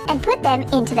molds and put them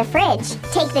into the fridge.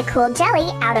 Take the cool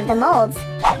jelly out of the molds.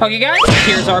 Okay guys,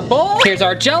 here's our bowl. Here's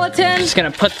our gelatin. Just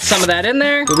gonna put some of that in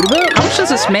there. How much does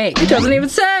this make? It doesn't even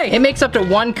say. It makes up to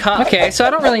 1 cup. Okay, so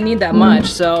I don't really need that much.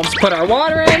 So let's put our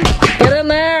water in. Get in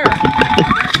there.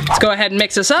 Let's go ahead and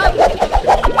mix this up.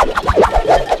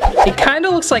 It kind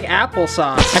of looks like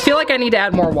applesauce. I feel like I need to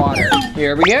add more water.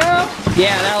 Here we go.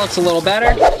 Yeah, that looks a little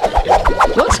better.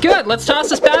 Looks good. Let's toss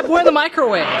this bad boy in the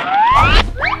microwave.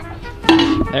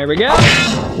 There we go.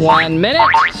 1 minute.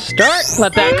 Start.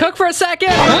 Let that cook for a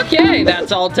second. Okay,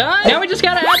 that's all done. Now we just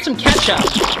gotta add some ketchup.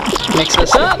 Mix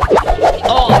this up.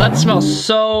 Oh, that smells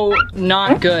so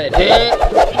not good.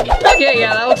 Okay,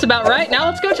 yeah, that looks about right. Now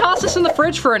let's go toss this in the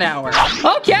fridge for an hour.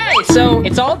 Okay, so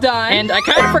it's all done, and I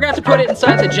kind of forgot to put it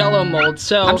inside the Jell-O mold,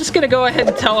 so I'm just gonna go ahead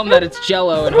and tell him that it's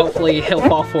Jell-O, and hopefully he'll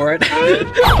fall for it.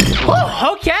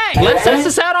 Whoa, okay, let's test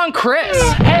this out on Chris.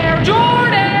 Hey,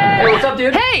 Jordan! Hey, what's up,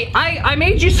 dude? Hey, I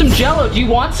made you some Jell-O. Do you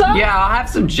want some? Yeah, I'll have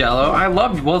some Jell-O. I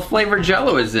love. What flavor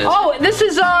Jell-O is this? Oh, this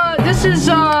is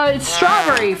it's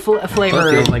strawberry flavor. Well,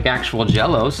 it feels like actual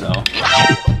Jell-O, so.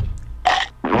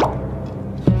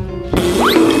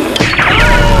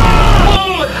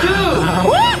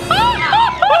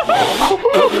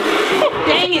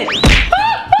 Dang it!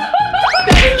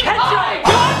 That is ketchup!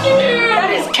 Got you! That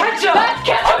is ketchup! That's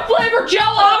ketchup flavored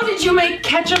Jell-O! How did you make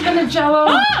ketchup in a Jell-O?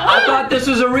 I thought this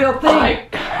was a real thing.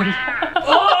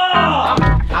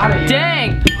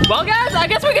 Dang! Well, guys, I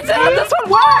guess we can say that this one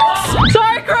works!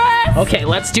 Sorry, Chris! Okay,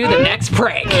 let's do the next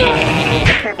prank.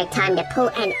 The perfect time to pull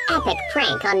an epic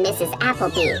prank on Mrs.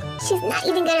 Appleby. She's not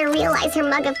even gonna realize her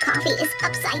mug of coffee is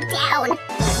upside down.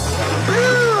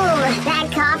 Boom! That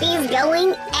coffee's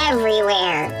going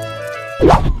everywhere.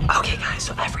 Okay, guys,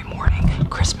 so every morning,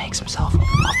 Chris makes himself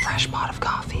a fresh pot of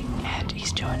coffee, and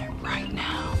he's doing it right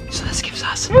now. So this gives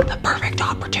us the perfect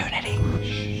opportunity.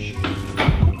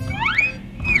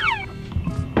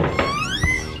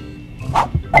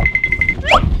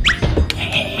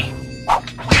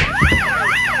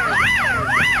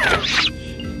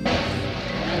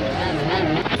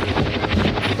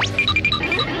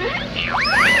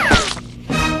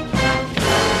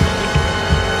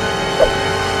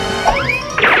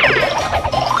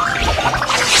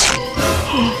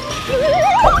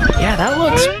 Yeah, that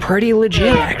looks pretty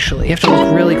legit, actually. You have to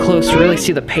look really close to really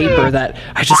see the paper that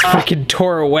I just freaking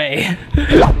tore away.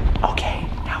 Okay,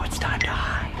 now it's time to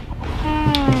hide.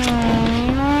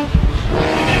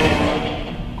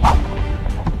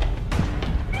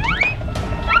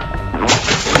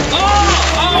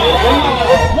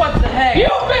 Oh, what the heck? You've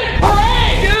been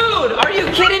pranked! Dude, are you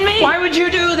kidding me? Why would you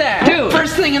do that? Dude,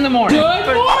 first thing in the morning.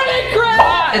 Good morning, Chris!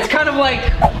 It's kind of like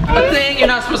a thing. You're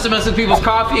not supposed to mess with people's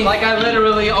coffee. Like, I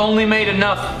literally only made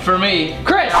enough for me.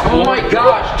 Chris! Oh my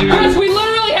gosh, dude. Chris, we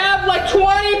literally have like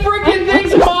 20 freaking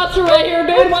things of monster right here,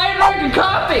 dude. Why are you drinking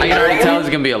coffee? I can already tell it's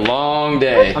gonna be a long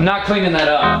day. I'm not cleaning that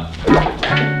up.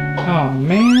 Oh,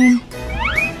 man.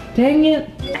 Dang it.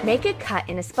 Make a cut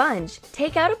in a sponge.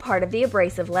 Take out a part of the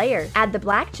abrasive layer. Add the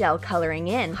black gel coloring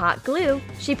in. Hot glue.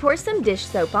 She pours some dish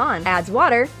soap on, adds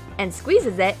water, and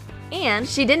squeezes it. And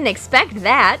she didn't expect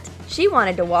that. She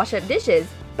wanted to wash up dishes,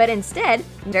 but instead,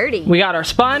 dirty. We got our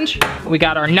sponge. We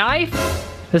got our knife.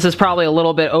 This is probably a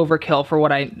little bit overkill for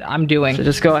what I'm doing. So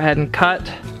just go ahead and cut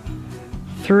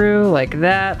through like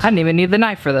that. I didn't even need the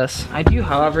knife for this. I do,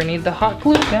 however, need the hot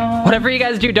glue gun. Whatever you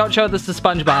guys do, don't show this to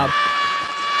SpongeBob.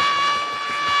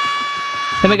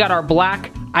 Then we got our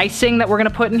black icing that we're gonna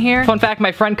put in here. Fun fact,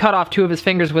 my friend cut off 2 of his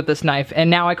fingers with this knife, and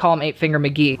now I call him 8-Finger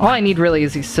McGee. All I need really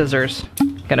is these scissors.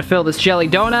 Gonna fill this jelly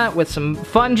donut with some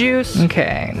fun juice.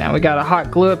 Okay, now we gotta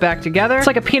hot glue it back together. It's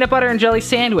like a peanut butter and jelly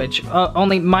sandwich,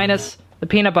 only minus the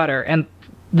peanut butter and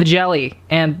the jelly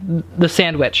and the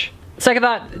sandwich. Second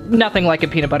thought, nothing like a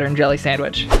peanut butter and jelly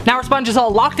sandwich. Now our sponge is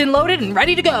all locked and loaded and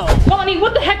ready to go. Bonnie,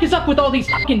 what the heck is up with all these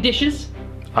fucking dishes?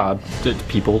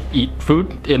 People eat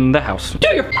food in the house. Do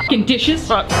your fucking dishes.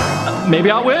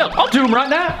 Maybe I will. I'll do them right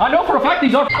now. I know for a fact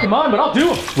these aren't fucking mine, but I'll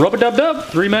do them. Rub-a-dub-dub.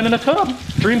 3 men in a tub.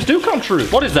 Dreams do come true.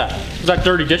 What is that? Is that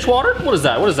dirty dishwater? What is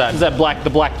that? What is that? Is that the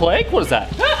black plague? What is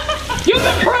that? You've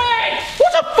been pranked!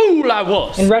 What a fool I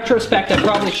was! In retrospect, I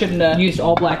probably shouldn't have used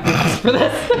all black dishes for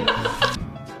this.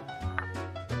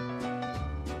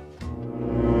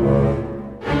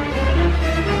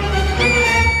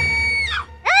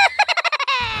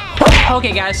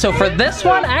 Okay guys, so for this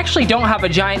one, I actually don't have a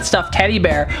giant stuffed teddy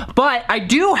bear, but I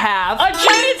do have a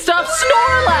giant stuffed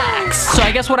Snorlax! So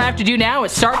I guess what I have to do now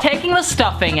is start taking the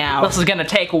stuffing out. This is gonna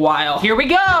take a while. Here we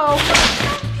go!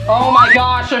 Oh my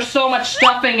gosh, there's so much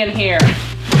stuffing in here.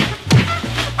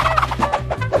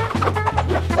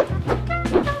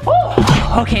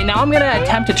 Okay, now I'm gonna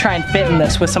attempt to try and fit in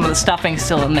this with some of the stuffing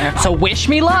still in there. So wish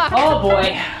me luck. Oh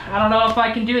boy, I don't know if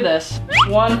I can do this.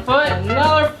 One foot,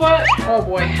 another foot. Oh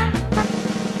boy.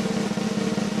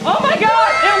 Oh my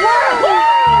god, it worked!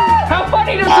 How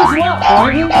funny does this look?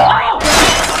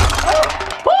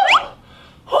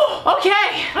 Oh!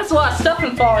 Okay, that's a lot of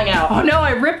stuffing falling out. Oh no, I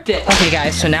ripped it. Okay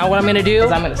guys, so now what I'm gonna do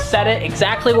is I'm gonna set it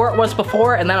exactly where it was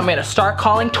before, and then I'm gonna start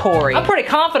calling Tori. I'm pretty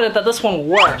confident that this one will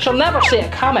work. She'll never see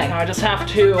it coming. Now I just have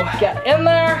to get in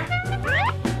there.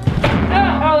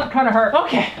 Oh, that kind of hurt.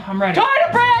 Okay, I'm ready. Tori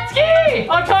Dobransky!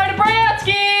 Oh, Tori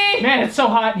Dobransky! Man, it's so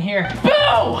hot in here.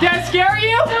 Boo! Did I scare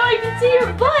you? No, I can see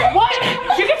your butt. What?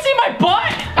 You can see my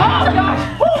butt? Oh gosh.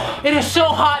 It is so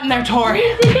hot in there, Tori.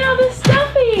 Take out the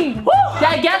stuffing. Woo! Did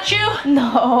I get you?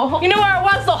 No. You knew where I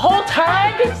was the whole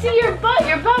time? I can see your butt.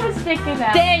 Your butt was sticking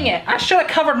out. Dang it. I should have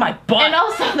covered my butt. And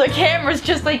also the camera's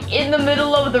just like in the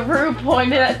middle of the room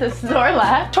pointed at the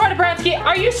Snorlax. Tori Dobransky,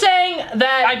 are you saying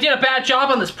that I did a bad job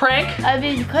on this prank? I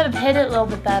mean, you could have hit it a little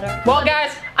bit better. Well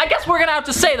guys, I guess we're gonna have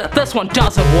to say that this one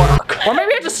doesn't work. Or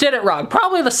maybe I just did it wrong.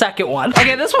 Probably the second one.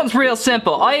 Okay, this one's real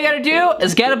simple. All you gotta do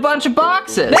is get a bunch of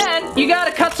boxes. Then you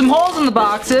gotta cut some holes in the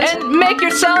boxes and make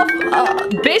yourself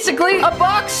basically a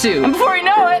box suit. And before you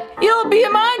know it, you'll be a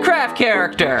Minecraft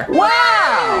character.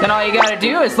 Wow! Then all you gotta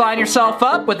do is line yourself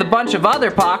up with a bunch of other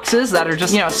boxes that are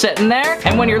just, you know, sitting there.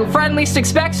 And when your friend least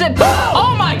expects it, boom!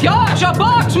 Oh my gosh, a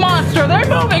box monster! They're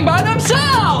moving by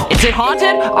themselves! Is it haunted?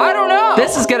 I don't know.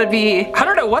 This is gonna be, I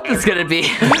don't know what this is gonna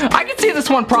be. I can see this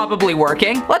one probably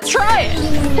working. Let's try it.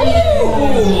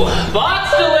 Ooh, box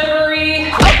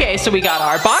delivery. Okay, so we got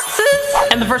our boxes,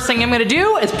 and the first thing I'm gonna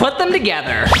do is put them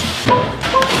together.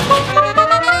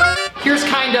 Here's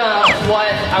kind of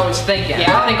what I was thinking.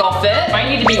 Yeah, I think I'll fit. Might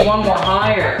need to be one more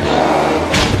higher.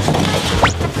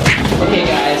 Okay,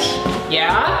 guys.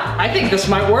 Yeah, I think this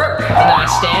might work. And then I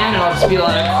stand, and I'll just be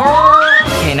like, oh.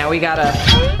 Okay, now we gotta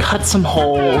cut some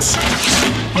holes.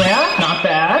 Yeah, not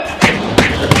bad.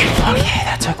 Okay,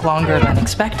 that took longer than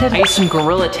expected. I used some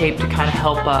Gorilla Tape to kind of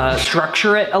help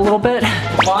structure it a little bit.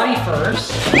 Body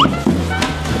first.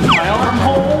 My arm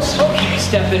holes. Okay,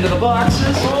 step into the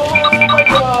boxes. Oh my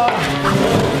god.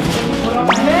 Put on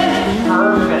my head.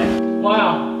 Perfect.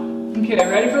 Wow. Okay,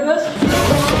 ready for this?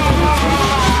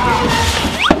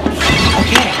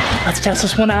 Okay, let's test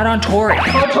this one out on Tori.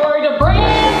 Oh, Tori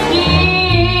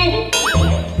Dobransky!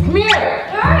 Come here.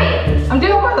 Sorry. I'm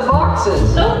down by the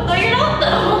boxes. No, you're not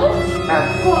though.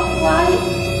 Why?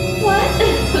 What?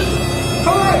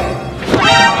 Tori!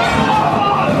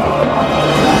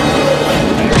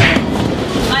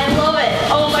 I love it.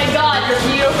 Oh my god, you're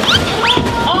beautiful.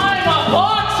 I'm a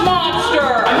box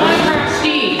monster! I'm Minecraft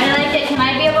Steve. I like it. Can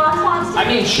I be a box monster? I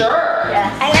mean, sure.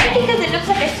 Yes. I like it because it looks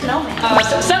like a snowman.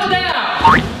 Settle down.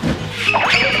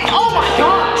 Oh my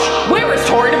gosh! Where is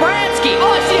Tori Dobransky?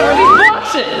 All I see are these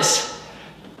boxes.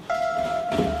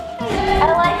 I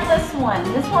like this one.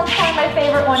 This one's kind of my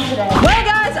favorite one today. Well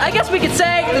guys, I guess we could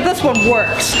say that this one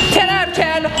works. 10 out of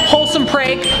 10, wholesome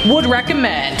prank, would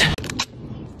recommend.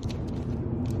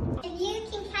 If you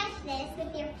can catch this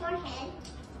with your forehead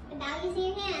without using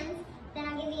your hands, then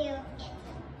I'll give you it.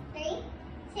 3,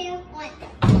 2, 1.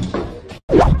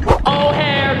 Oh,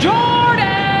 Hair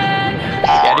Jordan!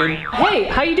 Yeah, dude. Hey,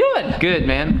 how you doing? Good,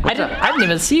 man. What's up? I didn't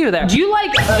even see you there. Do you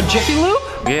like Jiffy Lube?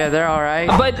 Yeah, they're all right.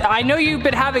 But I know you've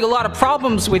been having a lot of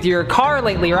problems with your car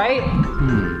lately, right?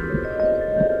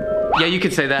 Yeah, you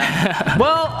could say that.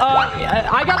 Well,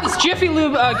 I got this Jiffy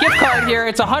Lube gift card here.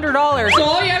 It's $100. So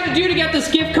all you have to do to get this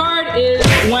gift card is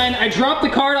when I drop the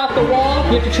card off the wall,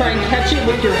 you have to try and catch it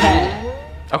with your head.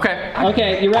 Okay.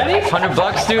 Okay, you ready?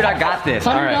 $100, dude. I got this.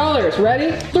 All right. $100.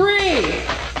 Ready? 3,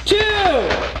 2,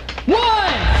 1.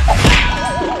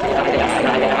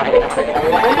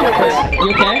 You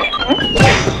okay?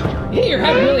 You hit your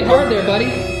head really hard there, buddy.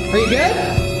 Are you good?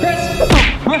 Chris?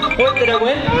 What? Did I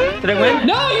win? Did I win?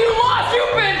 No, you lost!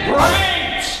 You've been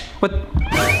pranked! What?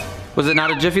 Was it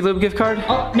not a Jiffy Lube gift card?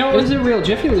 Oh, no, it was a real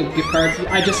Jiffy Lube gift card.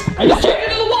 I just hit it to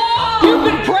the wall! You've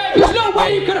been pranked! There's no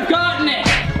way you could have gotten it!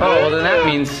 Oh, well then that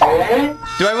means... Do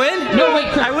I win? No,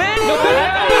 wait, Chris. I win? No,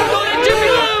 I'm going to Jiffy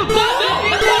Lube!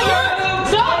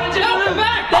 Stop! Stop! Come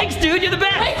back! Thanks, dude. You're the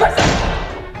best! Hey, Chris!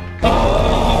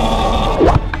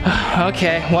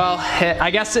 Okay, well, I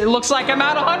guess it looks like I'm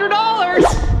out $100.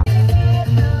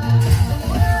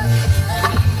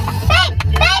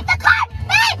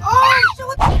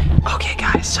 Okay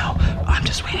guys, so I'm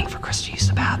just waiting for Chris to use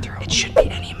the bathroom. It should be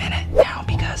any minute now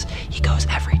because he goes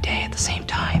every day at the same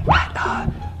time at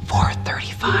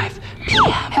 4:35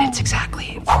 p.m. and it's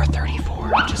exactly 4:35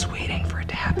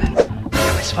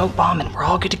 smoke bomb and we're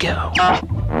all good to go. Dude!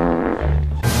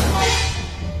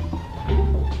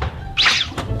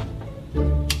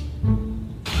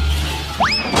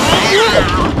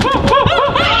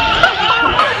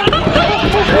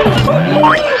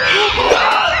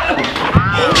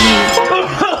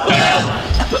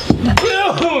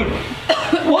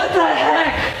 What the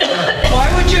heck? Why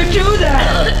would you do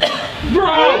that?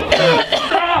 Bro!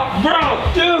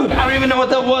 Dude! I don't even know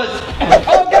what that was.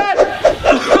 Oh god!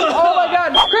 Oh my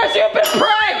god! Chris, you've been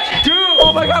pranked! Dude!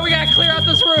 Oh my god, we gotta clear out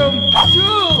this room!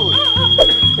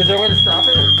 Dude! Is there a way to stop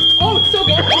it? Oh, it's still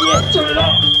going! Yeah, turn it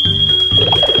off!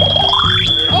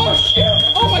 Oh shit!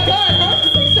 Oh my god, how's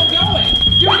this thing still going?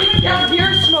 Dude, even down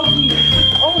here, Smokey!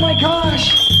 Oh my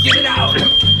gosh! Get it out!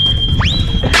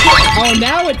 Oh,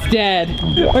 now it's dead.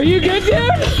 Are you good,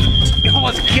 dude? You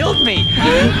almost killed me!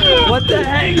 What the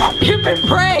heck? You've been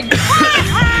pranked!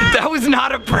 That was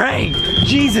not a prank!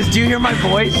 Jesus, do you hear my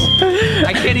voice?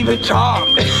 I can't even talk!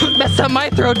 Messed up my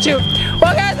throat too.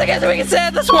 Well guys, I guess we can say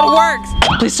this one works.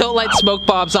 Please don't light smoke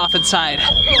bombs off inside.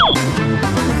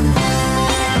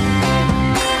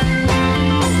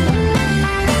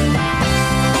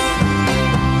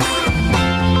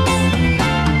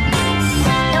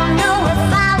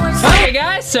 Okay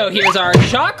guys, so here's our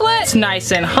chocolate. It's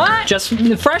nice and hot, just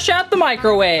fresh out the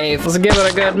microwave. Let's give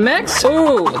it a good mix.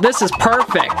 Ooh, this is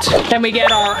perfect. Then we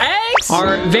get our eggs,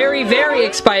 our very, very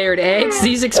expired eggs.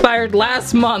 These expired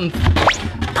last month.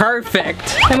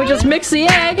 Perfect. And we just mix the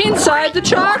egg inside the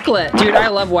chocolate. Dude, I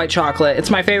love white chocolate.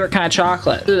 It's my favorite kind of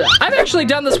chocolate. Ugh. I've actually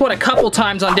done this one a couple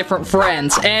times on different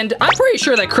friends, and I'm pretty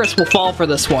sure that Chris will fall for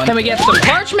this one. Then we get some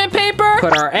parchment paper,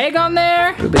 put our egg on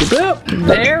there. Boopity boop.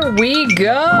 There we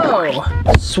go.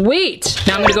 Sweet.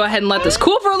 Now I'm gonna go ahead and let this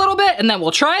cool for a little bit, and then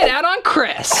we'll try it out on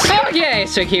Chris. Okay,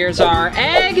 so here's our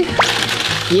egg.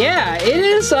 Yeah, it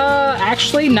is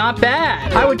actually not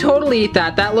bad. I would totally eat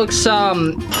that. That looks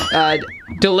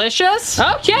delicious.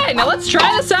 Okay, now let's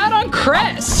try this out on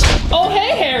Chris. Oh,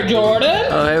 hey, Hair Jordan.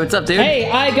 Oh, hey, what's up, dude?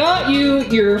 Hey, I got you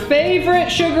your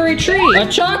favorite sugary treat, a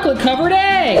chocolate-covered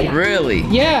egg. Really?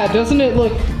 Yeah, doesn't it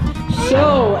look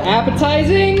so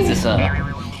appetizing? Is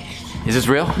this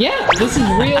real? Yeah, this is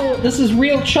real. This is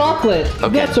real chocolate.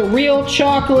 Okay. That's a real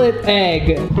chocolate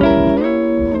egg.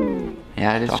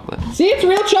 Yeah, it is chocolate. See, it's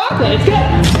real chocolate. It's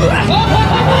good.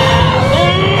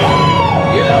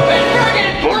 You've been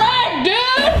freaking pranked,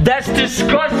 dude! That's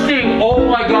disgusting! Oh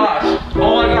my gosh!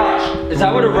 Oh my gosh! Is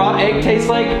that what a raw egg tastes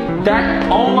like?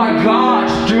 That, oh my gosh,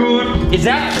 dude! Is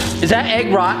that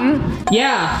egg rotten?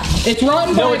 Yeah, it's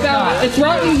rotten by it's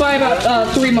rotten by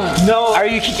about 3 months. No, are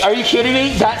you kidding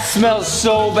me? That smells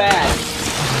so bad.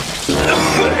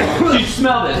 You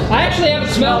smell this? I actually haven't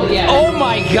smelled it yet. Oh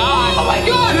my god! Oh my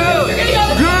god! Dude! You're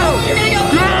gonna go! You're gonna go!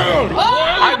 Dude! Oh!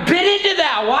 I bit into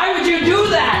that! Why would you do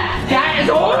that? That is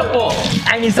horrible!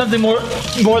 I need something more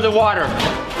than water.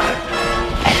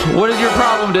 What is your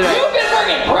problem today? You've been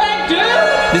freaking pranked, dude!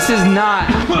 This is not.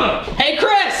 Hey,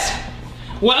 Chris!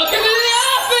 Welcome to the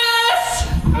office!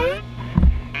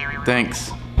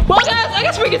 Thanks. Well, guys, I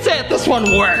guess we could say that this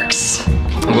one works.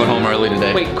 I'm going home early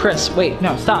today. Wait, Chris, wait,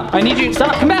 no, stop. I need you to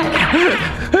stop, come back.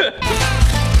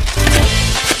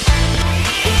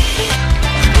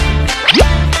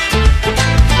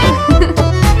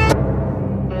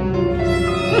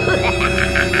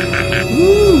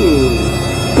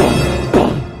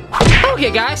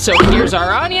 Okay, guys, so here's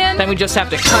our onion. Then we just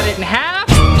have to cut it in half.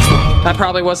 That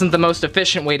probably wasn't the most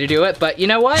efficient way to do it, but you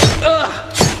know what?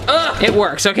 It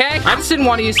works, okay? I just didn't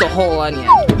want to use the whole onion.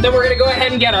 Then we're gonna go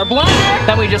ahead and get our blender.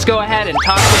 Then we just go ahead and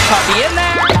toss this puppy in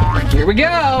there. Here we go.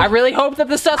 I really hope that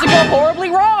this doesn't go horribly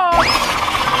wrong.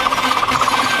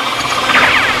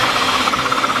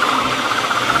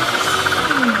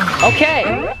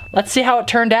 Okay, let's see how it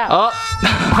turned out. Oh,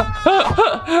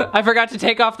 I forgot to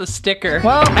take off the sticker.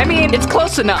 Well, I mean, it's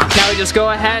close enough. Now we just go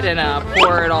ahead and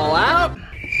pour it all out.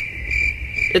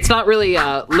 It's not really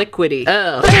liquidy.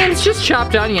 I mean, it's just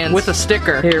chopped onions with a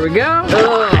sticker. Here we go.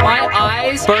 Ugh, my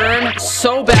eyes burn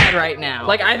so bad right now.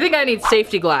 Like, I think I need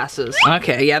safety glasses.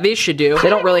 Okay, yeah, these should do. They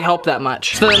don't really help that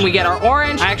much. So then we get our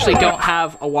orange. I actually don't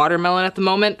have a watermelon at the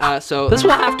moment, so this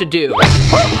will have to do.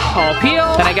 All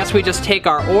peeled. Then I guess we just take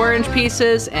our orange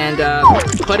pieces and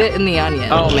put it in the onion.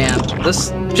 Oh man,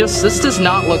 this does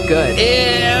not look good. Ew.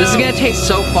 This is gonna taste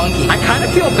so funky. I kind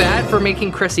of feel bad for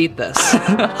making Chris eat this.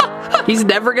 He's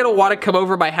never gonna want to come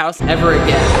over my house ever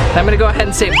again. I'm gonna go ahead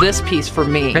and save this piece for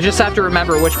me. I just have to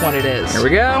remember which one it is. Here we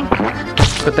go.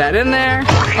 Put that in there.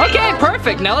 Okay,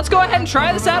 perfect. Now let's go ahead and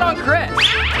try this out on Chris.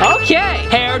 Okay,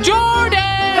 Hair Jordan!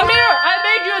 Come here, I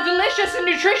made you a delicious delicious and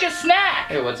nutritious snack.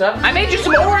 Hey, what's up? I made you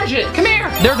some oranges. Come here.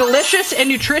 They're delicious and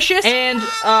nutritious, and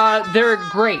they're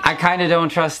great. I kind of don't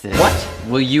trust it. What?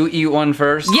 Will you eat one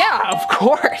first? Yeah, of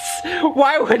course.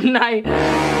 Why wouldn't I?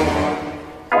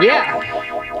 Yeah.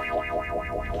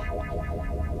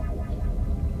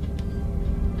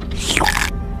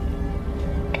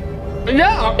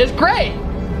 Yeah, it's great.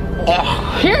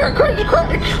 Here,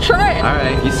 try it. All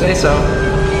right, you say so.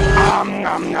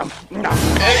 Not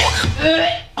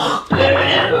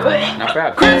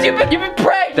bad. Chris, you've been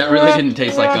pranked. That really didn't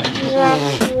taste like onions.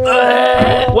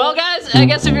 Well, guys, I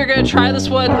guess if you're gonna try this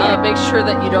one, make sure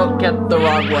that you don't get the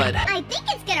wrong one. I think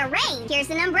it's gonna rain. Here's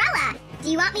an umbrella.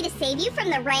 Do you want me to save you from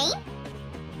the rain?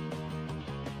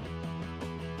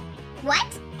 What?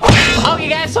 Okay,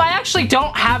 guys, so I actually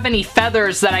don't have any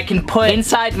feathers that I can put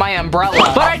inside my umbrella,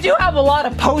 but I do have a lot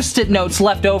of Post-it notes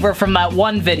left over from that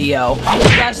one video.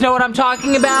 You guys know what I'm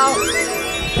talking about?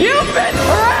 You've been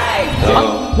pranked!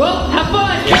 Well, have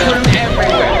fun! You put them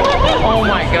everywhere. Oh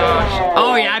my gosh.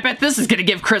 Oh yeah, I bet this is gonna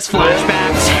give Chris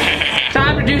flashbacks.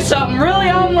 Time to do something really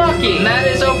unlucky, and that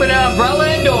is open an umbrella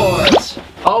indoors.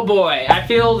 Oh boy, I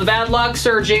feel the bad luck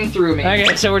surging through me.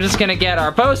 Okay, so we're just gonna get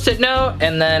our Post-it note,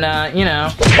 and then, you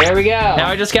know, there we go. Now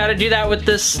I just gotta do that with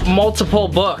this multiple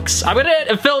books. I'm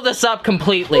gonna fill this up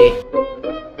completely.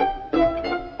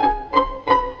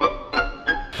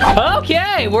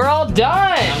 Okay, we're all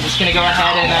done. I'm just gonna go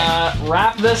ahead and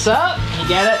wrap this up. You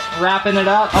get it? Wrapping it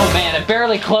up. Oh man, it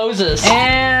barely closes.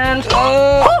 And,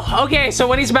 okay, so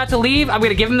when he's about to leave, I'm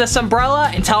gonna give him this umbrella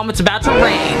and tell him it's about to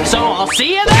rain. So I'll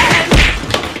see you then.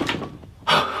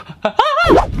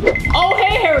 Oh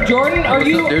hey, Hair Jordan, are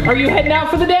you heading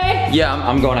out for the day? Yeah,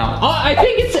 I'm going out. Oh, I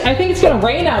think it's gonna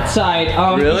rain outside.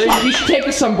 Really? You should take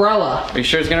this umbrella. Are you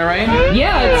sure it's gonna rain?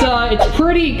 Yeah, it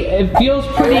feels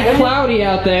pretty cloudy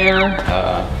out there.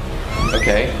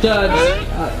 Okay.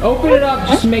 Open it up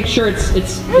just to make sure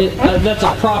that's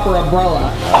a proper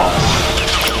umbrella.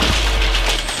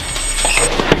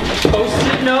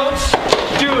 Post-it notes?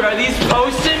 Dude, are these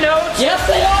Post-it notes? Yes,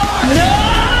 they are!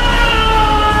 No!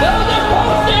 Those are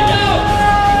Post-it notes!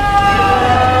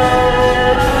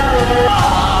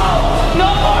 No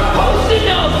more Post-it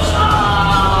notes!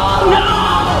 No!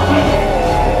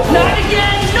 Not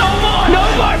again! No more! No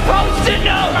more Post-it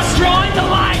notes! I'm drawing the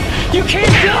line! You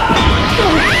can't do it!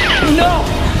 No!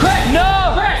 Chris!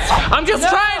 No! Chris! I'm just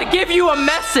trying to give you a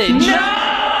message!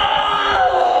 No!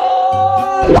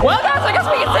 Well, guys, I guess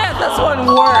we can say that this one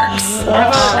works.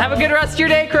 Have a good rest of your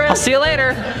day, Chris. I'll see you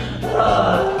later.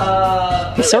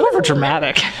 He's so over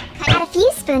dramatic. Add a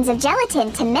few spoons of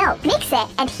gelatin to milk. Mix it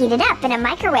and heat it up in a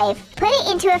microwave. Put it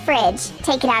into a fridge.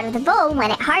 Take it out of the bowl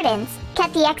when it hardens.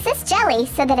 Cut the excess jelly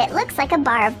so that it looks like a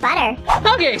bar of butter.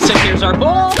 Okay, so here's our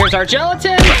bowl. Here's our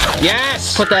gelatin.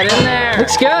 Yes, put that in there.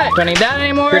 Looks good. Don't need that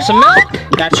anymore. Here's some milk.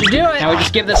 That should do it. Now we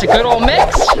just give this a good old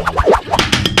mix.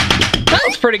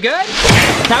 That's pretty good.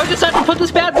 Now we just have to put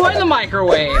this bad boy in the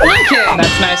microwave. Okay,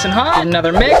 that's nice and hot.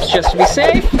 Another mix just to be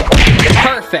safe.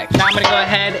 Perfect. Now I'm gonna go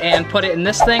ahead and put it in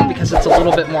this thing because it's a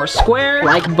little bit more square,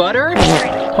 like butter.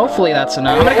 Hopefully that's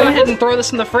enough. I'm gonna go ahead and throw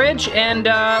this in the fridge and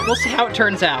we'll see how it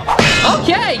turns out.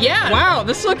 Okay, yeah. Wow,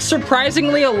 this looks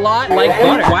surprisingly a lot like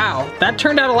butter. Wow, that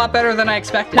turned out a lot better than I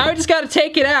expected. Now I just gotta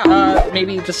take it out.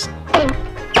 Maybe just,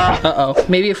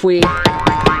 maybe if we,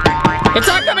 it's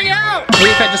not coming out! Maybe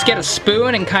if I just get a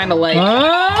spoon and kind of like,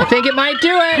 I think it might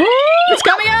do it. It's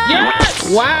coming out! Yes!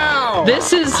 Wow,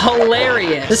 this is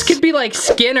hilarious. This could be like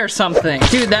skin or something.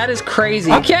 Dude, that is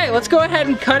crazy. Okay, let's go ahead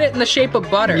and cut it in the shape of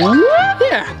butter.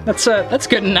 Yeah, that's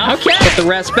good enough. Okay, put the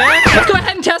rest back. Let's go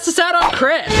ahead and test this out on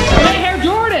Chris. Hey, Hair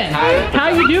Jordan. Hi. How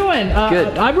you doing?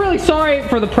 Good. I'm really sorry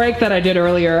for the prank that I did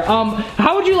earlier.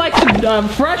 How would you like some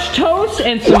fresh toast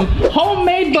and some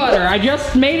homemade butter? I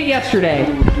just made it yesterday.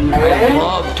 I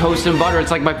love toast and butter.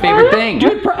 It's like my favorite thing.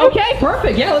 Dude, okay,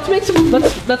 perfect. Yeah, let's make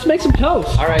some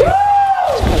toast. All right.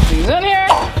 Let's put these in here.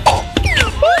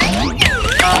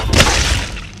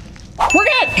 We're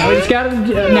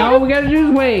good. Now all we gotta do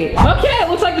is wait. Okay, it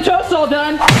looks like the toast's all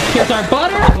done. Here's our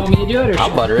butter. You want me to do it? Or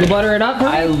I'll butter it. You butter it up?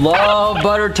 I love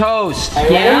butter toast.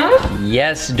 Yeah?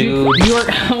 Yes, dude.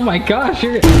 Oh my gosh,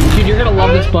 you're gonna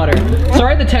love this butter.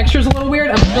 Sorry, the texture's a little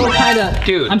weird.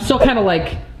 I'm still kind of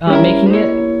like making it.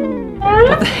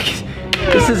 What the heck?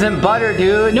 This isn't butter,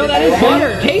 dude. No, that is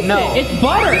butter. Taste it. It's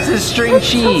butter. This is string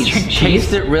cheese.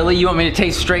 Taste it, really? You want me to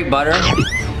taste straight butter?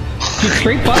 Dude,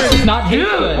 straight butter does not taste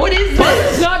good. What is this? Butter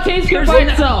does not taste good by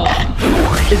itself.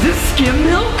 Is this skim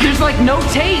milk? There's like no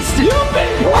taste. You've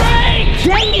been pranked!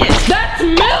 Dang it! That's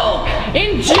milk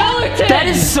in gelatin! That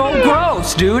is is so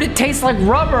gross, dude. It tastes like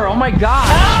rubber. Oh my god.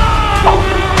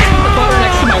 The butter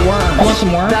next to my worm. You want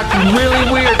some worm? That's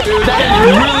really weird, dude. That is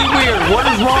really weird. What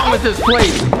is wrong with this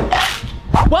plate?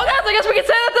 Well, guys, I guess we can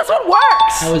say that this one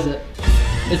works. How is it?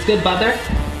 It's good butter?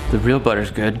 The real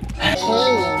butter's good. Hey,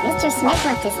 Mr. Smith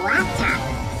left his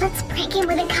laptop. Let's break in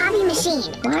with a copy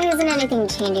machine. Why isn't anything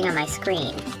changing on my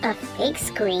screen? A fake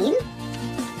screen?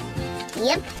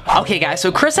 Yep. Okay, guys,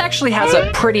 so Chris actually has a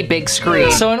pretty big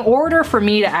screen. So in order for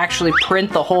me to actually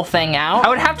print the whole thing out, I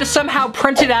would have to somehow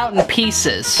print it out in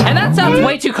pieces. And that sounds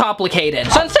way too complicated.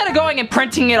 So instead of going and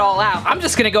printing it all out, I'm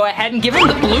just gonna go ahead and give him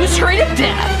the blue screen of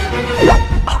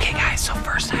death. Okay, guys, so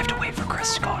first I have to wait for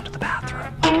Chris to go into the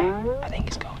bathroom. I think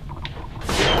he's going.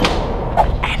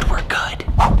 And we're good.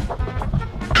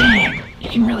 Dang, you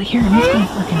can really hear him. He's going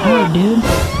freaking hard, dude.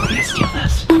 I'm gonna steal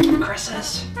this. Chris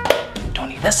is. Don't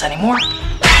need this anymore.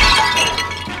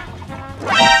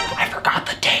 I forgot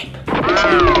the tape. I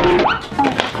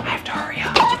have to hurry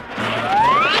up.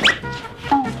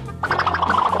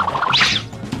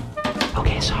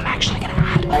 Okay, so I'm actually gonna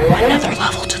add another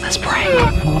level to this prank.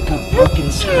 I'm gonna look up broken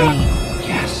screen.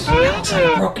 Yes, that looks like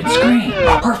a broken screen.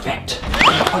 Perfect.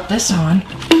 Put this on,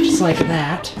 just like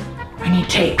that. I need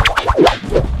tape.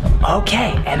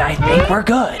 Okay, and I think we're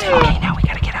good. Okay, now we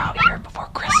gotta get out here before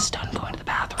Chris is done going to the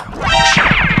bathroom.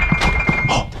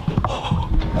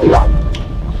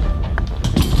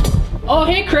 Oh,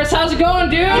 hey Chris, how's it going,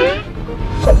 dude?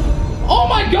 Oh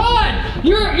my god!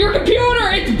 Your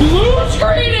computer, it's blue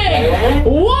screening!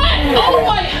 What? Oh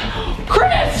my...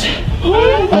 Chris!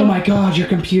 Oh my god, your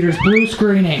computer's blue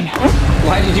screening.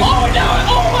 Why did you... Oh no!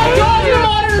 Oh my god, your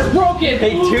monitor's broken!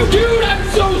 Hey, dude, I'm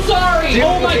so sorry! Dude,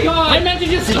 oh my god, I meant to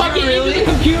just tuck it into the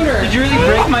computer. Did you really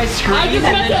break my screen and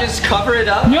then just cover it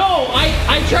up? No,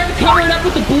 I tried to cover it up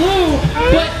with the blue,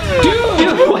 but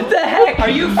dude! What the heck? Are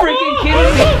you freaking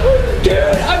kidding me? Dude,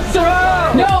 I'm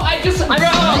sorry! No, I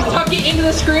tuck it into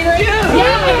the screen right now? Yeah,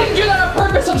 I didn't do that on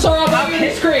purpose. I'm sorry, I'll put it in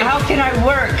the screen. How can I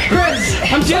work? Chris,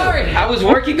 I'm sorry. I was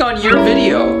working on your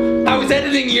video. I was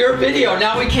editing your video.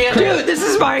 Now we can't. Dude, this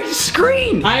is my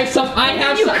screen. I have some.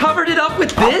 You covered it up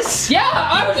with this? Yeah,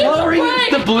 I was just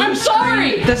prank. The blue I'm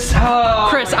sorry. Screen. This. Oh,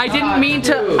 Chris, I didn't mean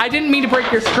to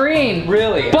break your screen.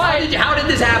 Really? But how did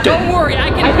this happen? Don't worry.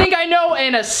 I think I know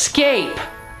an escape.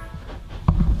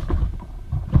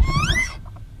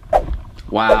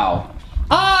 Wow.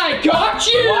 I got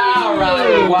you! Wow,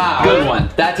 Robby, wow. Good one.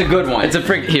 That's a good one. It's a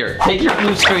freak. Here, take your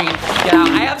blue screen. Get out.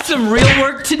 I have some real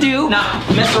work to do. Nah,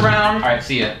 mess around. All right,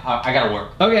 see ya. I gotta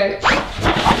work. Okay.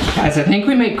 Guys, I think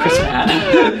we made Chris mad.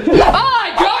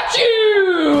 I got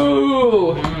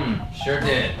you! Sure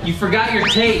did. You forgot your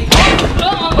tape.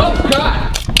 Oh,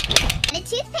 God. And a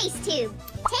toothpaste tube.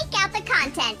 Take out the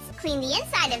contents. Clean the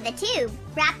inside of the tube.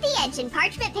 Wrap the edge in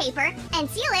parchment paper and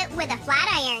seal it with a flat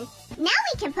iron. Now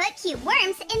we can put cute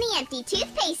worms in the empty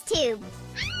toothpaste tube.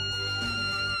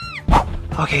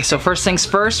 Okay, so first things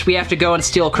first, we have to go and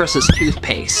steal Chris's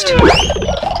toothpaste.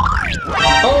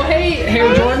 Oh, hey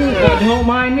Jordan, don't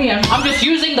mind me. I'm just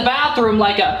using the bathroom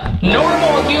like a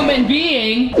normal human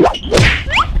being.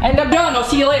 And I'm done, I'll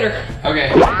see you later. Okay.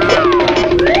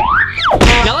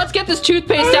 Now let's get this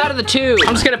toothpaste out of the tube.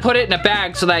 I'm just gonna put it in a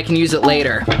bag so that I can use it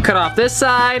later. Cut off this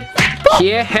side.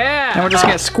 Yeah, and we're just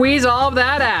gonna squeeze all of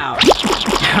that out.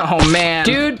 Oh man.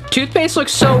 Dude, toothpaste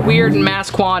looks so weird in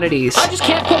mass quantities. I just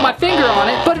can't put my finger on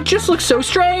it, but it just looks so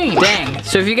strange. Dang.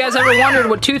 So if you guys ever wondered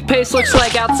what toothpaste looks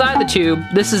like outside the tube,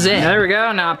 this is it. There we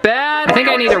go, not bad. I think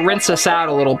I need to rinse this out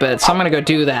a little bit, so I'm gonna go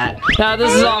do that. Now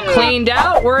this is all cleaned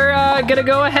out. We're gonna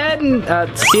go ahead and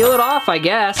seal it off, I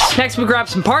guess. Next we grab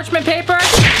some parchment paper,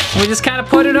 and we just kind of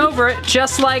put it over it,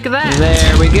 just like that.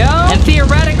 There we go. And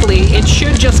theoretically, it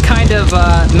should just kind of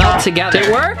melt together. Did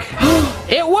it work?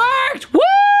 It worked! Woo!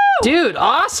 Dude,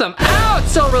 awesome. Ow,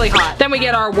 it's still really hot. Then we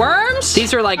get our worms.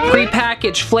 These are like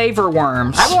pre-packaged flavor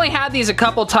worms. I've only had these a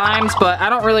couple times, but I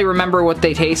don't really remember what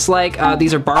they taste like.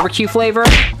 These are barbecue flavor.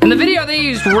 In the video, they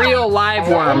used real live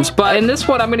worms, but in this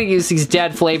one, I'm gonna use these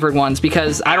dead flavored ones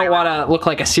because I don't wanna look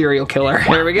like a serial killer.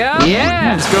 There we go.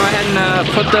 Yeah, just go ahead and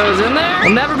put those in there. We'll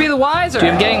never be the wiser. Dude,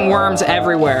 I'm getting worms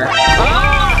everywhere.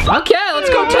 Ah! Okay, let's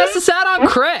go test this out on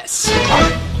Chris.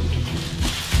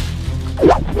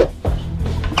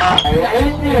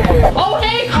 Oh,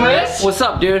 hey, Chris. What's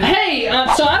up, dude? Hey,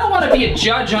 so I don't want to be a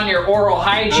judge on your oral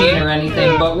hygiene or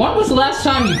anything, but when was the last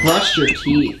time you brushed your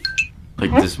teeth?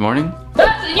 Like this morning?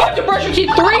 You have to brush your teeth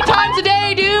 3 times a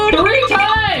day, dude! 3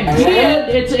 times! Yeah,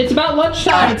 it's about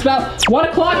lunchtime. It's about 1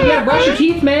 o'clock. You gotta brush your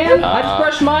teeth, man. I just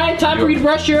brushed mine. Time for you to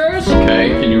brush yours. Okay,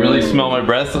 can you really smell my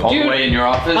breath all the way in your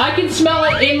office? I can smell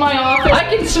it in my office.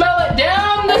 I can smell it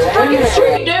down this freaking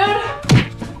street, dude.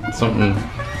 Something's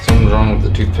wrong with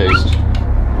the toothpaste.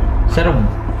 Is that a worm?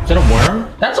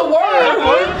 That's a worm!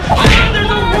 There's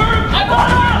a worm!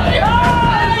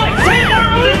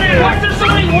 Why are there so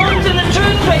many worms in the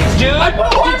toothpaste, dude?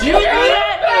 Did you do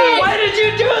that? Why did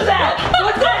you do that?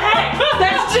 What the heck?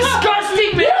 That's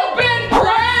disgusting, man! You've been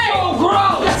pranked! So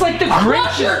gross! That's like the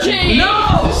Brush your teeth!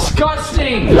 No!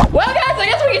 Disgusting! Well, guys, I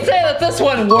guess we can say that this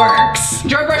one works.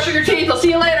 Enjoy brushing your teeth. I'll see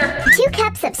you later. 2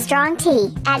 cups of strong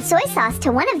tea. Add soy sauce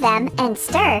to one of them and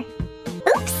stir.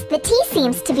 Oops, the tea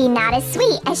seems to be not as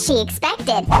sweet as she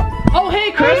expected. Oh,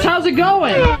 hey, Chris, how's it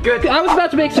going? Good. I was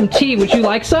about to make some tea. Would you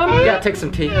like some? Yeah, take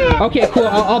some tea. Okay, cool.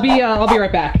 I'll be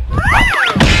right back.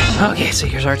 Okay, so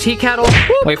here's our tea kettle.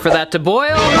 Wait for that to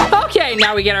boil. Okay,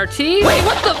 now we get our tea. Wait,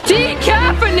 what the?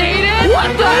 Decaffeinated?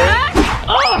 What the heck?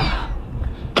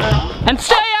 And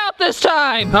stay out this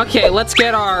time. Okay, let's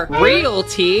get our real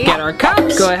tea. Get our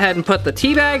cups. Go ahead and put the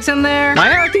tea bags in there.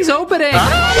 Why aren't these opening?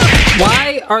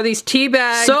 Why are these tea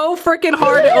bags so freaking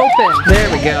hard to open? There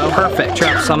we go. Perfect.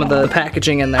 Drop some of the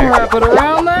packaging in there. Wrap it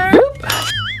around there.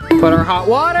 Boop. Put our hot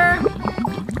water.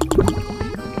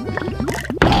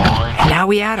 And now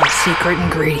we add our secret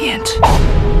ingredient.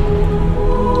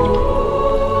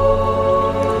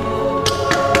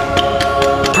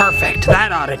 Perfect.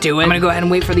 That ought to do it. I'm gonna go ahead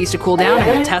and wait for these to cool down. I'm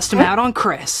gonna test them out on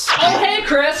Chris. Oh, hey,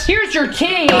 Chris. Here's your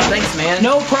tea. Oh, thanks, man.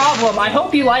 No problem. I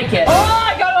hope you like it. Oh,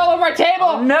 I got it all over my table.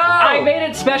 Oh, no. I made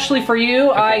it specially for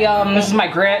you. This is my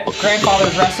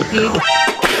grandfather's recipe.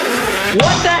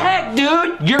 What the heck,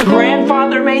 dude? Your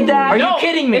grandfather made that? Are you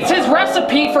kidding me? It's his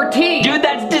recipe for tea. Dude,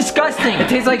 that's disgusting. It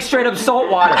tastes like straight up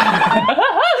salt water.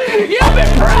 You've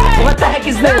been pranked. What the heck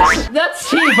is this? That's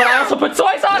tea, but I also put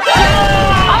soy sauce in it.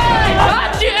 I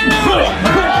got you.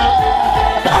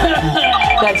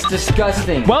 That's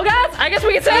disgusting. Well, guys, I guess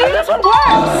we can say that this one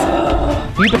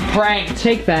works. You've been pranked.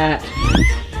 Take that.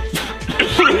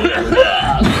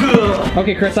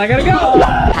 Okay, Chris, I gotta go.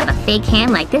 Have a fake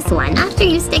hand like this one. After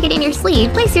you stick it in your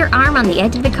sleeve, place your arm on the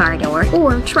edge of the car door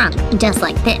or trunk, just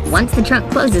like this. Once the trunk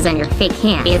closes on your fake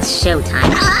hand, it's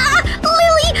showtime. Ah!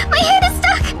 Lily, my hand is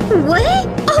stuck! What?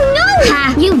 Oh no!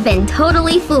 Ha! You've been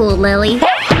totally fooled, Lily.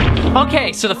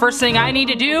 Okay, so the first thing I need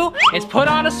to do is put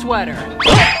on a sweater.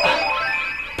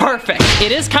 Perfect.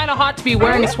 It is kind of hot to be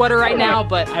wearing a sweater right now,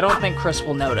 but I don't think Chris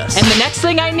will notice. And the next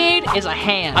thing I need is a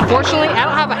hand. Unfortunately, I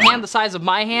don't have a hand the size of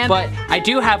my hand, but I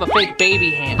do have a fake baby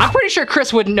hand. I'm pretty sure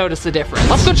Chris wouldn't notice the difference.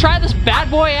 Let's go try this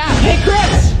bad boy out. Hey,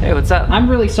 Chris! Hey, what's up? I'm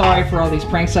really sorry for all these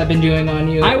pranks I've been doing on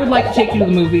you. I would like to take you to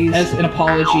the movies as an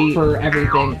apology for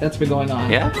everything that's been going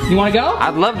on. Yeah? You wanna go?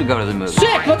 I'd love to go to the movie.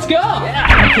 Sick, let's go!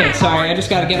 Yeah. Okay, sorry, I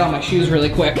just gotta get on my shoes really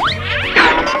quick.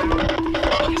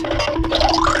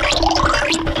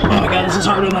 Oh my god, this is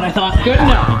harder than I thought. Good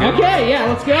enough. Okay, yeah,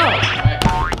 let's go.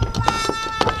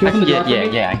 Can you open the door for me?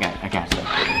 Yeah, I got it.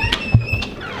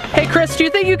 Hey, Chris, do you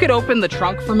think you could open the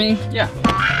trunk for me? Yeah.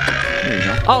 There you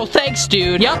go. Oh, thanks,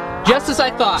 dude. Yep, just as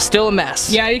I thought. Still a mess.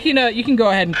 Yeah, you can go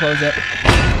ahead and close it.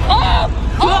 Oh!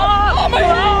 Oh my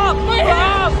god! My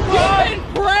hand!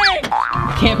 You've been pranked!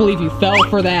 I can't believe you fell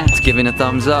for that. It's giving a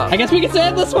thumbs up. I guess we can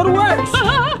say this one works.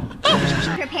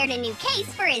 Prepared a new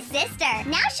case for his sister.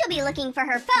 Now she'll be looking for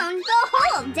her phone the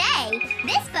whole day.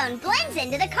 This phone blends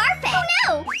into the carpet. Oh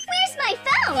no! Where's my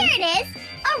phone? Here it is.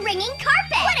 A ringing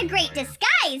carpet. What a great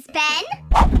disguise, Ben.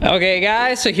 Okay,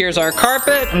 guys, so here's our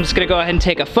carpet. I'm just gonna go ahead and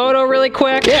take a photo really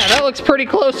quick. Yeah, that looks pretty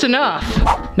close enough.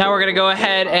 Now we're gonna go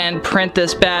ahead and print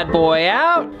this bad boy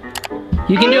out.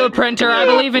 You can do it, printer. I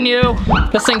believe in you.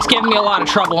 This thing's given me a lot of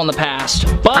trouble in the past,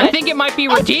 but I think it might be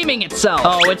redeeming itself.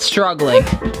 Oh, it's struggling.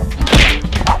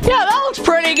 Yeah, that looks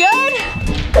pretty good.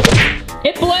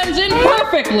 It blends in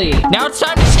perfectly. Now it's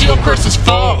time to steal Chris's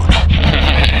phone.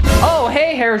 Oh,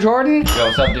 hey, Hair Jordan. Yo,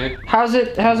 what's up, dude? How's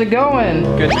it going?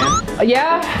 Good, man.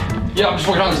 Yeah? Yeah, I'm just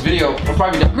working on this video. I'll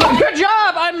probably be done. Good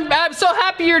job. I'm so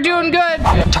happy you're doing good.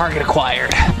 Target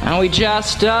acquired. And we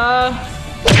just, boom.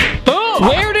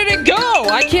 Where did it go?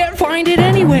 I can't find it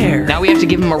anywhere. Now we have to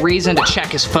give him a reason to check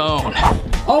his phone.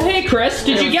 Oh, hey, Chris,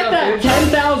 did you get that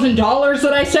 $10,000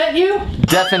 that I sent you?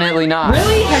 Definitely not.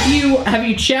 Really? Have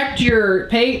you checked your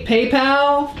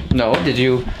PayPal? No, did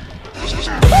you?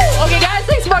 Okay, guys,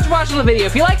 thanks so much for watching the video.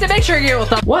 If you liked it, make sure you give it a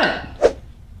thumbs. What?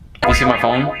 You see my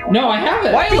phone? No, I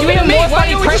haven't. Why are you doing more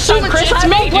funny pranks on Chris? It's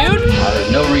me, dude.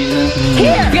 There's no reason.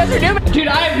 Here, you guys are doing it. Dude,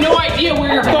 I have no idea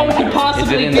where your phone could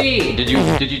possibly be. Did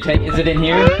you take? Is it in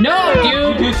here? No, dude.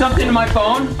 Did you do something to my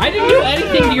phone? I didn't do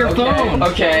anything to your phone.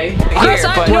 Okay. Chris,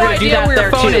 I have no idea where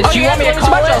your phone is. Do you want me to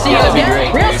call it? See you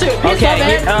again. Real soon.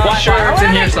 Okay. Sure, it's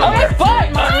in here somewhere. Okay,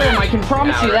 fine. My room. I can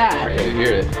promise you that. You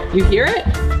hear it? You hear it?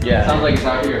 Yeah. Sounds like it's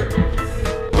not here.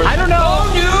 I don't know.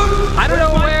 Dude. I don't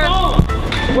know where.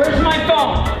 Where's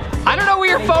phone. I don't know where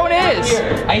your phone is.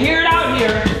 I hear it out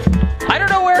here. I don't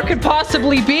know where it could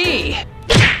possibly be.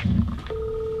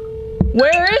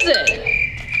 Where is it?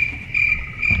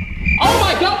 Oh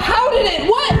my God, how did it,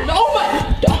 what? Oh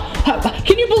my,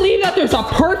 can you believe that there's a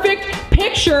perfect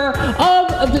picture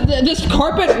of this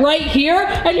carpet right here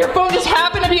and your phone just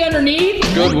happened to be underneath?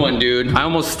 Good one, dude. I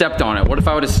almost stepped on it. What if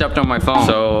I would have stepped on my phone?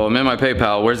 So I'm in my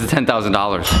PayPal. Where's the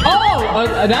 $10,000?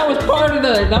 Oh, that was part of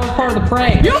the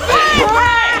prank. You've been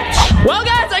pranked! Well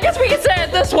guys, I guess we can say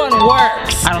that this one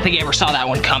works. I don't think you ever saw that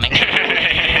one coming.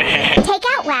 Take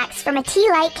out wax from a tea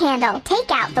light candle. Take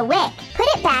out the wick. Put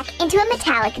it back into a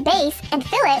metallic base and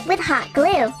fill it with hot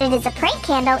glue. It is a prank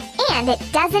candle and it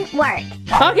doesn't work.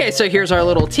 Okay, so here's our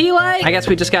little tea light. I guess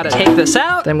we just gotta take this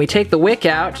out. Then we take the wick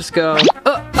out. Just go,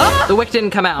 the wick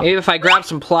didn't come out. Maybe if I grab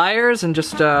some pliers and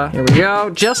just, here we go.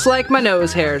 Just like my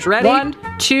nose hairs. Ready? 1,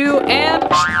 2, and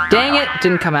dang it,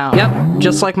 didn't come out. Yep,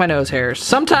 just like my nose hairs.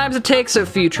 Sometimes it takes a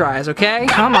few tries, okay?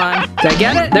 Come on. Did I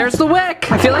get it? There's the wick.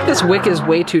 I feel like this wick is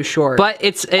way too short, but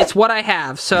it's what I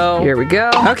have, so here we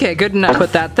go. Okay, good enough.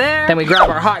 Put that there. Then we grab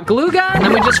our hot glue gun, and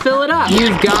then we just fill it up.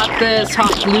 You've got this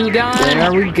hot glue gun.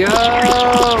 There we go.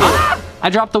 Ah! I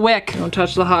dropped the wick. Don't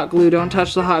touch the hot glue. Don't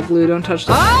touch the hot glue. Don't touch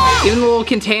the Even the little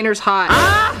container's hot.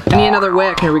 I need another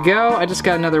wick. Here we go. I just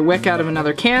got another wick out of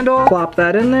another candle. Plop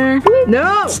that in there.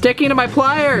 No! It's sticking to my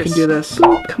pliers. I can do this.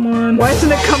 Come on. Why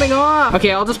isn't it coming off?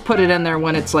 Okay, I'll just put it in there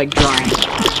when it's like dry.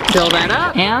 Fill that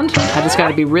up. And I just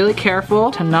gotta be really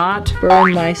careful to not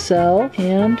burn myself.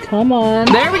 And come on.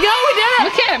 There we go. We did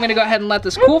it. Okay, I'm gonna go ahead and let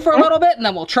this cool for a little bit and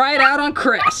then we'll try it out on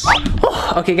Chris.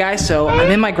 Okay guys, so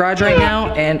I'm in my garage right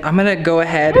now and I'm gonna go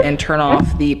ahead and turn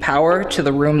off the power to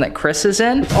the room that Chris is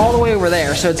in. It's all the way over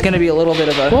there, so it's gonna be a little bit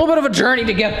of a journey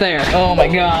to get there. Oh my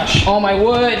gosh. All my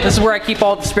wood. This is where I keep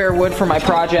all the spare wood for my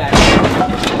project.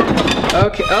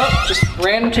 Okay, just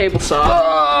random table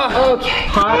saw. Okay.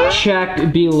 Hot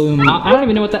checked B-Loom. I don't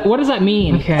even know what does that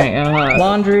mean? Okay,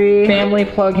 laundry, family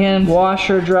plug-in,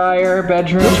 washer, dryer,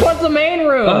 bedroom. Which one's the main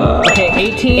room? Okay,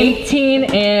 18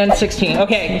 and 16.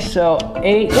 Okay, so where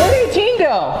did 18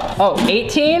 go? Oh,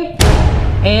 18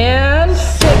 and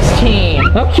 16.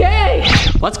 Okay,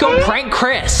 let's go prank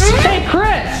Chris. Hey,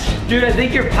 Chris. Dude, I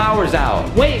think your power's out.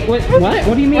 Wait, what?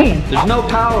 What do you mean? There's no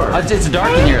power. It's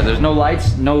dark in here. There's no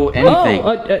lights, no anything.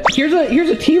 Oh, here's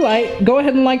a tea light. Go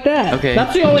ahead and light that. Okay.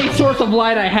 That's the only source of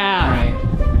light I have.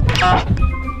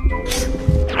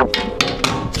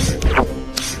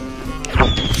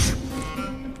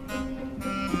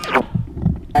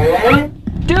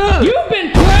 Dude! You've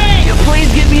been pranked!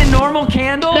 Please give me a normal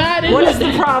candle. What is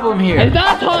the problem here? And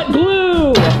that's hot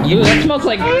glue! Ooh, that smells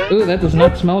like, ooh, that does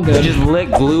not smell good. You just lit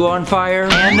glue on fire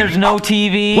and there's no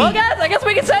TV. Well guys, I guess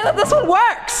we can say that this one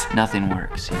works! Nothing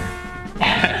works here.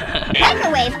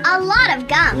 Microwave a lot of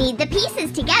gum. Knead the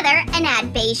pieces together and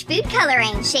add beige food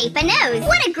coloring. Shape a nose.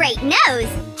 What a great nose!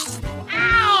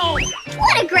 Ow!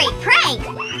 What a great prank!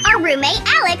 Our roommate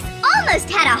Alex almost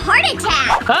had a heart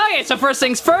attack. Okay, so first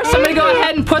things first, I'm gonna go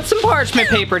ahead and put some parchment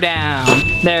paper down.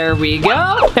 There we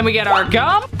go. Then we get our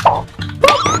gum.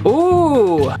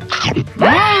 Ooh.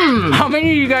 How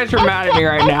many of you guys are mad at me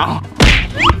right now?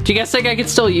 Do you guys think I could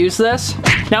still use this?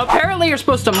 Now apparently you're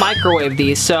supposed to microwave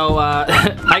these, so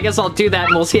I guess I'll do that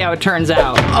and we'll see how it turns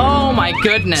out. Oh my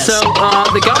goodness. So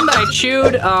the gum that I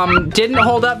chewed didn't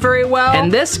hold up very well.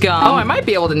 And this gum, I might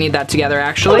be able to knead that together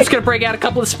actually. I'm just gonna break out a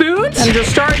couple of spoons and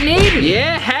just start kneading.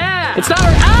 Yeah! It's not,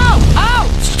 ow!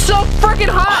 It's so freaking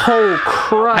hot! Oh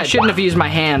crud. I shouldn't have used my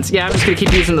hands. Yeah, I'm just gonna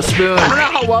keep using the spoon. I don't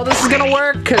know how well this is gonna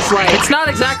work, cause like, it's not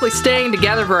exactly staying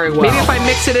together very well. Maybe if I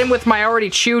mix it in with my already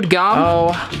chewed gum.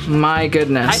 Oh my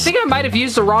goodness. I think I might have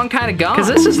used the wrong kind of gum, cause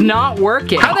this is not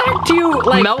working. How the heck do you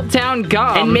like melt down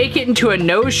gum and make it into a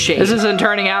nose shape? This isn't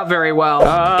turning out very well.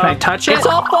 Can I touch it? It's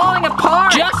all falling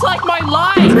apart, just like my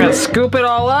life. I'm gonna scoop it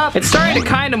all up. It's starting to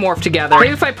kind of morph together.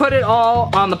 Maybe if I put it all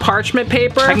on the parchment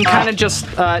paper, I can kind of just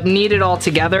knead it all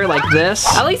together like this.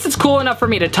 At least it's cool enough for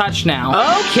me to touch now.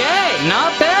 Okay,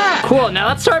 not bad. Cool, now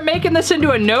let's start making this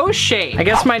into a nose shape. I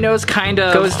guess my nose kind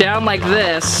of goes down like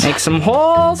this. Make some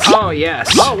holes. Oh,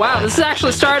 yes. Oh, wow, this is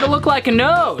actually starting to look like a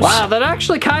nose. Wow, that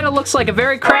actually kind of looks like a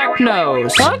very cracked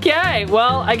nose. Okay,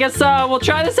 well, I guess we'll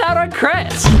try this out on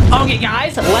Chris. Okay,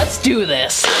 guys, let's do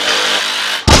this. Oh,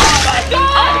 my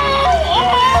God!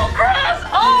 Oh, Chris!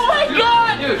 Oh, my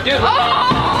God! Dude.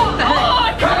 Oh,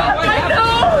 I cut off my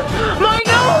nose! My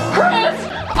nose, Chris!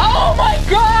 Oh, my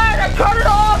God! I cut it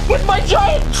off with my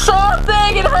giant saw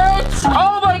thing! It hurts!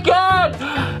 Oh, my God!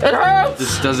 It hurts!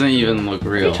 This doesn't even look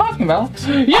real. What are you talking about?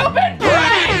 You've been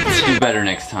pranked! Do better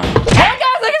next time. Well, guys,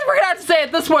 I guess we're gonna have to say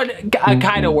it. This one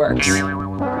kind of works.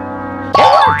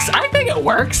 It works. I think it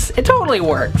works. It totally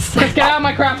works. Let's get out of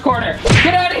my craft corner.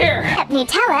 Get out of here. Put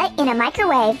Nutella in a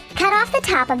microwave. Cut off the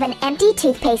top of an empty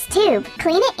toothpaste tube.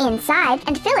 Clean it inside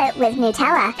and fill it with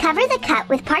Nutella. Cover the cut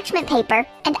with parchment paper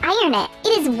and iron it.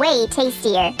 It is way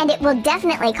tastier, and it will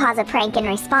definitely cause a prank in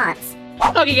response.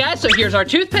 Okay guys, so here's our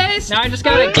toothpaste. Now I just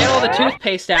gotta get all the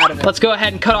toothpaste out of it. Let's go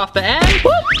ahead and cut off the end.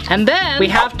 And then we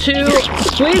have to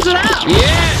squeeze it out.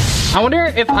 Yes! I wonder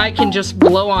if I can just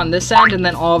blow on this end and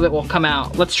then all of it will come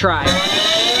out. Let's try.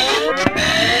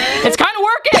 It's kind of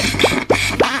working!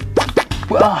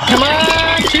 Come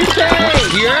on,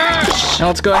 toothpaste! Yes! Now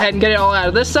let's go ahead and get it all out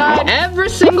of this side. Every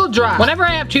single drop. Whenever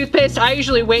I have toothpaste, I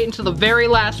usually wait until the very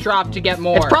last drop to get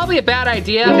more. It's probably a bad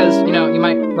idea because, you know, you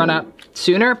might run out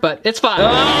sooner, but it's fine. Oh,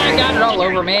 I got it all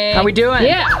over me. How we doing?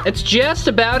 Yeah, it's just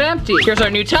about empty. Here's our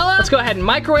Nutella. Let's go ahead and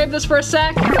microwave this for a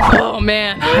sec. Oh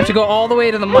man, I have to go all the way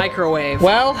to the microwave.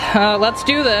 Well, let's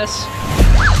do this.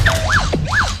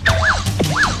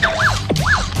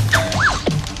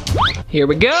 Here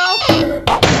we go.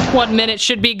 1 minute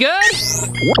should be good.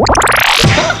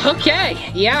 Oh,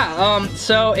 okay, yeah,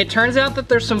 so it turns out that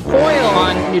there's some foil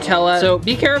on Nutella, so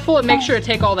be careful and make sure to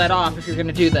take all that off if you're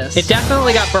gonna do this. It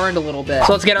definitely got burned a little bit.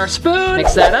 So let's get our spoon,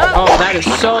 mix that up. Oh, that is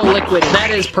so liquid. That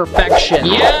is perfection.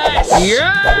 Yes!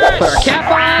 Yes! Put our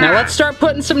cap on. Now let's start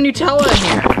putting some Nutella in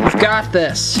here. We've got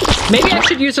this. Maybe I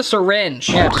should use a syringe.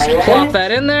 Yeah, just plop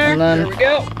that in there, and then there we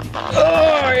go.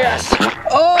 Oh, yes.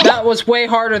 Oh, that was way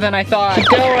harder than I thought. Keep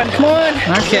going, come on.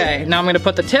 Okay, now I'm gonna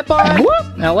put the tip on.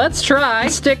 Whoop. Now let's try.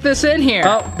 Stick this in here.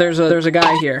 Oh, there's a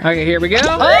guy here. Okay, here we go.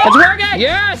 Oh, it's working!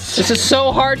 Yes! This is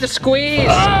so hard to squeeze.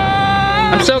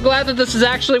 I'm so glad that this is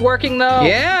actually working though.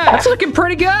 Yeah, that's looking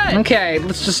pretty good. Okay,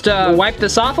 let's just wipe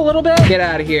this off a little bit. Get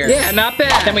out of here. Yeah, not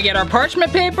bad. Then we get our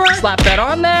parchment paper, slap that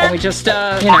on there, and we just,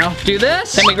 you know, do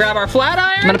this. Then we grab our flat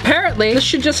iron, and apparently this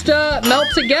should just melt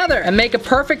together and make a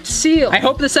perfect seal. I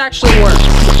hope this actually works.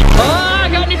 Oh, I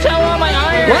got Nutella on my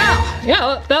iron. Wow,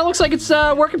 yeah, that looks like it's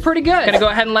working pretty good. Gonna go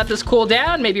ahead and let this cool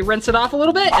down, maybe rinse it off a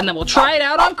little bit, and then we'll try it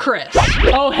out on Chris.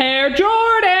 Oh, Hair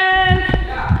Jordan!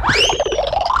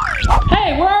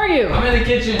 Hey, where are you? I'm in the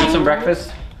kitchen. Eat some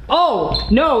breakfast. Oh,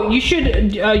 no, you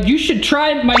should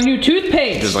try my new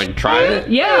toothpaste. Just like try it?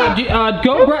 Yeah,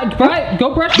 go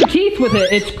brush your teeth with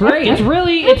it. It's great. It's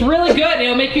really good.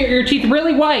 It'll make your teeth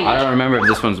really white. I don't remember if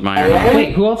this one's mine or not.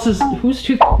 Wait, whose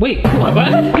tooth? Wait, what?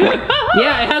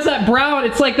 Yeah, it has that brown.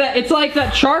 It's like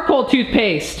that charcoal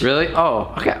toothpaste. Really?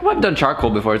 Oh, okay. Well, I've done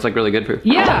charcoal before. It's like really good for you.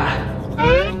 Yeah.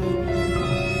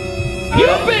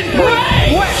 You've been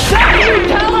pranked! What?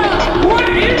 Nutella! What?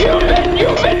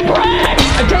 You've been pranked!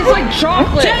 It tastes like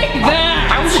chocolate! Take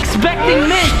that! I was expecting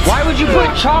mint! Why would you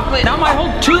put chocolate? Now my whole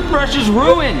toothbrush is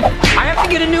ruined! I have to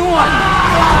get a new one!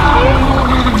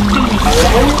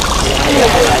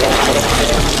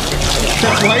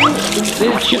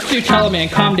 It's just Nutella, man.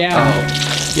 Calm down.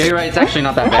 Oh. Yeah, you're right. It's actually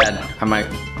not that bad. I might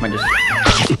just...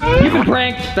 You've been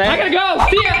pranked. I gotta go.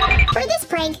 See ya. For this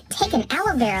prank, take an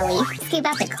aloe vera leaf, scoop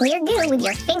out the clear goo with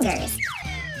your fingers.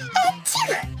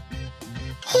 Achoo!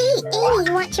 Hey, Amy,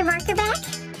 you want your marker back?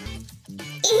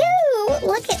 Ew,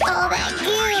 look at all that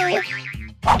goo.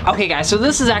 Okay guys, so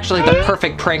this is actually the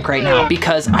perfect prank right now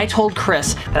because I told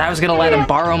Chris that I was gonna let him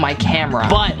borrow my camera.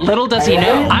 But little does he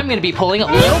know, I'm gonna be pulling a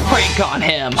little prank on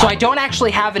him. So I don't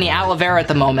actually have any aloe vera at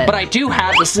the moment, but I do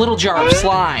have this little jar of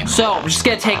slime. So I'm just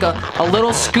gonna take a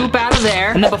little scoop out of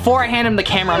there, and then before I hand him the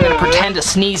camera, I'm gonna pretend to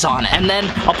sneeze on it. And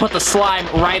then I'll put the slime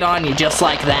right on you just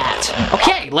like that.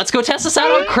 Okay, let's go test this out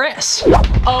on Chris.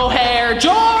 Oh, Hair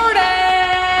Jordan!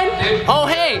 Oh,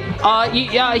 hey,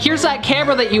 here's that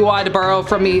camera that you wanted to borrow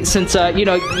from me since, you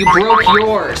know, you broke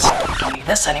yours. Don't need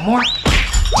this anymore.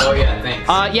 Oh, yeah, thanks.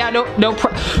 Yeah, no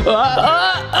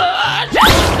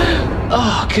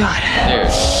oh, God. Dude.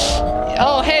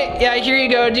 Oh, hey, yeah, here you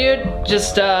go, dude.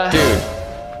 Just, Dude.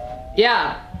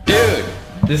 Yeah. Dude.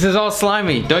 This is all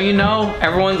slimy. Don't you know?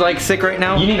 Everyone's like sick right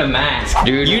now. You need a mask,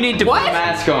 dude. You need to put a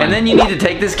mask on. And then you need to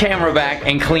take this camera back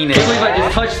and clean it. I can't believe I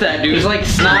just touched that, dude. There's like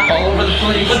snot all over the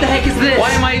place. What the heck is this? Why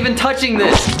am I even touching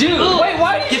this? Dude. Wait,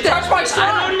 why did you touch my snot?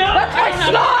 I don't know. That's my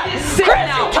snot. Sick Chris,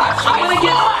 now. you touched my I'm gonna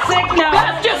get sick now.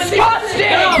 That's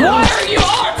disgusting. Why are you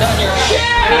on your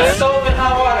shit? Soap and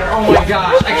hot water. Oh my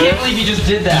gosh. I can't believe you just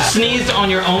did that. You sneezed on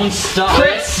your own stuff.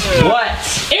 Chris. What?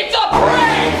 It's a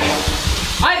prank.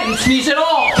 I didn't sneeze at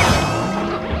all.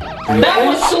 That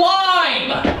was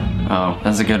slime! Oh,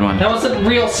 that's a good one. That wasn't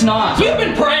real snot. You've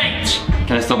been pranked!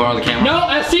 Can I still borrow the camera? No,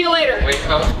 I'll see you later. Wait,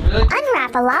 oh, really?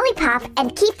 Unwrap a lollipop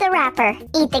and keep the wrapper.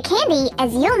 Eat the candy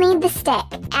as you'll need the stick.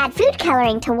 Add food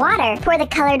coloring to water. Pour the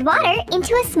colored water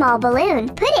into a small balloon.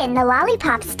 Put in the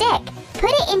lollipop stick. Put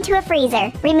it into a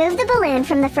freezer. Remove the balloon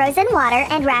from the frozen water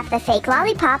and wrap the fake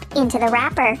lollipop into the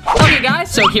wrapper. Okay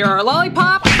guys, so here are our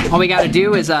lollipops. All we gotta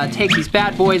do is take these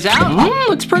bad boys out.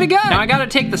 Looks pretty good. Now I gotta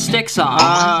take the sticks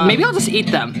off. Maybe I'll just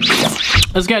eat them.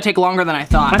 This is gonna take longer than I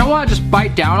thought. I don't wanna just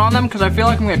bite down on them because I feel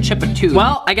like I'm gonna chip a tooth.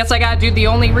 Well, I guess I gotta do the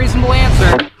only reasonable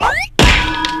answer.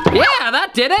 Yeah,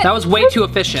 that did it. That was way too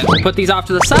efficient. Put these off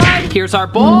to the side. Here's our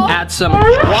bowl. Add some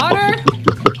water.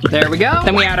 There we go.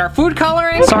 Then we add our food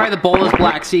coloring. Sorry, the bowl is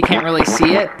black, so you can't really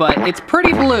see it, but it's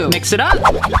pretty blue. Mix it up.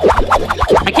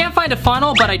 I can't find a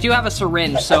funnel, but I do have a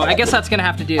syringe, so I guess that's gonna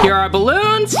have to do. Here are our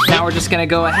balloons. Now we're just gonna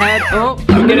go ahead. Oh,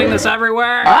 I'm getting this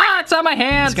everywhere. Ah, it's on my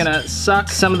hands. Just gonna suck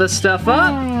some of this stuff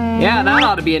up. Yeah, that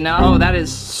ought to be enough. Oh, that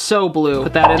is so blue.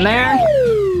 Put that in there.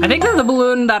 I think that the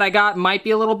balloon that I got might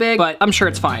be a little big, but I'm sure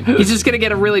it's fine. He's just gonna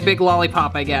get a really big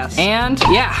lollipop, I guess. And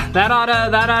yeah, that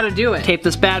ought to do it. Tape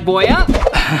this bad boy up.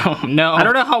 Oh no. I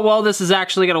don't know how well this is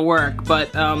actually gonna work,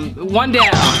 but one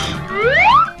down.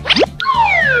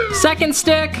 Second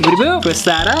stick. Boop. Twist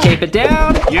that up. Tape it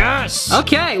down. Yes.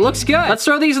 Okay, looks good. Let's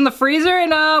throw these in the freezer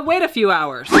and wait a few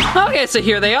hours. Okay, so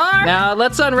here they are. Now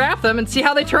let's unwrap them and see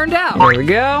how they turned out. There we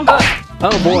go.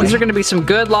 Oh boy, these are gonna be some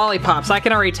good lollipops. I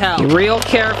can already tell. Be real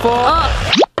careful.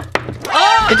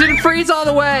 Oh, it didn't freeze all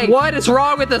the way. What is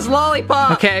wrong with this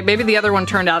lollipop? Okay, maybe the other one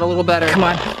turned out a little better. Come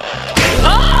on.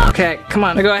 Oh! Okay, come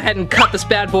on. I'm gonna go ahead and cut this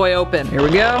bad boy open. Here we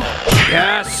go.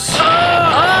 Yes.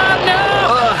 Oh no!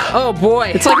 Oh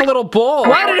boy, it's like a little bowl.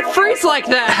 Why did it freeze like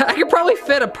that? I could probably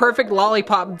fit a perfect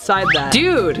lollipop inside that.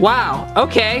 Dude, wow.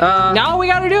 Okay, now all we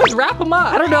gotta do is wrap them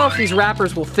up. I don't know if these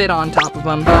wrappers will fit on top of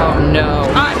them. Oh no,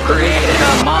 I've created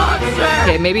a monster.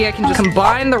 Okay, maybe I can just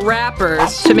combine the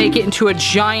wrappers to make it into a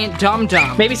giant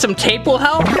dum-dum. Maybe some tape will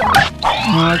help?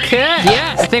 Okay,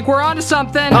 yes, I think we're onto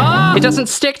something. Oh, it doesn't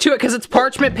stick to it because it's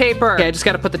parchment paper. Okay, I just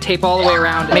gotta put the tape all the way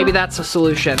around it. Maybe that's a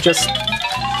solution. Just...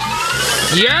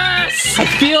 Yes! I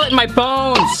feel it in my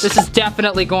bones. This is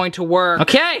definitely going to work.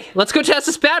 Okay, let's go test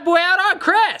this bad boy out on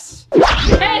Chris.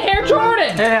 Hey, Hair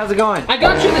Jordan. Hey, how's it going? I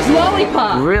got you this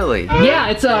lollipop. Really? Yeah,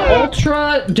 it's a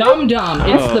Ultra Dum Dum.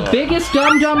 It's the biggest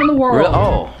Dum Dum in the world.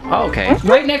 Oh, okay.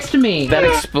 Right next to me. That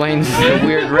explains the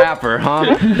weird wrapper,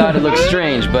 huh? Thought it looked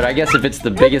strange, but I guess if it's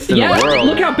the biggest in the world.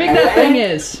 Look how big that thing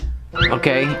is.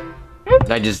 Okay.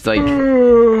 I just like...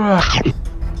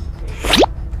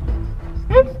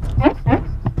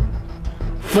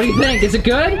 What do you think? Is it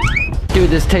good? Dude,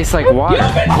 this tastes like water.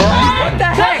 What the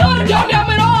heck? That's not a Dum Dum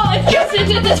at all! It's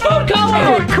this food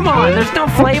coloring! Dude, come on, there's no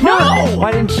flavor! No!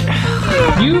 Why didn't you...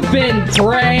 You've been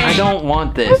pranked! I don't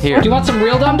want this. Here. Do you want some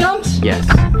real Dum Dums? Yes.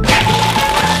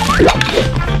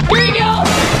 Here you go!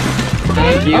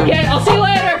 Thank you. Okay, I'll see you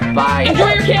later! Bye.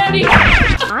 Enjoy your candy!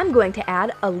 I'm going to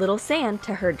add a little sand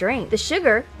to her drink. The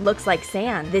sugar looks like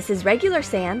sand. This is regular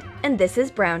sand, and this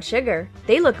is brown sugar.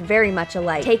 They look very much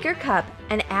alike. Take your cup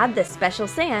and add this special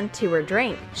sand to her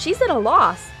drink. She's at a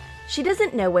loss. She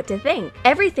doesn't know what to think.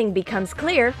 Everything becomes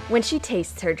clear when she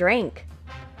tastes her drink.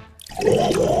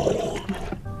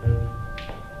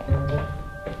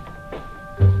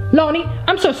 Lonnie,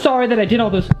 I'm so sorry that I did all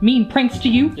those mean pranks to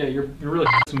you. Yeah, you're really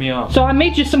pissing me off. So I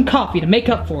made you some coffee to make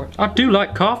up for it. I do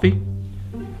like coffee.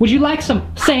 Would you like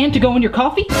some sand to go in your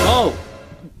coffee? Oh.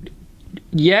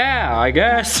 Yeah, I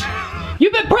guess.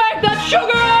 You've been pranked, that's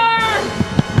sugar!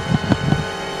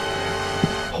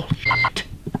 Holy shit.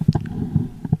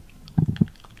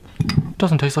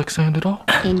 Doesn't taste like sand at all.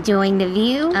 Enjoying the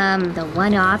view? The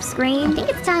one off screen? I think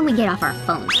it's time we get off our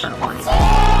phones for a while.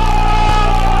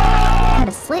 Cut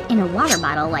a slit in a water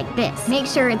bottle like this. Make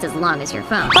sure it's as long as your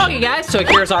phone. Okay guys, so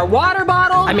here's our water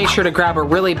bottle. I made sure to grab a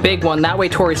really big one, that way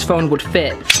Tori's phone would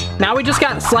fit. Now we just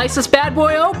gotta slice this bad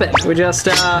boy open. We just,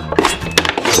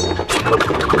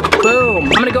 boom. I'm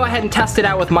gonna go ahead and test it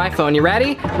out with my phone. You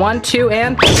ready? 1, 2,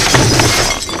 and...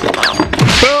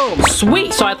 Boom,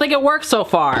 sweet. So I think it works so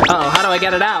far. Uh-oh, how do I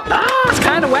get it out? Ah, it's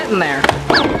kind of wet in there.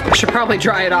 I should probably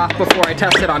dry it off before I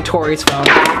test it on Tori's phone.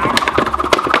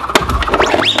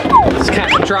 Just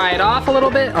kind of dry it off a little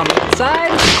bit on the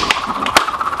inside.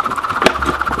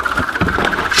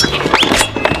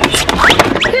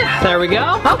 Yeah, there we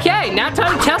go. Okay, now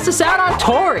time to test this out on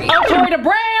Tori. Oh, Tori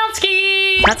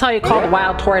Dabransky! That's how you call the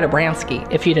wild Tori Dabransky,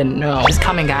 if you didn't know. She's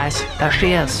coming, guys. There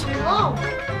she is. Hello.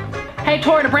 Hey,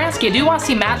 Tori Dabransky, do you want to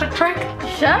see a magic trick?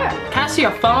 Sure. Can I see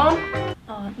your phone?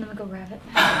 Oh, let me go grab it.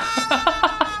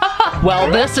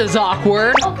 Well, this is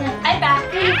awkward. Okay, I'm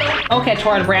back. Here you go. Okay,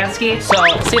 Tori Dabransky, so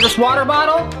see this water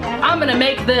bottle? Yeah. I'm gonna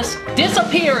make this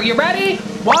disappear. You ready?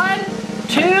 1,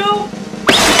 2...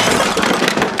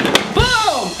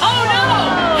 Boom! Oh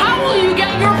no! How will you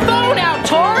get your phone out,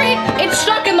 Tori? It's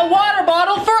stuck in the water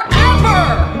bottle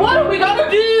forever! What are we gonna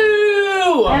do?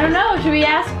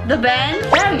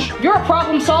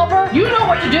 solver? You know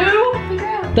what to do.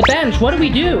 The bench, what do we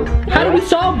do? How do we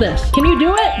solve this? Can you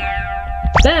do it?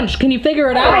 Bench, can you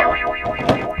figure it out?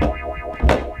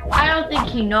 I don't think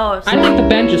he knows. I think the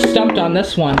bench is stumped on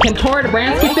this one. Can Tori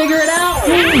Dabransky figure it out?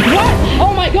 What?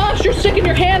 Oh my gosh, you're sticking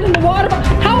your hand in the water.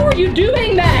 How are you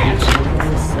doing that?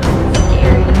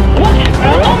 What?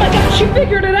 Oh my gosh, you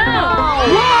figured it out!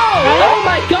 Whoa! Oh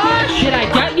my gosh! Did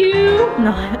I get you?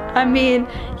 No, I mean,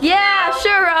 yeah,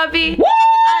 sure, Robby.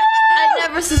 I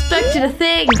never suspected a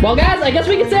thing. Well, guys, I guess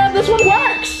we can say that this one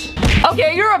works.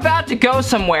 Okay, you're about to go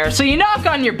somewhere, so you knock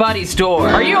on your buddy's door.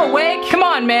 Are you awake? Come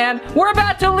on, man. We're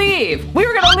about to leave. We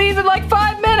were gonna leave in like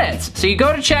 5 minutes. So you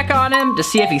go to check on him to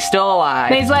see if he's still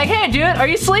alive. And he's like, hey, dude, are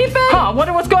you sleeping? Huh,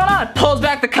 wonder what's going on. Pulls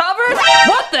back the covers.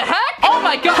 What the heck? Oh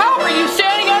my god, how are you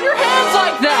standing on your hands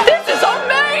like that? This is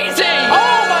amazing!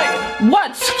 Oh my,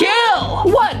 what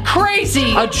skill? What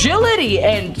crazy agility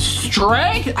and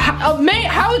strength?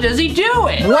 How does he do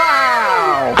it?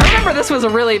 Wow! I remember this was a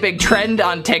really big trend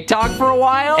on TikTok for a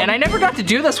while, and I never got to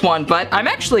do this one, but I'm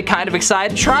actually kind of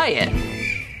excited to try it.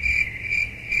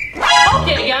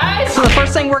 Okay, guys, so the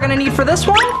first thing we're gonna need for this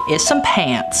one is some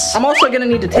pants. I'm also gonna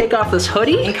need to take off this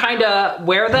hoodie and kinda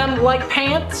wear them like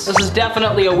pants. This is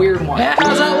definitely a weird one. Yeah,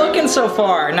 how's that looking so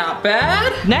far? Not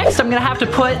bad. Next, I'm gonna have to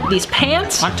put these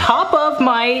pants on top of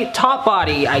my top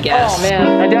body, I guess. Oh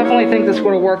man, I definitely think this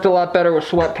would have worked a lot better with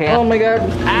sweatpants. Oh my god.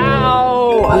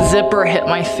 Ow! A zipper hit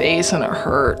my face and it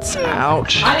hurts.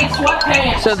 Ouch. I need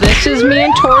sweatpants. So this is me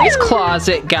and Tori's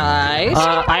closet, guys.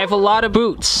 I have a lot of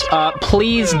boots.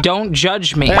 Please don't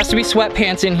judge me. There has to be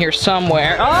sweatpants in here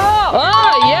somewhere.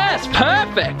 Oh, yes,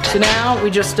 perfect. So now we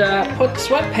just put the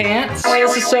sweatpants. Oh,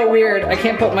 this is so weird. I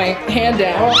can't put my hand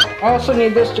down. I also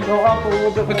need this to go up a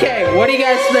little bit. Okay, what do you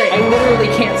guys think? I literally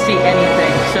can't see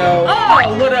anything, so.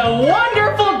 Oh, what a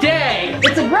wonderful day.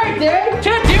 It's a great day to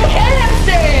do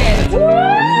handstands. Woo!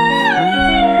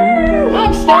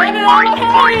 I'm standing on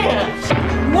my hands.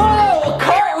 Whoa, a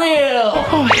cartwheel.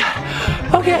 Oh my god.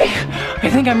 Okay, I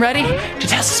think I'm ready to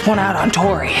test this one out on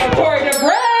Tori. Tori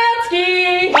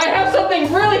Dabransky! I have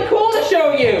something really cool to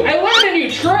show you. I learned a new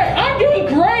trick. I'm doing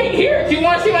great. Here, do you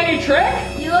want to see my new trick?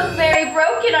 You look very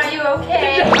broken. Are you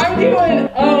okay? I'm doing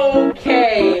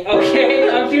okay.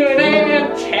 I'm doing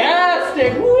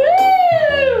fantastic.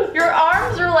 Woo! Your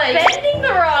arms are like bending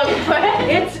the wrong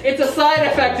way. It's a side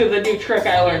effect of the new trick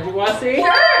I learned. You want to see?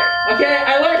 Sure. Okay,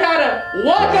 I learned how to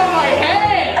walk on my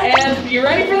head. And you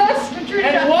ready for this?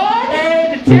 And 1,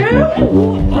 and 2.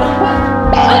 Oh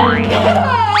my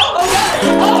god!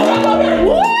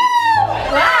 Woo!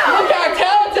 Wow! Look how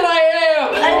talented I am!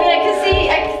 I mean, I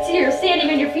can see you're standing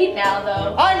on your feet now,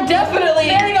 though. I'm definitely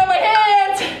standing on my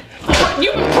hands!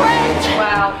 You've been pranked!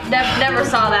 Wow, never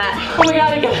saw that. Oh my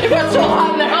god, it got so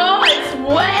hot in there. Oh, it's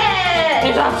wet!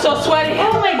 I'm so sweaty.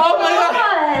 Oh my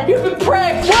god! You've been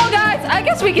pranked! Well, guys, I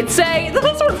guess we could say that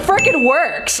this one frickin'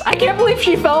 works. I can't believe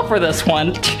she fell for this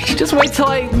one. Just wait till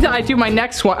I do my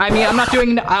next one. I mean, I'm not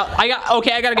doing.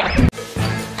 Okay, I gotta go.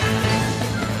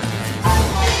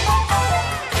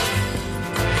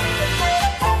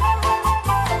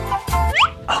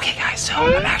 Okay, guys, so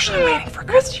I'm actually waiting for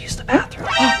Chris to use the bathroom.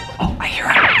 Oh, I hear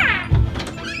him.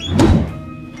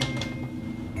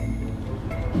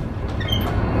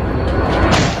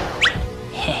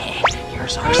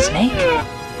 Here's our snake.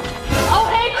 Oh,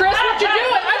 hey, Chris, what you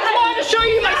doing? I just wanted to show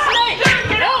you my snake.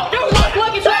 No,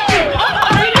 look, it's right here.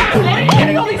 Where are you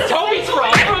getting all these Tobies from?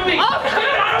 Where are you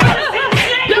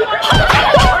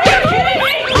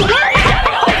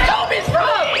getting all these Tobies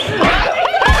from?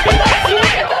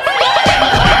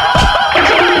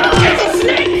 It's a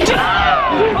snake.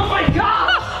 Oh my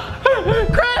god.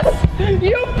 Chris,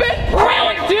 you've been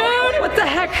pranked, dude. What the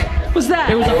heck was that?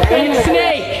 It was a fake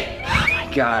snake.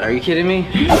 God, are you kidding me?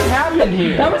 What happened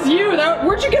here? That was you.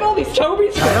 Where'd you get all these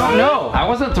Tobies from? I don't know. I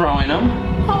wasn't throwing them.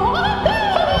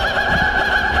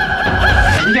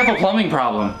 You have a plumbing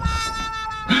problem.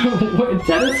 What,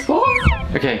 tennis ball?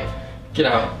 Okay, get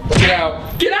out. Get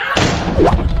out. Get out!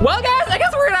 Well, guys, I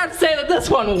guess we're gonna have to say that this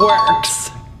one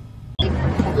works.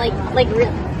 Like really?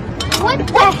 What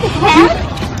the heck?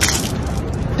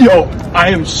 Yo, I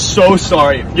am so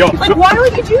sorry. Yo, Like, why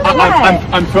would you do that?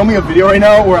 I'm filming a video right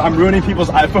now where I'm ruining people's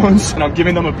iPhones and I'm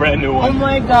giving them a brand new one. Oh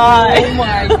my god. Oh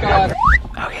my god.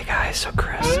 Okay, guys, so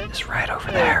Chris is right over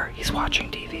there. He's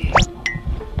watching TV.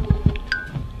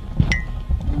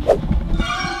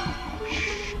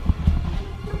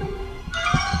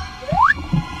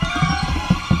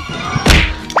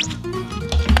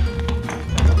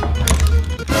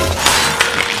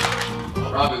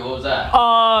 Robby, what was that?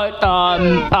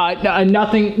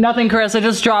 Nothing, Chris. I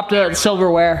just dropped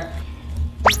silverware.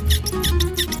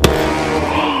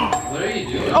 What are you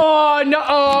doing? Oh No,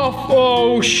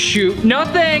 oh, shoot.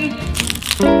 Nothing. Robby!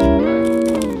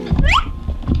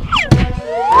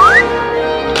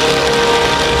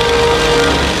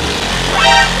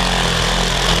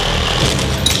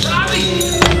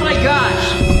 Oh my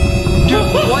gosh!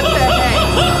 Dude, what the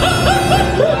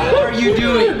heck? What are you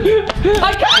doing?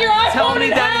 I got your iPhone. Tell me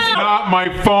that is Not my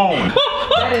phone.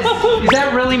 Is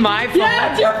that really my phone?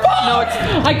 Yeah, it's your phone. No, it's.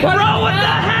 I cut Bro, what the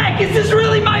heck? Is this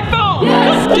really my phone?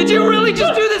 Yes. Did you really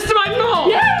just do this to my phone?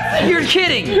 Yes. You're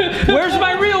kidding. Where's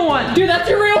my real one? Dude, that's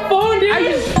your real phone, dude.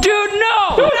 Dude,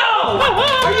 no! No!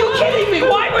 Are you kidding me?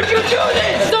 Why would you do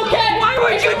this? It's okay. Why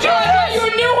would you do I got this? you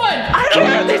a new one. I don't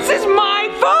care. This is my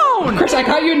phone. Chris, I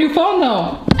got you a new phone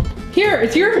though. Here,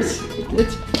 it's yours.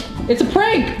 It's a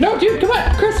prank. No, dude, come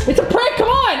on, Chris. It's a prank. Come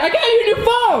on. I got you a new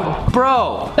phone.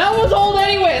 Bro. That was old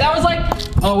anyway. That was like.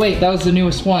 Oh wait, that was the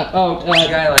newest one. Oh.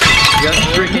 Guy, like, you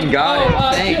freaking got it.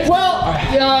 Thanks. Well,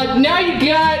 now you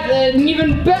got an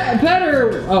even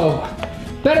better.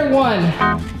 Better one.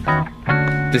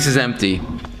 This is empty.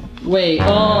 Wait.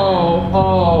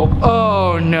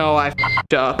 Oh no, I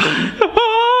f***ed up.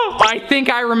 I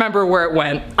think I remember where it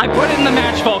went. I put it in the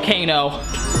match volcano.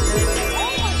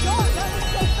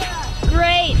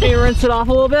 Great. Can you rinse it off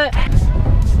a little bit?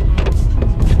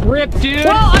 Rip, dude.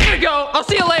 Well, I'm gonna go. I'll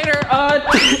see you later.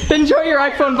 Enjoy your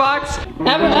iPhone box.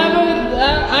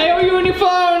 I owe you a new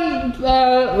phone.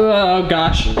 Oh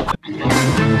gosh.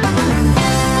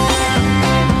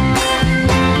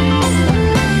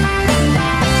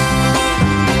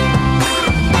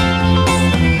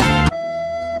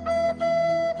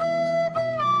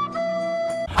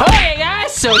 Okay,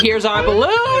 guys. So here's our balloon.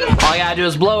 All you gotta do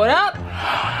is blow it up.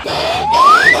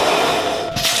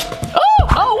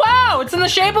 Oh wow, it's in the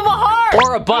shape of a heart.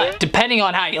 Or a butt, depending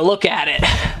on how you look at it.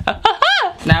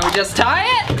 Now we just tie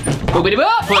it. Boopity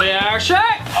boop, put it in our shirt.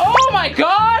 Oh my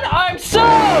god, I'm so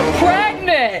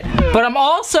pregnant. But I'm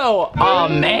also a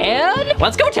man.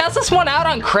 Let's go test this one out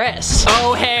on Chris.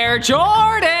 O'Hare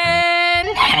Jordan.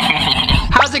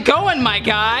 How's it going, my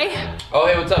guy? Oh,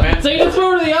 hey, what's up, man? So you just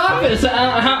moved to the office.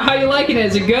 How you liking it?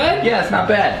 Is it good? Yeah, it's not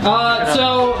bad.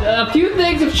 So a few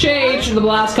things have changed in the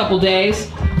last couple days.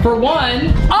 For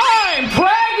one, I'm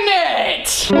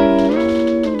pregnant!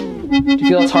 Do you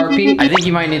feel its heartbeat? I think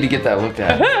you might need to get that looked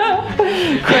at.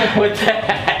 Chris, what the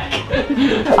heck?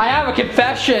 I have a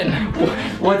confession.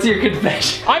 What's your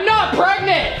confession? I'm not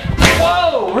pregnant!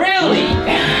 Whoa, really?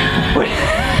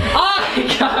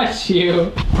 I got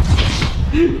you.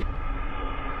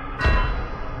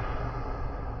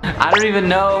 I don't even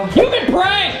know. You've been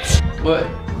pranked! What?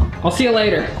 I'll see you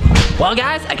later. Well,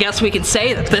 guys, I guess we can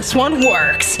say that this one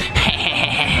works.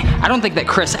 I don't think that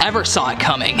Chris ever saw it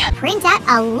coming. Print out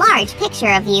a large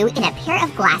picture of you in a pair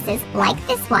of glasses like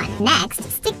this one. Next,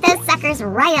 stick those suckers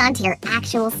right onto your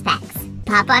actual specs.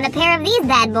 Pop on a pair of these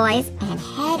bad boys and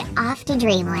head off to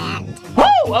dreamland.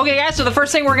 Woo! Okay, guys, so the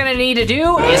first thing we're gonna need to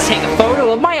do is take a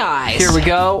photo of my eyes. Here we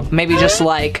go. Maybe just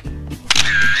like...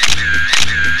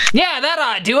 Yeah, that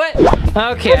ought to do it.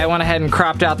 Okay, I went ahead and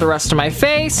cropped out the rest of my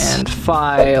face. And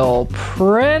file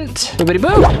print. Boopity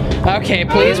boop. Okay,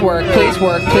 please work, please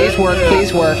work, please work,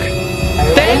 please work.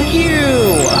 Thank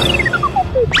you.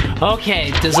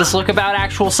 Okay, does this look about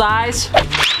actual size?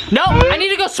 No, I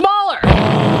need to go smaller.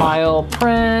 File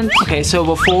print. Okay, so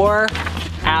before,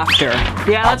 after.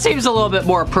 Yeah, that seems a little bit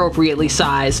more appropriately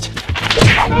sized.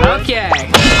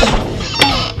 Okay.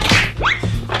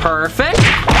 Perfect.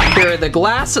 Here are the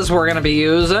glasses we're gonna be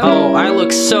using. Oh, I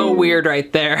look so weird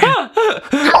right there. Hello?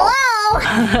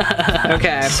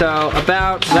 Okay, so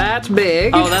about that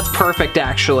big. Oh, that's perfect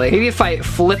actually. Maybe if I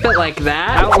flip it like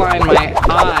that, outline my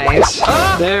eyes.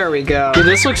 Oh, there we go. Dude,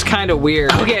 this looks kind of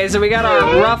weird. Okay, so we got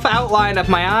our rough outline of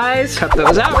my eyes. Cut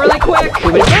those out really quick.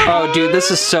 Oh, dude, this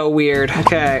is so weird.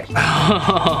 Okay.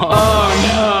 Oh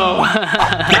no.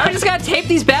 Now we just gotta tape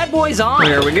these bad boys on.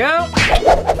 There we go.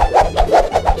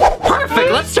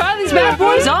 Perfect, let's try these bad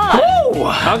boys on. Woo!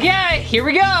 Okay, here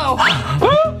we go.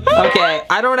 Okay,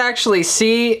 I don't actually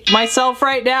see myself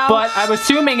right now, but I'm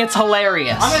assuming it's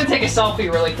hilarious. I'm gonna take a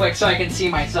selfie really quick so I can see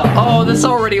myself. Oh, this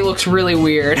already looks really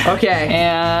weird. Okay,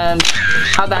 and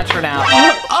how'd that turn out?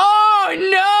 Oh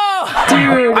no!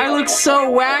 Dude, I look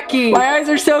so wacky. My eyes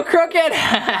are so crooked.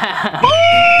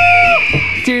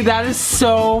 Dude, that is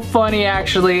so funny,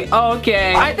 actually.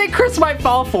 Okay, I think Chris might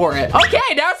fall for it.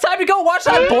 Okay, now it's time to go watch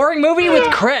that boring movie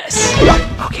with Chris.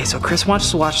 Okay, so Chris wants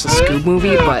to watch the Scoob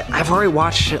movie, but I've already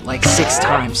watched it like 6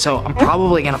 times, so I'm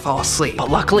probably gonna fall asleep.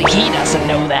 But luckily, he doesn't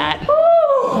know that.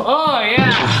 Oh,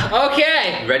 yeah.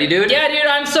 Okay. Ready, dude? Yeah, dude,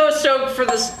 I'm so stoked for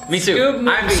this Me too. Scoob movie.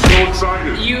 I'm so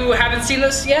excited. You haven't seen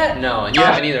this yet? No, and you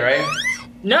haven't either, right?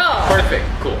 No. Perfect,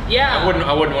 cool. Yeah. I wouldn't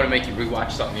want to make you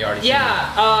rewatch something you already seen.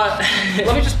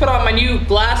 Let me just put on my new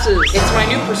glasses. It's my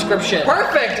new prescription.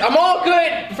 Perfect, I'm all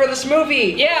good for this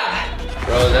movie. Yeah.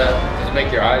 Bro, that just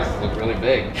make your eyes look really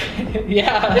big.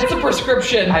 Yeah, it's a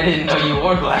prescription. I didn't know you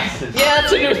wore glasses. Yeah,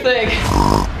 that's a new thing.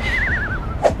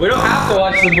 We don't have to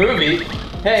watch the movie.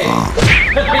 Hey,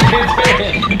 what are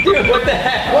you doing? Dude, what the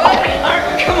heck?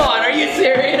 What? Come on, are you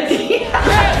serious?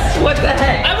 Chris! What the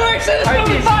heck? I've already seen this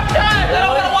movie 5 times. I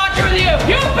don't want to watch it with you.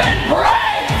 You've been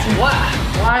pranked! What?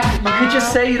 Why? You could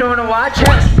just say you don't want to watch it.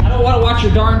 I don't want to watch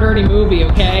your darn dirty movie,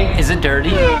 okay? Is it dirty?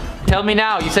 Tell me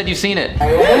now. You said you've seen it. So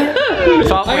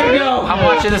I gotta go. I'm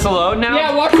watching this alone now?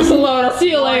 Yeah, watch this alone. I'll see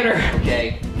you later.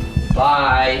 Okay.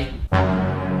 Bye.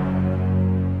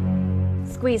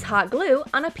 Squeeze hot glue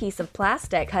on a piece of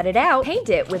plastic. Cut it out. Paint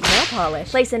it with nail polish.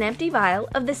 Place an empty vial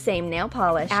of the same nail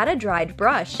polish. Add a dried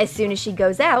brush. As soon as she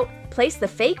goes out, place the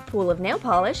fake pool of nail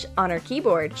polish on her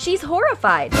keyboard. She's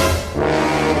horrified.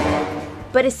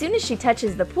 But as soon as she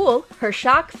touches the pool, her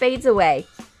shock fades away.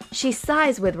 She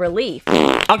sighs with relief.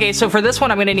 Okay, so for this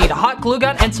one, I'm gonna need a hot glue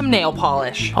gun and some nail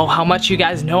polish. Oh, how much you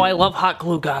guys know I love hot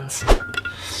glue guns.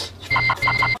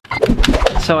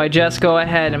 So I just go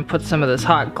ahead and put some of this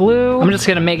hot glue. I'm just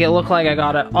gonna make it look like I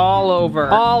got it all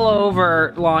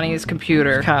over Lonnie's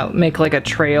computer. Kind of make like a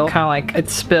trail, kind of like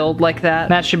it's spilled like that.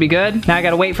 That should be good. Now I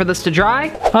gotta wait for this to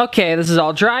dry. Okay, this is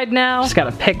all dried now. Just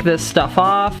gotta pick this stuff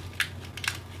off.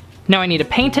 Now I need to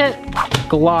paint it.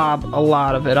 Glob a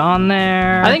lot of it on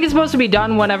there. I think it's supposed to be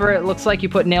done whenever it looks like you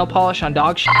put nail polish on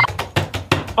dog shit.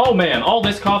 Oh man, all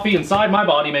this coffee inside my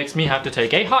body makes me have to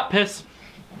take a hot piss.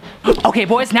 Okay,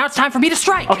 boys, now it's time for me to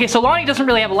strike. Okay, so Lonnie doesn't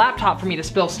really have a laptop for me to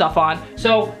spill stuff on,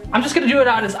 so I'm just gonna do it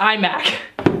on his iMac.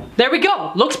 There we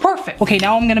go, looks perfect. Okay,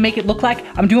 now I'm gonna make it look like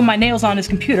I'm doing my nails on his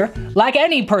computer, like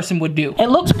any person would do. It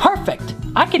looks perfect.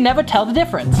 I can never tell the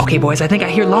difference. Okay, boys, I think I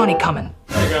hear Lonnie coming.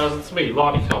 Hey guys, it's me,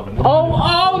 Lonnie coming.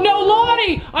 Oh no,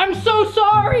 Lonnie! I'm so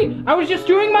sorry! I was just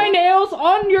doing my nails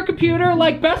on your computer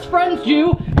like best friends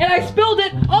do, and I spilled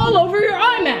it all over your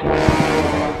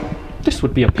iMac. This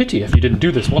would be a pity if you didn't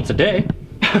do this once a day.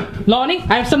 Lonnie,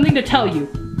 I have something to tell you.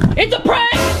 It's a prank!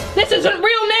 This isn't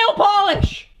real nail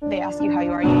polish! They ask you how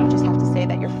you are, you just have to say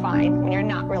that you're fine when you're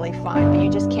not really fine, but you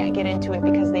just can't get into it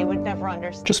because they would never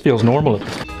understand. Just feels normal.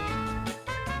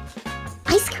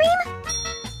 Ice cream?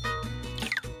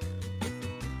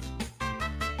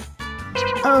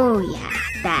 Oh yeah,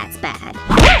 that's bad.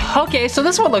 Okay, so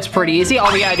this one looks pretty easy.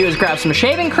 All we gotta do is grab some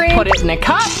shaving cream, put it in a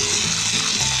cup.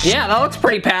 Yeah, that looks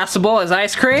pretty passable as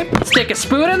ice cream. Stick a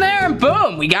spoon in there and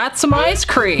boom, we got some ice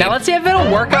cream. Now let's see if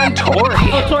it'll work on Tori.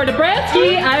 Oh, Tori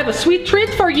Dabransky, I have a sweet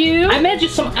treat for you. I made you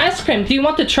some ice cream. Do you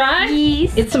want to try?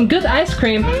 Yes. It's some good ice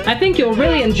cream. I think you'll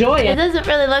really enjoy It it. doesn't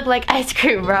really look like ice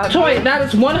cream, bro. Tori, that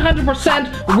is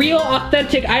 100% real,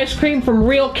 authentic ice cream from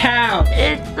real cows.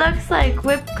 It looks like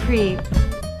whipped cream.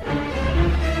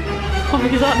 Oh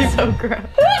my god, it's so gross.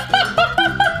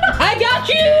 I got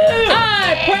you!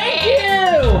 I pranked you!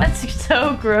 That's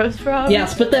so gross, bro. Yeah,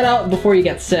 spit that out before you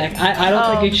get sick. I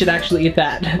don't think you should actually eat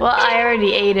that. Well, I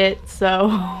already ate it, so.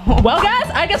 Well,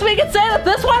 guys, I guess we can say that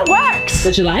this one works.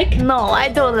 Did you like? No, I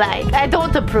don't like. I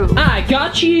don't approve. I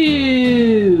got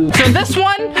you. So this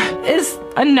one is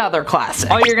another classic.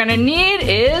 All you're gonna need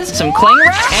is some cling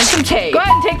wrap and some tape. Go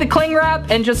ahead and take the cling wrap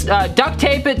and just duct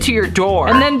tape it to your door.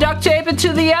 And then duct tape it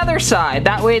to the other side.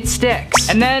 That way it sticks.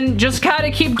 And then just kind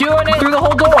of keep doing it through the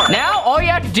whole door. Now, all you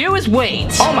have to do is wait.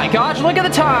 Oh my gosh, look at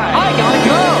the time. I gotta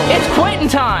go. It's quitting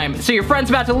time. So your friend's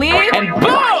about to leave and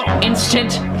boom!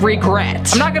 Instant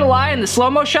regret. I'm not gonna lie, in the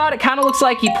slow-mo shot, it kind of looks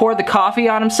like he poured the coffee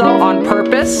on himself on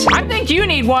purpose. I think you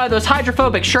need one of those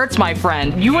hydrophobic shirts, my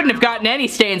friend. You wouldn't have gotten any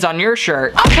stains on your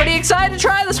shirt. I'm pretty excited to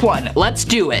try this one. Let's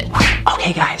do it.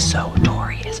 Okay guys, so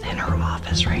Tori is in her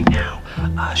office right now.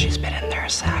 She's been in there a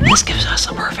sec. This gives us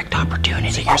a perfect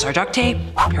opportunity. Here's our duct tape.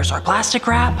 Here's our plastic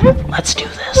wrap. Let's do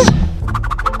this.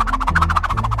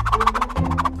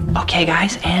 Okay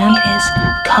guys, and it is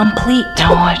complete.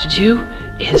 Now all I have to do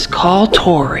is call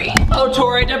Tori. Oh,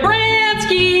 Tori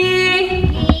Dabransky!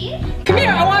 Come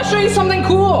here, I want to show you something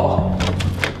cool.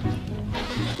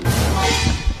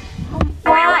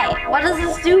 Why? What does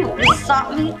this do? Does it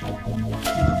stop me?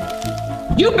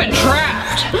 You've been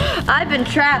trapped. I've been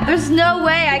trapped. There's no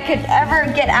way I could ever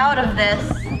get out of this.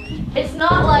 It's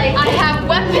not like I have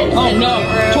weapons. Oh no,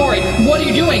 Tori, what are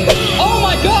you doing? Oh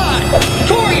my god!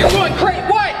 Tori, you're going crazy.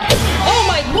 What? Oh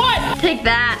my, what? Take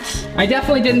that. I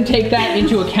definitely didn't take that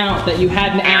into account that you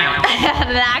had an axe. I had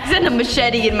an axe and a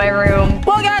machete in my room.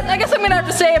 Well, guys, I guess I'm gonna have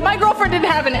to say, if my girlfriend didn't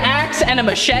have an axe and a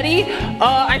machete,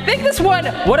 I think this one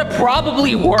would have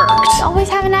probably worked. Always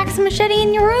have an axe and machete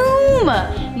in your room.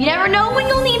 You never know when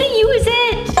you'll need to use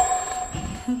it.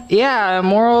 Yeah,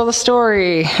 moral of the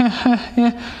story.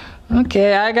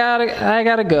 Okay, I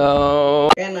gotta go.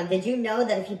 Grandma, did you know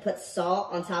that if you put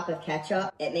salt on top of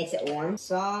ketchup, it makes it warm?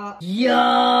 Salt.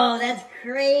 Yo, that's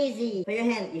crazy. Put your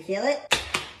hand, you feel it?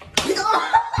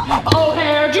 Oh,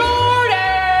 Hair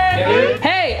Jordan!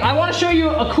 Hey, I want to show you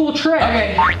a cool trick.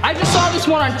 Okay. I just saw this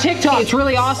one on TikTok. It's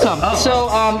really awesome. Oh. So,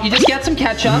 you just get some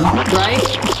ketchup, right?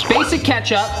 Basic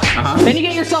ketchup. Then you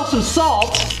get yourself some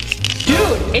salt.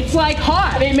 Dude, it's like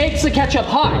hot. It makes the ketchup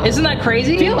hot. Isn't that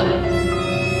crazy? Feel it.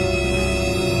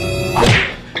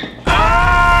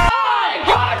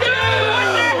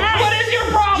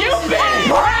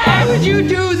 Why would you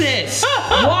do this?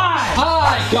 Why?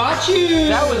 I got you.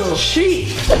 That was cheap.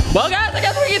 Well, guys, I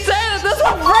guess we can say that this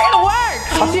one freaking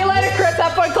worked. I'll see you later, Chris.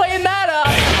 Have fun cleaning that up.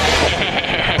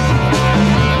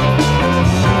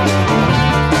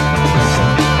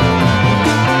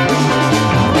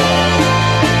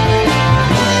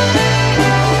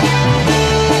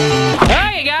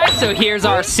 Okay, guys, so here's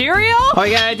our cereal. All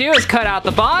you gotta do is cut out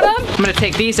the bottom. I'm gonna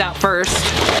take these out first.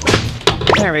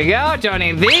 There we go, don't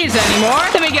need these anymore.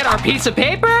 Then we get our piece of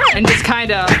paper and just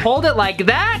kind of hold it like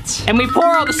that. And we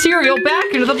pour all the cereal back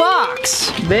into the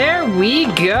box. There we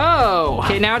go.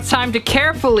 Okay, now it's time to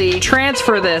carefully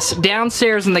transfer this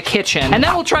downstairs in the kitchen. And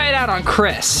then we'll try it out on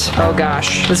Chris. Oh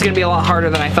gosh, this is gonna be a lot harder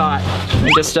than I thought.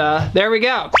 And just, there we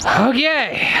go.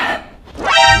 Okay.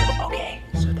 Okay,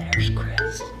 so there's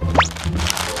Chris.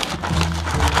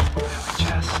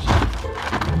 Just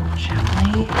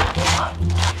gently.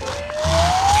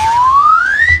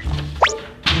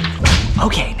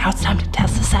 Okay, now it's time to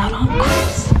test this out on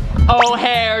Chris. Oh,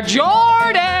 Hair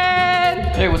Jordan!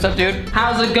 Hey, what's up, dude?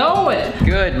 How's it going?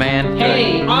 Good, man.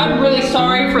 Hey, I'm really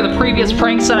sorry for the previous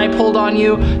pranks that I pulled on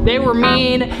you. They were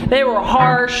mean, they were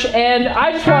harsh, and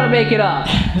I just want to make it up.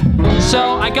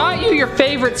 So, I got you your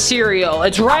favorite cereal.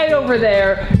 It's right over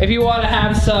there if you want to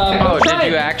have some. Oh,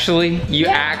 did you actually? You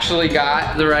actually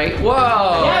got the right?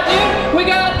 Whoa! Yeah, dude, we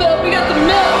got the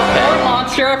milk or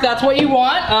Monster if that's what you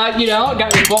want. You know,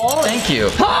 got your bowl. Thank you.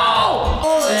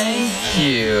 Oh! Thank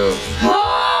you.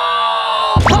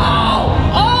 Oh! Oh!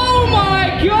 Oh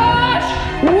my gosh!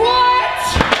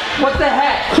 What? What the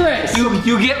heck, Chris?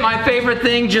 You get my favorite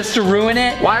thing just to ruin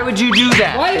it? Why would you do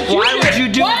that? Why would you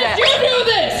do that? Why did you do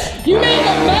this? You made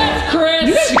a mess, Chris.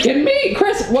 You gotta be kidding me,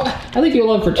 Chris. What? I leave you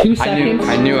alone for 2 seconds.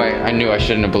 I knew I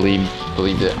shouldn't have believed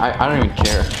it. I don't even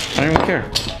care. I don't even care.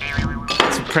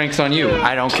 It's pranks on you.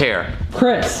 I don't care.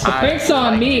 Chris, the prank's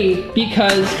on me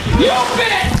because you've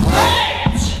been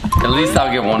pranked. At least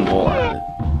I'll get one bowl out of it.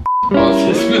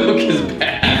 Oh, this milk is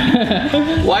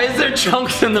bad. Why is there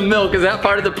chunks in the milk? Is that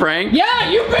part of the prank? Yeah,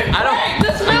 you've been pranked.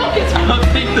 This milk is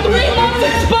 3 months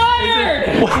expired.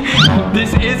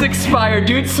 This is expired,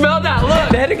 dude. Smell that. Look,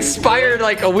 that expired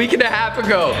like a week and a half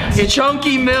ago. It's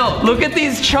chunky milk. Look at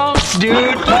these chunks, dude.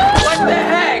 What the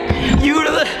heck?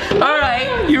 All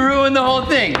right, you ruined the whole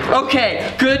thing.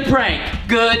 Okay, good prank.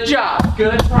 Good job.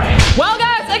 Good prank. Well,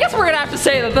 guys, I guess we're gonna have to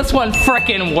say that this one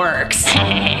frickin' works.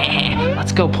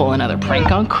 Let's go pull another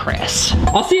prank on Chris.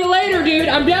 I'll see you later, dude.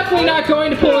 I'm definitely not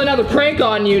going to pull another prank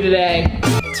on you today.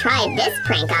 Try this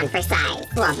prank on for size.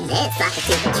 Well, this ought to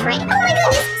do the trick. Oh my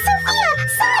goodness, Sophia!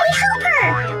 Somebody help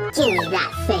her! Give me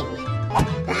that thing.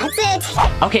 That's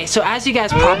it. Okay, so as you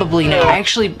guys probably know, I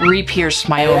actually re-pierced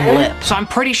my own lip. So I'm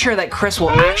pretty sure that Chris will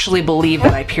actually believe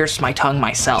that I pierced my tongue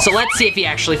myself. So let's see if he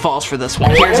actually falls for this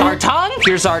one. Here's our tongue.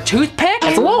 Here's our toothpick.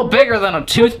 It's a little bigger than a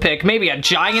toothpick, maybe a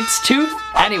giant's tooth.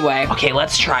 Anyway, okay,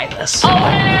 let's try this. Oh,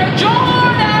 Hair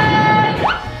Jordan!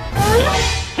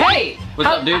 Hey! What's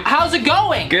up, dude? How's it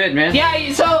going? Good, man. Yeah,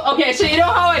 so you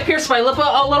know how I pierced my lip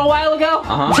a little while ago?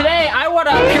 Today, I want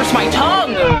to pierce my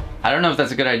tongue. I don't know if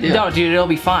that's a good idea. No, dude, it'll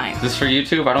be fine. Is this for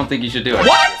YouTube? I don't think you should do it.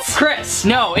 What? Chris,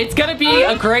 no, it's gonna be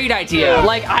a great idea.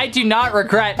 Like, I do not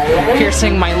regret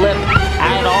piercing my lip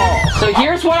at all. So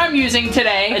here's what I'm using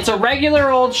today. It's a regular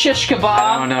old shish kebab.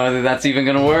 I don't know if that's even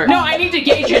gonna work. No, I need to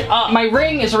gauge it up. My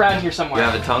ring is around here somewhere.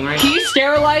 You have a tongue ring? Can you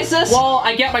sterilize this while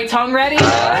I get my tongue ready?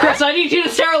 Chris, I need you to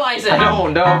sterilize it. I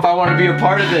don't know if I want to be a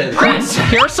part of this. Chris,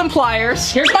 here's some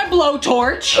pliers. Here's my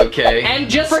blowtorch. Okay. And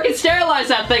just freaking sterilize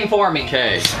that thing for me.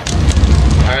 Okay.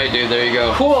 All right, dude, there you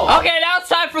go. Cool. Okay, now it's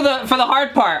time for the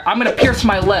hard part. I'm gonna pierce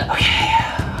my lip. Okay.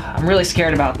 I'm really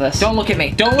scared about this. Don't look at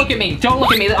me. Don't look at me. Don't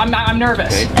look at me. I'm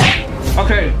nervous.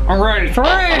 Okay, I'm ready. 3, 2.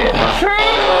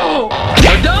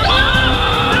 No!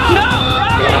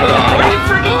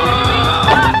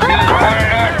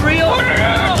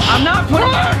 I'm not putting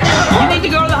it. You need to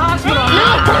go to the hospital.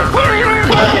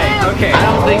 Okay, I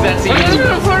don't think that's even.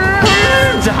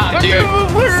 Stop, dude.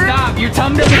 Stop. Your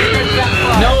tongue doesn't stretch that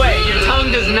far. No way. Your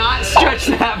tongue does not stretch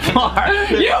that far.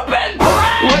 You've been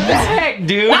pranked. What the heck,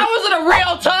 dude? That wasn't a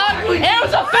real tongue. It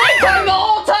was a fake tongue the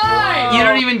whole time. You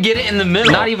don't even get it in the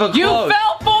middle. Not even close. You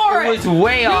fell for it. It was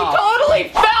way off. You totally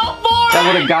fell for it. That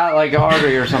would have got like a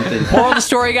artery or something. Moral of the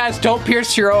story, guys, don't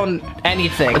pierce your own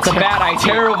anything. It's a bad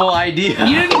idea. Terrible idea.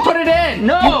 You didn't put it in.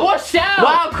 No. You wussed out.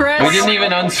 Wow, Chris. We didn't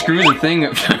even unscrew the thing.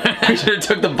 We should have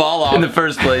took the ball off in the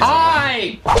first place.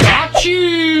 I got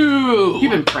you.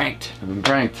 You've been pranked. I've been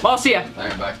pranked. Well, I'll see ya. All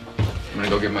right, bye. I'm gonna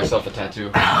go get myself a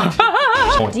tattoo.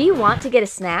 Do you want to get a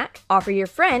snack? Offer your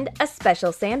friend a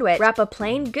special sandwich. Wrap a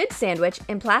plain good sandwich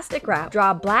in plastic wrap.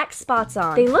 Draw black spots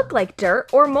on. They look like dirt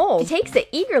or mold. She takes it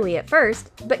eagerly at first,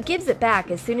 but gives it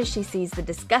back as soon as she sees the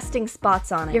disgusting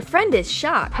spots on it. Your friend is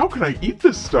shocked. How can I eat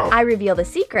this stuff? I reveal the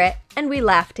secret, and we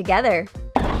laugh together.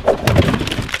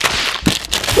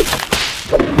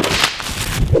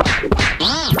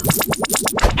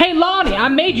 Hey, Lonnie, I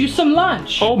made you some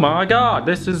lunch. Oh my god,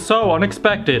 this is so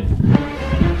unexpected.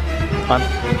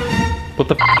 What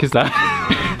the f is that?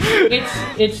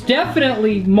 It's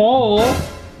definitely mold.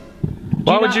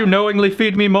 Why would you knowingly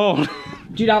feed me mold?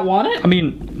 Do you not want it? I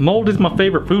mean, mold is my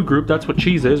favorite food group. That's what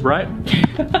cheese is, right?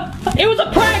 It was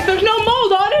a prank. There's no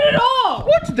mold on it at all.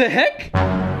 What the heck?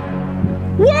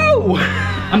 Whoa!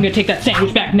 I'm gonna take that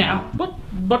sandwich back now.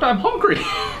 But I'm hungry.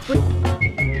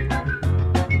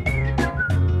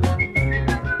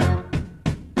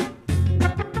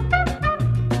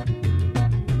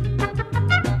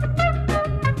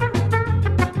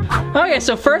 Okay,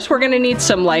 so first we're gonna need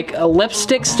some like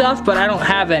lipstick stuff, but I don't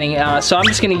have any, so I'm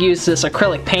just gonna use this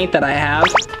acrylic paint that I have.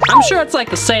 I'm sure it's like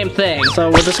the same thing, so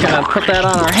we're just gonna put that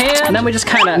on our hand, and then we just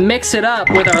kind of mix it up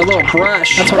with our little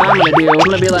brush. That's what I'm gonna do. I'm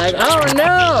gonna be like, oh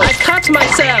no, I cut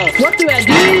myself. What do I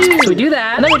do? So we do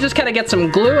that, and then we just kind of get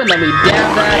some glue, and then we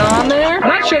dab that on there. I'm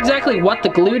not sure exactly what the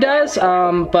glue does,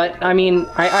 but I mean,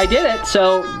 I did it,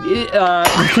 so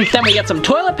then we get some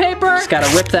toilet paper. Just gotta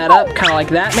rip that up, kind of like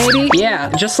that maybe. Yeah,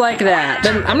 just like that.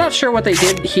 Then I'm not sure what they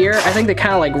did here. I think they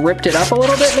kind of like ripped it up a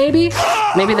little bit maybe.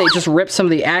 Maybe they just ripped some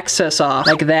of the excess off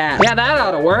like that. Yeah, that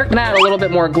ought to work. I'm gonna add a little bit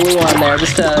more glue on there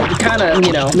just to kind of,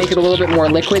 you know, make it a little bit more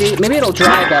liquidy. Maybe it'll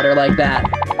dry better like that.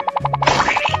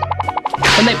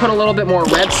 Then they put a little bit more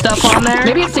red stuff on there.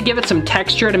 Maybe it's to give it some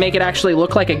texture to make it actually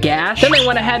look like a gash. Then they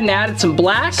went ahead and added some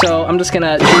black, so I'm just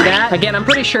gonna do that. Again, I'm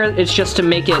pretty sure it's just to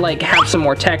make it like have some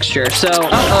more texture. So,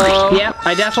 uh-oh. Yep,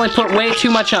 I definitely put way too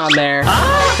much on there.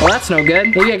 Well, that's no good.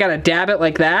 Maybe I gotta dab it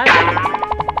like that.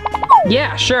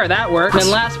 Yeah, sure, that works. And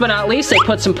last but not least, they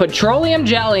put some petroleum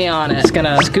jelly on it. Just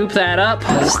gonna scoop that up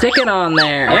and stick it on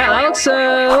there. Yeah,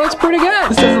 that looks pretty good.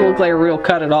 This doesn't look like a real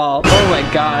cut at all. Oh my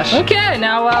gosh. Okay,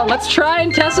 now let's try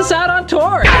and test this out on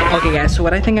Tori. Okay guys, so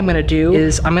what I think I'm gonna do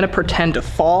is I'm gonna pretend to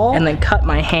fall and then cut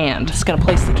my hand. Just gonna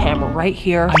place the camera right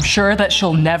here. I'm sure that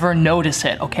she'll never notice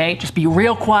it, okay? Just be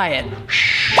real quiet.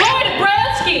 Shh. Tori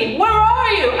Dabrowski, where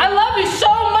are you? I love you so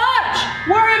much.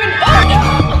 Where even, oh no!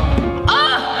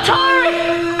 Tori!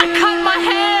 I cut my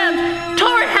hand!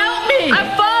 Tori, help me!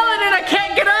 I've fallen and I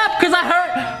can't get up because I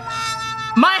hurt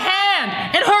my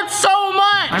hand! It hurts so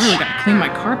much! I really gotta clean my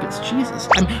carpets, Jesus.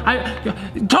 Tori!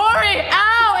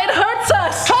 Ow! It hurts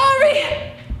us!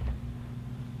 Tori!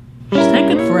 She's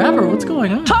taking forever. What's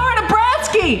going on? Tori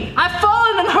Dabrowski! I've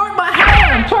fallen and hurt my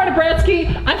hand! Tori Dabrowski,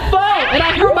 I fell and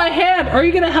I hurt my hand. Are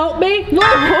you gonna help me? Look!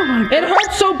 Oh it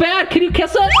hurts so bad. Can you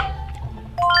kiss it?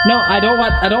 No, I don't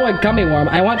want gummy worm.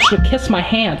 I want you to kiss my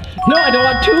hand. No, I don't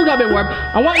want two gummy worm.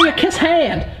 I want you to kiss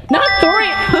hand. Not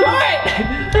Tori.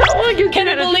 Tori! Can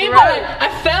you believe it? I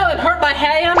fell and hurt my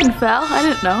hand. You fell? I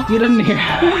didn't know. You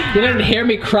didn't hear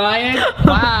me crying?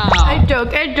 Wow. I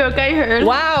joke, I heard.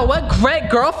 Wow, what great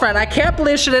girlfriend. I can't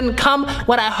believe she didn't come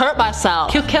when I hurt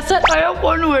myself. Can you kiss it? I don't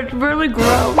want to, it's really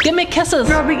gross. Give me kisses.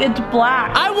 Robby, it's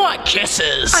black. I want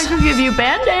kisses. I could give you a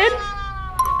Band-Aid.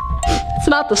 It's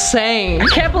not the same. I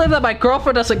can't believe that my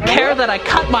girlfriend doesn't care that I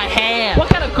cut my hand. What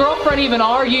kind of girlfriend even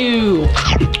are you?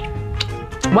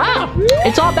 Wow,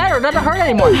 it's all better. It doesn't hurt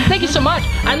anymore. Thank you so much.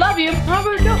 I love you.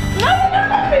 Robert, no.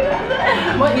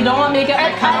 What, you don't want me to get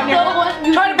my cut on your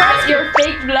hand? Tori Dabrowski, your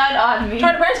fake blood on me.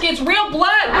 Tori Dabrowski, it's real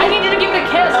blood. I need you to give it a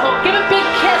kiss. Give it a big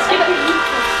kiss. Give it.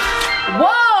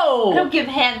 Whoa! Don't give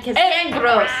hand kiss. Hand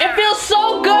gross. It feels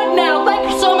so good now. Thank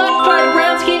you so much, Tori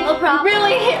Dabrowski. No problem.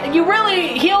 You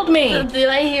really healed me. Did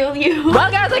I heal you?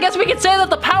 Well, guys, I guess we could say that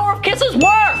the power of kisses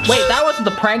works. Wait, that wasn't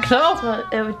the prank, though?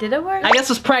 Did it work? I guess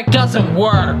this prank doesn't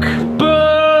work.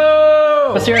 Boo!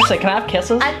 But seriously, can I have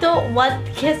kisses? I don't want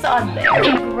kiss on there.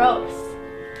 Gross.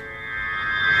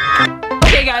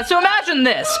 Okay guys, so imagine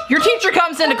this. Your teacher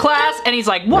comes into class and he's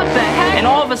like, what the heck? And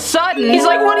all of a sudden, he's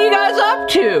like, what are you guys up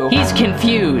to? He's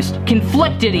confused,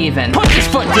 conflicted even. Puts his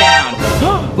foot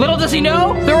down. Little does he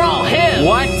know, they're all him.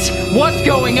 What? What's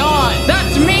going on?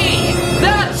 That's me.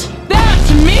 That's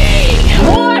me.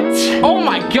 What? Oh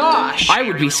my gosh. I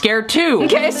would be scared too.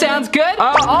 Okay, sounds good.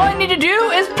 All I need to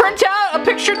do is print out a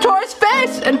picture of Tori's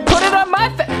face and put it on my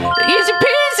face. Easy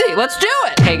peasy. Let's do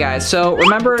it. Hey guys, so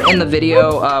remember in the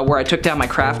video where I took down my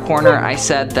craft corner, I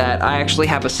said that I actually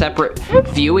have a separate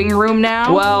viewing room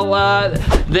now? Well,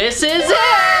 this is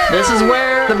it. This is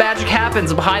where the magic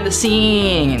happens behind the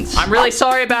scenes. I'm really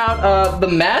sorry about the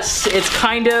mess. It's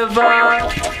kind of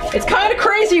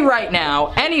crazy right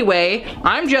now. Anyway,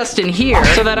 I'm just in here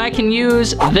so that I can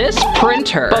use this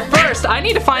printer. But first, I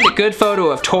need to find a good photo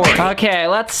of Tori. Okay,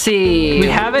 let's see. Do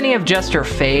we have any of just her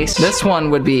face? This one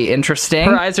would be interesting.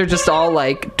 Her eyes are just all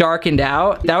like darkened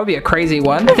out. That would be a crazy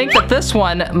one. I think that this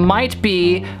one might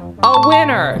be a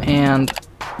winner. And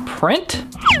print?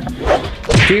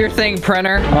 Do your thing,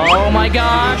 printer. Oh my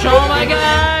gosh, oh my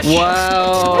gosh.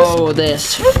 Whoa,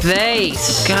 this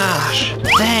face. Gosh,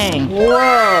 dang.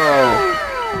 Whoa.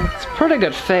 It's a pretty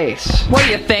good face. What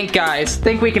do you think, guys?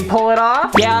 Think we can pull it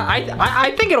off? Yeah,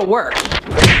 I think it'll work.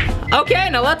 Okay,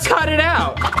 now let's cut it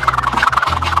out.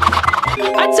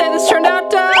 I'd say this turned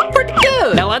out pretty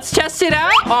good. Now let's test it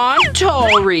out on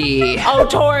Tori. Oh,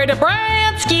 Tori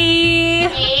Dobransky.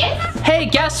 Yes? Hey,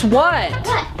 guess what?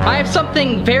 I have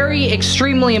something very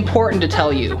extremely important to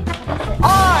tell you.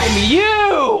 I'm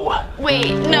you!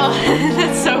 Wait, no,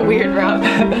 that's so weird, Rob.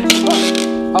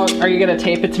 Oh, are you gonna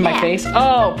tape it to my face?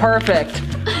 Oh, perfect.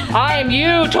 I'm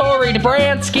you, Tori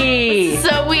Dobransky.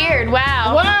 So weird,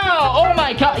 wow. Wow, oh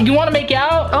my god. You wanna make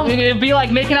out? Oh. It'd be like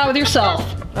making out with yourself.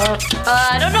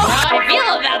 I don't know how I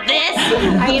feel about this.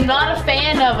 I am not a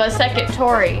fan of a second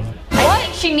Tori. I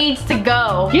think she needs to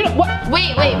go. You know what?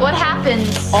 Wait, what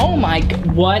happens? Oh my,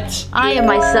 what? I am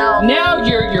myself. Now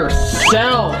you're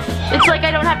yourself. It's like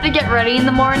I don't have to get ready in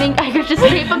the morning. I could just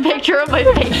tape a picture of my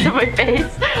face to my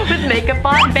face with makeup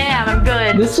on. Bam, I'm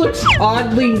good. This looks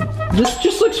this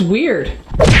just looks weird.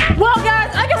 Well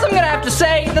guys, I guess I'm gonna have to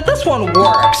say that this one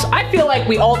works. I feel like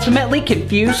we ultimately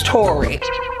confused Tori.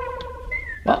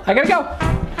 Well, I gotta go.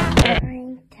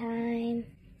 Time.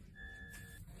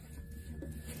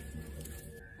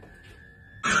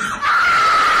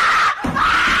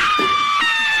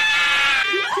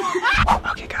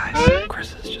 Okay guys,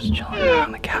 Chris is just chilling there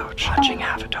on the couch, watching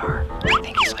Avatar. I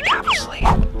think he's like half asleep.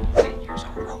 Here's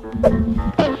our rope.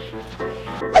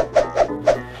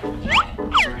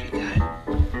 It's pretty good.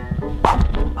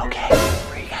 Okay,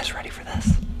 are you guys ready for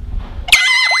this?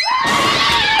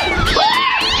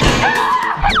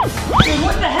 Dude,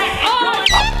 what the heck? Oh,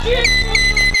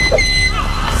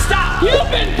 stop!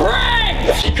 You've been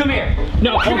pranked! Come here.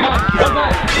 No, oh god, oh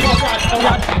god, oh god, oh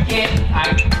god. I can't,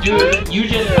 dude, you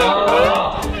just,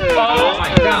 oh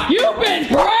my god. You've been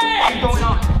pranked! What's going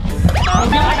on? Oh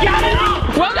god, I got it!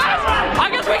 Well guys, I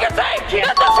guess we can say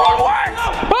that this one works!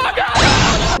 Oh god!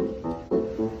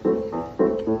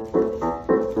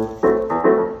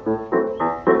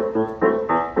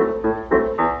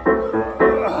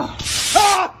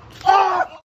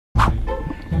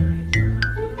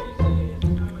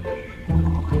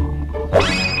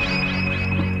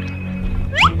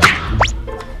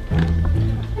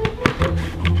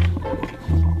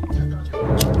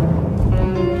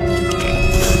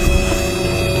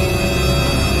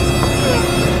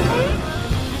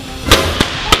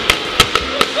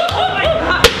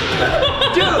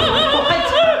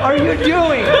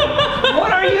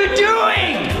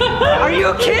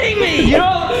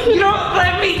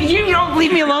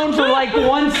 Leave me alone for like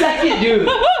 1 second, dude.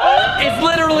 It's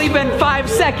literally been 5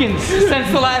 seconds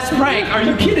since the last prank. Are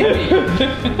you kidding me?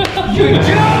 You joke!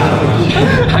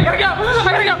 I gotta go.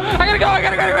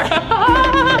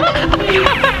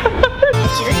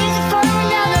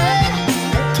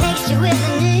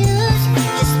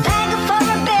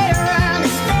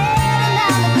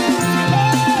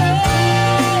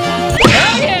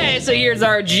 Okay, so here's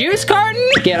our juice carton.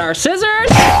 Get our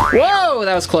scissors. Whoa,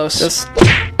 that was close. Just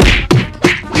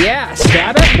yeah,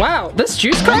 stab it. Wow, this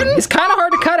juice carton is kind of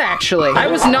hard to cut, actually. I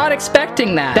was not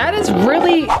expecting that. That is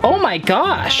really, oh my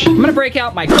gosh. I'm gonna break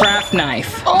out my craft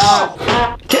knife.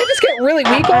 Oh! Did I just get really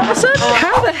weak all of a sudden?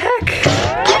 How the heck?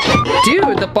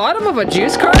 Dude, the bottom of a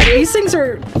juice cart? These things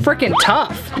are freaking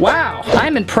tough. Wow,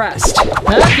 I'm impressed.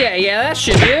 Okay, yeah, that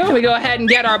should do. We go ahead and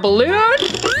get our balloon.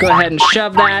 Go ahead and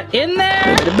shove that in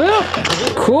there.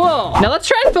 Boop. Cool. Now let's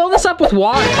try and fill this up with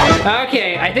water.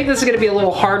 Okay, I think this is gonna be a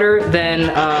little harder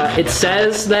than it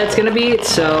says that it's gonna be,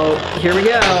 so here we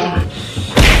go.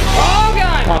 Oh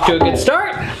God! Off to a good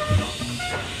start.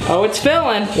 Oh, it's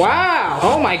filling. Wow.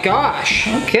 Oh my gosh.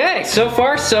 Okay, so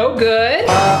far so good.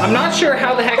 I'm not sure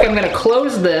how the heck I'm gonna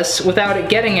close this without it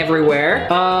getting everywhere.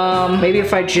 Maybe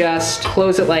if I just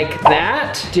close it like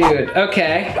that. Dude,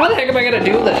 okay. How the heck am I gonna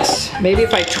do this? Maybe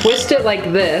if I twist it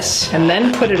like this and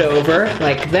then put it over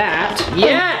like that.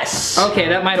 Yes! Okay,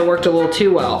 that might have worked a little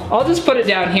too well. I'll just put it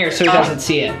down here so he doesn't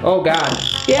see it. Oh God.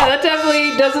 Yeah, that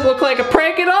definitely doesn't look like a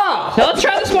prank at all. Now let's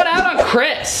try this one out on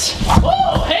Chris.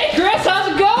 Oh, hey Chris,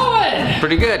 how's it going?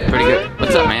 Pretty good, pretty good.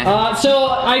 What's up, man? So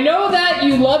I know that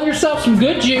you love yourself some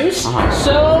good juice.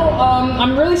 So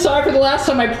I'm really sorry for the last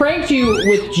time I pranked you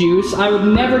with juice. I would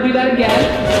never do that again.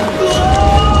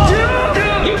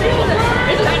 You feel it?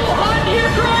 Is it hot in here,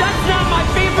 Chris? That's not my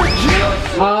favorite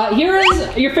juice. Here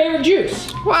is your favorite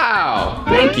juice. Wow,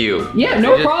 thank you. Yeah,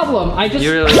 no problem. I just.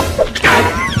 You really.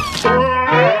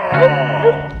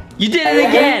 You did it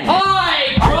again.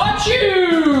 I got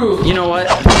you. You know what?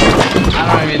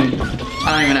 I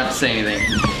don't even have to say anything.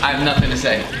 I have nothing to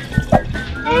say.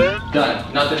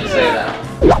 Done. Nothing to say to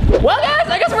that. Well guys,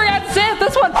 I guess we're gonna have to say that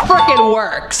this one frickin'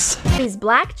 works. Squeeze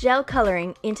black gel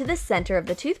coloring into the center of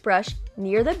the toothbrush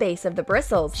near the base of the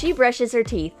bristles. She brushes her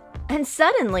teeth and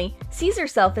suddenly sees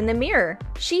herself in the mirror.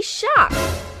 She's shocked.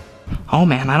 Oh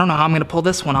man, I don't know how I'm gonna pull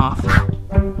this one off.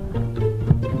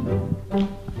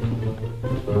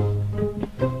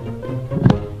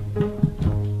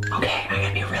 Okay, I'm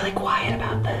gonna be really quiet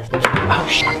about this. Oh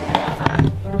shit.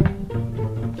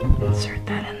 Insert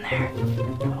that in there.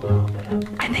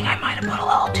 I think I might have put a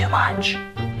little too much.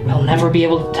 We'll never be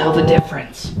able to tell the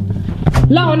difference.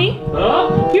 Lonnie,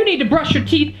 you need to brush your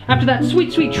teeth after that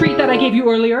sweet, sweet treat that I gave you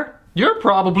earlier. You're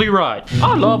probably right.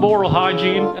 I love oral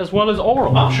hygiene as well as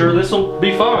oral. I'm sure this will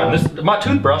be fine. My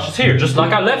toothbrush is here, just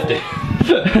like I left it.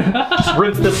 Just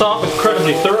rinse this off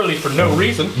incredibly thoroughly for no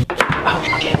reason.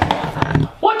 Oh shit.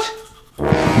 What?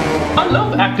 I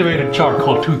love activated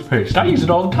charcoal toothpaste. I use it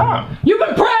all the time. You've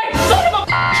been pranked! Son of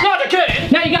a Not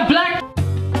again! Now you got black.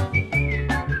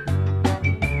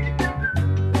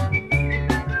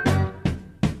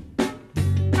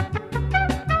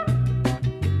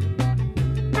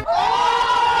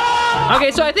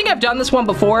 Okay, so I think I've done this one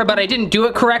before, but I didn't do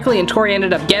it correctly, and Tori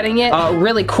ended up getting it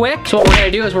really quick. So what we're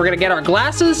gonna do is we're gonna get our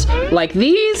glasses like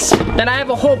these. Then I have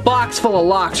a whole box full of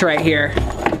locks right here.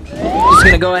 Just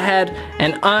gonna go ahead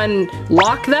and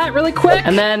unlock that really quick,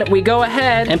 and then we go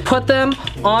ahead and put them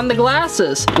on the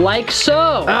glasses, like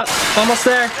so. Almost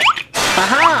there.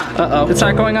 Aha! Uh-oh, it's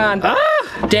not going on.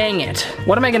 Dang it.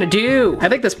 What am I gonna do? I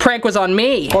think this prank was on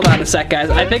me. Hold on a sec, guys.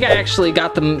 I think I actually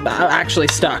got them actually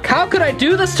stuck. How could I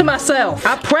do this to myself?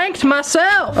 I pranked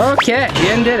myself. Okay,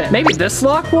 Jen did it. Maybe this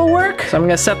lock will work. So I'm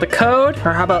gonna set the code,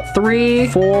 or how about 3,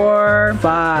 4,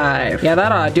 5? Yeah,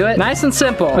 that ought to do it. Nice and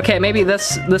simple. Okay, maybe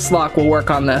this lock will work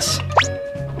on this.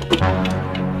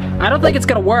 I don't think it's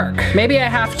gonna work. Maybe I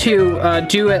have to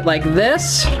do it like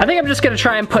this. I think I'm just gonna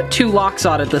try and put 2 locks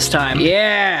on it this time.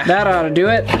 Yeah, that ought to do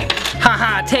it.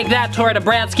 Haha, take that, Tori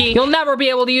Dobransky. You'll never be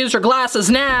able to use your glasses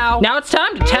now. Now it's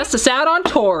time to test us out on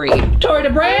Tori. Tori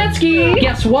Dobransky!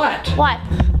 Guess what? What?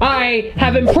 I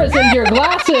have imprisoned your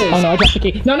glasses. Oh no, I dropped the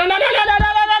key. No, no, no, no, no, no, no,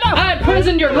 no, no! I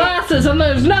imprisoned your glasses and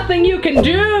there's nothing you can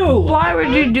do. Why would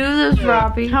you do this,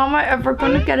 Robby? How am I ever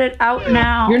gonna get it out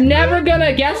now? You're never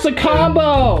gonna guess the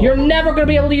combo. You're never gonna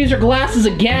be able to use your glasses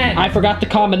again. I forgot the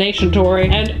combination, Tori,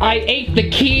 and I ate the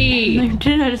key. You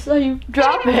didn't, so you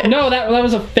drop it. No, that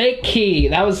was a fake key.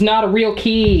 That was not a real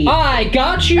key. I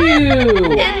got you. In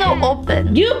the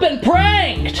open. You've been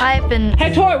pranked. I've been.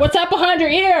 Hey, Tori, what's that behind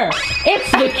your ear?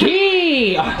 It's the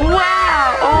key.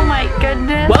 Wow. Oh my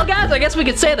goodness. Well, guys, I guess we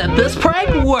could say that this prank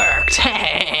worked.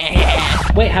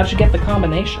 Wait, how'd you get the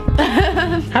combination?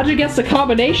 How'd you guess the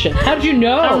combination? How'd you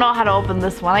know? I don't know how to open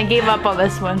this one. I gave up on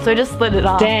this one, so I just slid it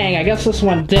off. Dang, I guess this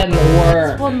one didn't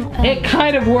work. It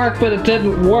kind of worked, but it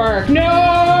didn't work.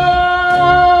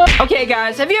 No! Okay,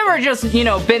 guys, have you ever just,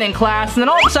 been in class and then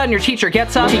all of a sudden your teacher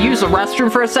gets up to use the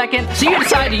restroom for a second? So you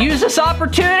decide to use this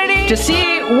opportunity to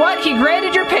see what he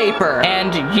graded your paper.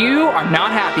 And you are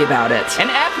not happy about it. An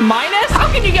F minus?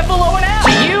 How can you get below an F?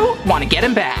 To you, want to get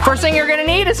him back. First thing you're gonna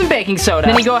need is some baking soda.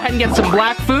 Then you go ahead and get some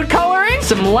black food coloring,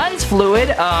 some lens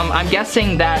fluid. I'm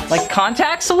guessing that's like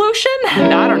contact solution?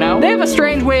 I don't know. They have a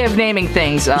strange way of naming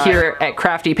things here at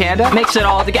Crafty Panda. Mix it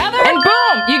all together, and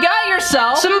boom, you got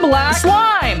yourself some black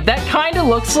slime that kind of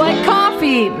looks like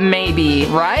coffee, maybe,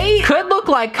 right? Could look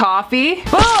like coffee.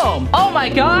 Boom! Oh my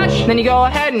gosh. Then you go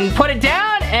ahead and put it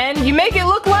down, and you make it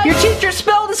look like your teacher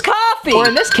spilled his coffee. Or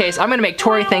in this case, I'm gonna make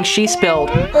Tori think she spilled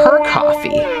her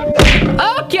coffee.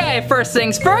 Okay, first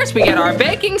things first, we get our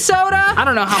baking soda. I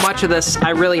don't know how much of this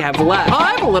I really have left. Oh,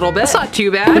 I have a little bit. It's not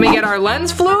too bad. Then we get our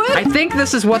lens fluid. I think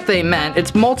this is what they meant.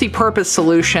 It's multi-purpose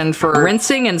solution for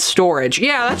rinsing and storage.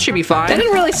 Yeah, that should be fine. They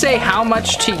didn't really say how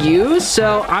much to use,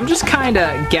 so I'm just kind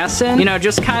of guessing, you know,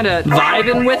 just kind of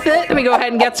vibing with it. Let me go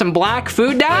ahead and get some black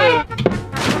food dye.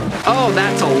 Oh,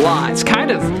 that's a lot. It's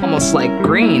kind of almost like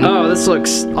green. Oh, this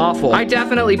looks awful. I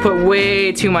definitely put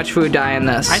way too much food dye in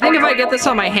this. I think if I get this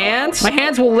on my hands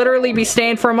will literally be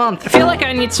stained for a month. I feel like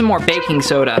I need some more baking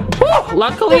soda. Woo!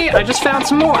 Luckily, I just found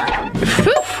some more.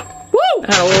 Woo!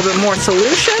 Add a little bit more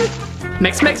solution.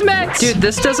 Mix, mix, mix. Dude,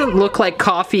 this doesn't look like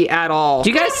coffee at all.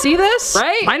 Do you guys see this?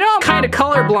 Right? I know I'm kind of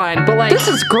colorblind, but like, this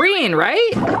is green,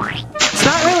 right? It's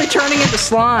not really turning into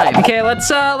slime. Okay, let's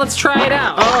try it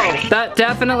out. Oh, that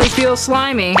definitely feels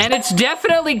slimy. And it's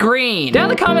definitely green. Down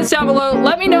in the comments down below,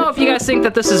 let me know if you guys think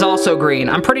that this is also green.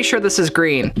 I'm pretty sure this is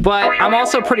green, but I'm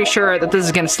also pretty sure that this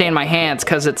is gonna stain my hands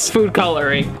because it's food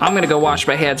coloring. I'm gonna go wash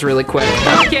my hands really quick.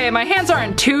 Okay, my hands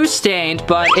aren't too stained,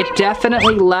 but it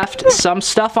definitely left some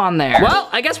stuff on there. Well,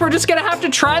 I guess we're just gonna have to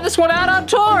try this one out on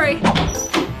Tori.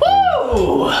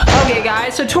 Woo! Okay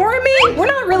guys, so Tori and me, we're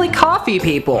not really coffee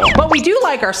people, but we do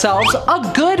like ourselves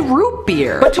a good root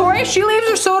beer. But Tori, she leaves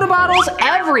her soda bottles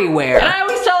everywhere. And I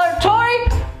always tell her, Tori,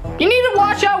 you need to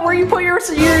watch out where you put your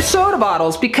soda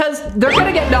bottles because they're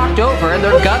gonna get knocked over and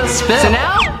they're gonna spill. So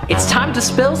now, it's time to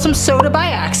spill some soda by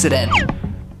accident.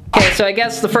 Okay, so I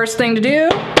guess the first thing to do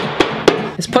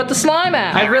is put the slime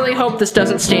out. I really hope this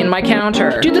doesn't stain my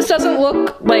counter. Dude, this doesn't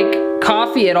look like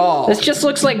coffee at all. This just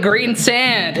looks like green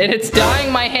sand and it's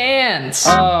dyeing my hands.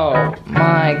 Oh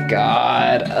my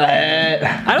God.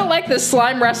 I don't like this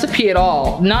slime recipe at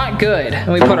all. Not good.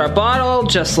 And we put our bottle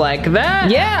just like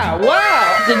that. Yeah,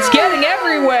 wow, it's getting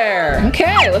everywhere.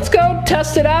 Okay, let's go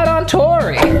test it out on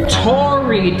Tori.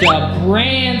 Tori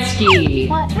Dobransky.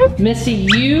 What? Missy,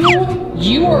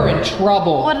 you are in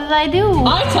trouble. What did I do?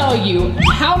 I tell you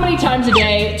how many times a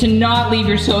day to not leave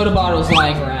your soda bottles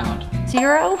lying around.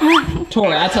 0?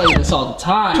 Tori, I tell you this all the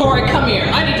time. Tori, come here.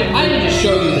 I need to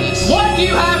show you this. What do you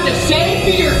have to say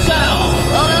for yourself?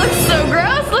 Oh, that looks so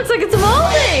gross. Looks like it's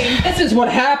molding. This is what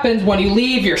happens when you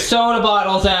leave your soda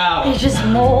bottles out. It's just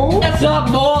mold? That's not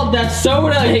mold. That's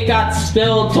soda. It got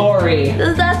spilled, Tori.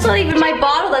 That's not even my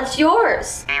bottle. That's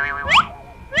yours.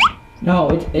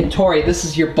 No, Tori, this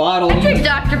is your bottle. I drink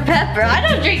Dr. Pepper. I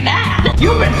don't drink that.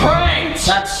 You've been pranked!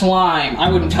 That's slime. I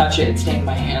wouldn't touch it. It stained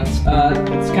my hands.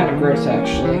 It's kind of gross,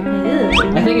 actually.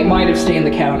 Ew. I think it might have stained the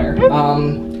counter.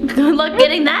 Good luck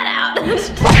getting that out.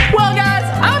 Well, guys,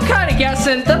 I'm kind of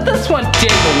guessing that this one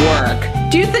didn't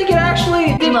work. Do you think it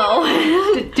actually did? No.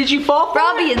 Did you fall for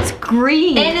Robby, it's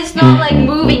green. And it's not like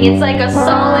moving. It's like a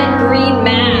solid green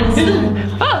mass.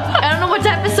 I don't know what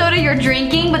type of soda you're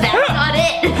drinking, but that's not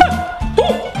it.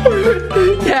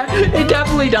 Yeah, it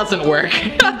definitely doesn't work.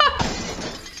 Cam,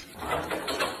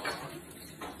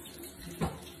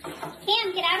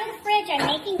 get out of the fridge. I'm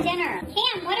making dinner.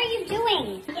 Cam, what are you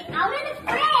doing? Get out of the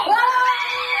fridge.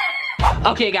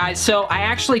 Okay guys, so I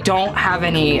actually don't have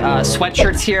any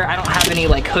sweatshirts here. I don't have any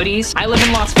like hoodies. I live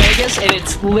in Las Vegas and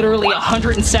it's literally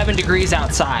 107 degrees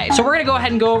outside. So we're gonna go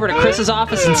ahead and go over to Chris's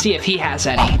office and see if he has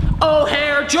any. Oh,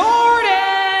 Hair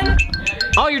Jordan!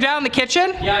 Oh, you're down in the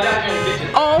kitchen? Yeah, I'm down in the kitchen.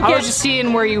 Oh, okay. I was just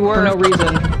seeing where you were for no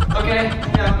reason. Okay,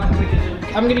 yeah, I'm in the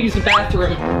kitchen. I'm gonna use the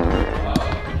bathroom.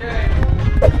 Okay.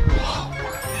 Oh,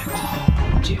 perfect.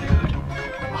 Oh, dude.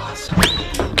 Awesome.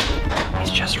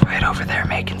 He's just right over there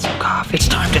making some coffee. It's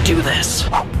time to do this.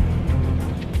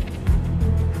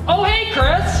 Oh, hey,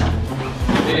 Chris.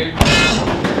 Hey.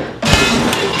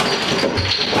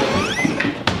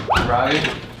 Robby,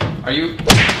 are you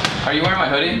wearing my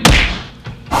hoodie?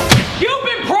 You've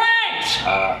been pranked!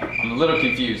 I'm a little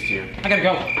confused here. I gotta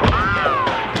go.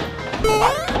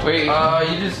 Wait,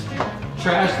 you just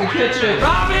trashed the kitchen.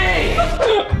 Robby!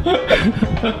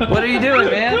 What are you doing,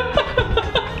 man?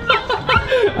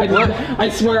 I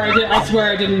swear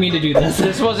I didn't mean to do this.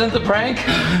 This wasn't the prank?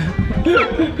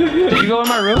 Did you go in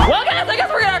my room? Well, guys, I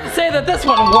guess we're gonna have to say that this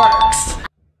one works.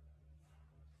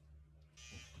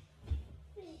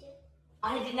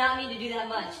 I did not mean to do that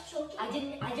much. I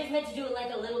just meant to do it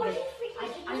like a little bit.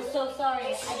 I'm so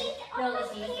sorry. No,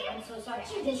 listen, I'm so sorry.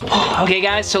 Okay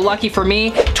guys, so lucky for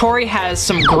me, Tori has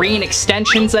some green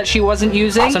extensions that she wasn't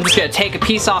using. So I'm just gonna take a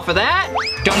piece off of that.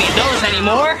 Don't need those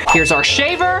anymore. Here's our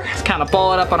shaver. Let's kind of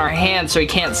ball it up on our hand so we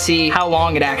can't see how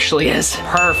long it actually is.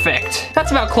 Perfect.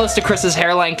 That's about close to Chris's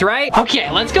hair length, right?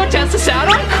 Okay, let's go test this out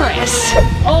on Chris.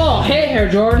 Oh, hey Hair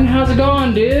Jordan, how's it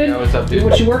going, dude? Yeah, what's up, dude?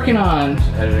 What you working on?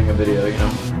 Just editing a video, you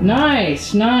know.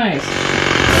 Nice, nice.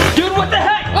 Dude, what the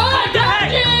heck? Oh, what the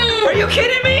heck? Are you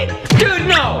kidding me? Dude,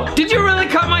 no. Did you really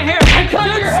cut my hair? I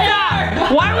cut your hair.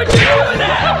 Why would you do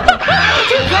that? Why would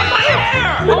you cut my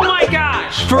hair? Oh my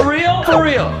gosh. For real? For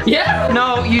real? Yeah.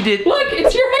 No, you did. Look,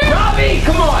 it's your hair. Robby,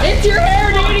 come on. It's your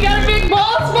hair, dude. You got a big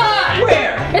bald spot.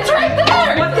 Where? It's right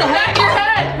there. What the heck? Your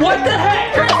head. What the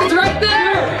heck? Chris, it's right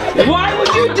there. Why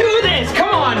would you do this?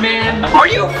 Come on, man. Are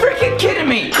you freaking kidding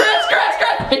me? Chris.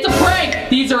 It's a prank.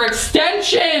 These are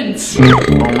extensions. Oh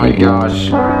my gosh.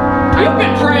 You've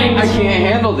been pranked. I can't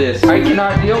handle this. I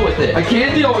cannot deal with it. I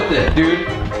can't deal with it, dude.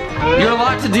 You're a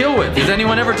lot to deal with. Has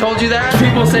anyone ever told you that?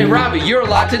 People say, Robby, you're a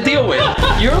lot to deal with.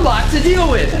 You're a lot to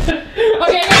deal with.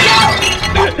 Okay,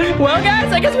 let's go. Well,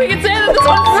 guys, I guess we can say that this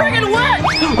one friggin' worked.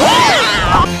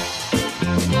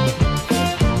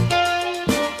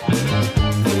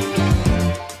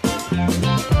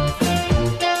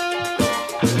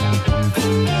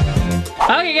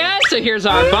 Okay guys, so here's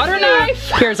our butter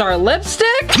knife. Here's our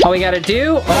lipstick. All we gotta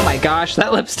do, oh my gosh,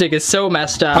 that lipstick is so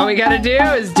messed up. All we gotta do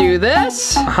is do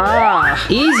this. Ah,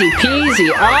 easy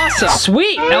peasy, awesome.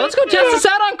 Sweet, now let's go test this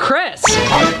out on Chris.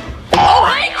 Oh,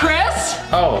 hey Chris.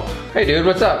 Oh, hey dude,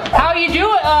 what's up? How you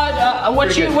doing?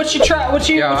 What you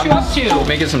up to?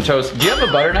 Making some toast. Do you have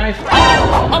a butter knife?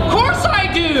 Of course I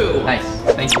do. Nice,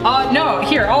 thank you. No,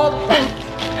 here,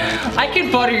 I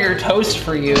can butter your toast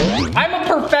for you. I'm a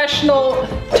professional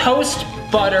toast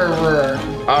butterer.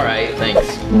 All right,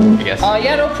 thanks, I guess.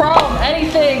 Yeah, no problem.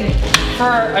 Anything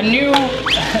for a new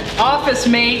office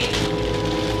mate.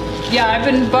 Yeah, I've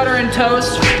been buttering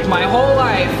toast my whole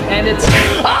life, and it's...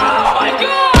 Oh my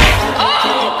God!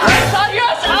 Oh, Chris,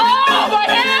 yes! Oh, my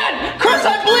hand! Chris,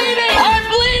 I'm bleeding! I'm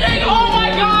bleeding! Oh my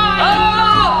God!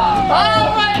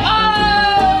 Oh my...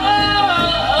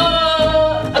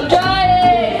 I'm dying!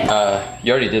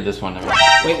 You already did this one.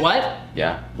 Wait, what?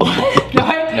 Yeah. What?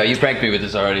 No, you pranked me with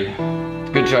this already.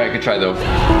 Good try though. Chris,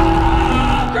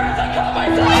 I cut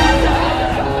myself!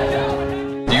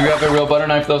 Do you have a real butter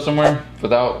knife though somewhere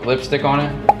without lipstick on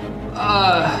it?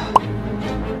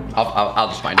 I'll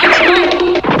just find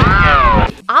it.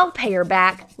 I'll pay her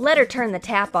back. Let her turn the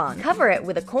tap on. Cover it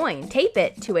with a coin. Tape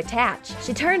it to attach.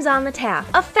 She turns on the tap.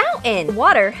 A fountain!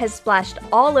 Water has splashed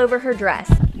all over her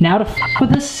dress. Now to f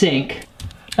with the sink.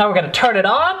 Now we're gonna turn it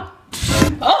on.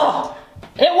 Oh!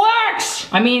 It works!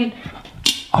 I mean...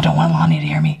 Oh, don't want Lonnie to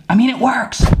hear me. I mean, it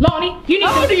works. Lonnie, you need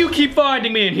How do you keep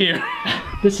finding me in here?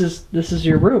 This is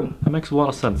your room. That makes a lot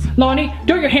of sense. Lonnie,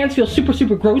 don't your hands feel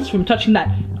super gross from touching that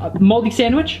moldy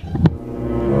sandwich?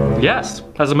 Yes,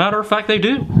 as a matter of fact, they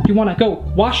do. You wanna go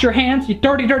wash your hands, you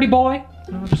dirty boy?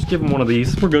 I'll just give him one of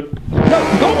these. We're good.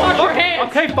 No, go wash your hands!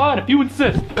 Okay, fine, if you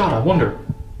insist. God, I wonder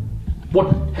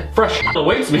what fresh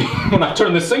awaits me when I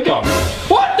turn this sink on.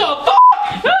 What the fuck?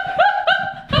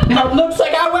 Now it looks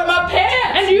like I wet my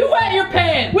pants! And you wet your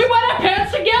pants! We wet our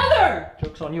pants together!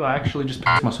 Joke's on you, I actually just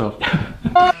pissed myself.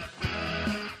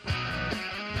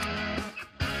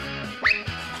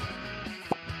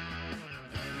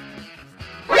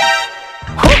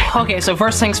 Okay, so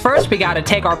first things first, we gotta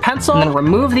take our pencil and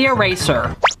remove the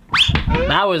eraser.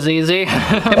 That was easy.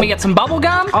 Then we get some bubble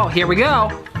gum. Oh, here we go.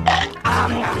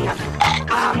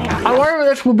 I wonder if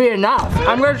this will be enough.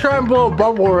 I'm gonna try and blow a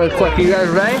bubble real quick. You guys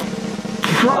ready?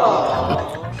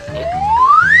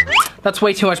 That's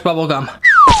way too much bubble gum.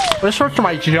 This hurts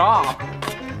my jaw.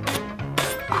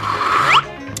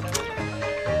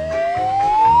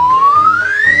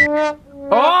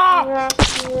 Oh!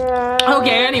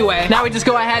 Okay, anyway, now we just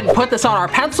go ahead and put this on our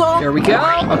pencil. Here we go.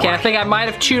 Okay, I think I might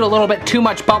have chewed a little bit too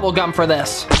much bubble gum for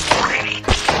this.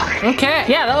 Okay,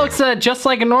 yeah, that looks just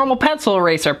like a normal pencil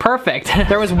eraser. Perfect.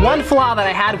 There was one flaw that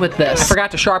I had with this. I forgot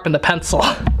to sharpen the pencil.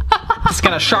 Just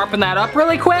gonna sharpen that up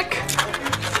really quick.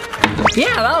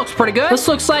 Yeah, that looks pretty good. This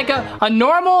looks like a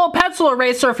normal pencil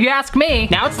eraser if you ask me.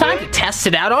 Now it's time to test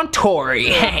it out on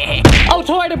Tori. Oh,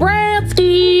 Tori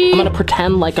Dobransky! I'm gonna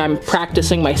pretend like I'm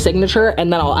practicing my signature,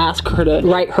 and then I'll ask her to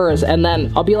write hers, and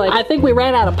then I'll be like, I think we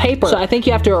ran out of paper, so I think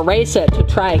you have to erase it to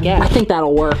try again. I think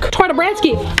that'll work. Tori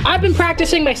Dobransky, I've been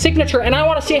practicing my signature, and I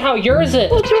want to see how yours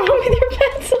is. What's wrong with your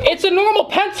pencil? It's a normal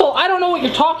pencil. I don't know what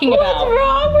you're talking about. What's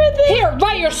wrong with it? Here,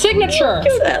 write your signature.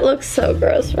 That looks so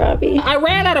gross, Robby. I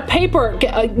ran out of paper.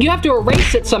 You have to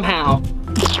erase it somehow.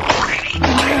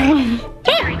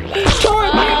 Tori,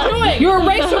 what are you doing? Your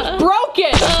eraser's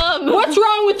broken. What's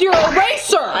wrong with your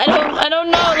eraser? I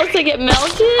don't know. It looks like it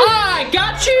melted. I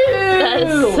got you. That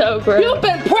is so gross. You've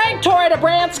been pranked, Tori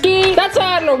Dobransky. That's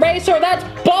not an eraser. That's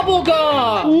bubble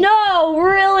gum. No,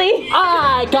 really?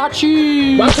 I got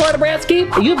you. Well, Tori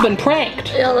Dobransky, you've been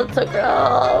pranked. Yeah, that's so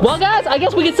gross. Well, guys, I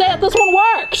guess we can say that this one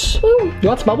works. Ooh. You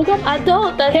want some bubble gum? I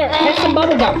don't. That's Here, take some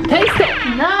bubble gum. Taste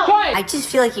it. No. Quiet. I just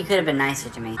feel like you could have been nicer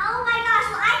to me. Oh my gosh,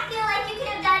 well I feel like you could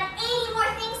have done 80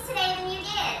 more things today than you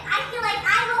did. I feel like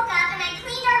I woke up and I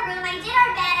cleaned our room, I did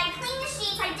our bed, I cleaned the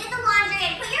sheets, I did the laundry,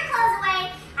 I put your clothes away,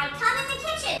 I come in the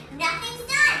kitchen, nothing's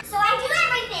done. So I do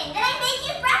everything, then I make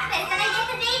you breakfast, then I get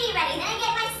the baby ready, then I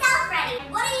get myself ready.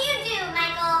 What do,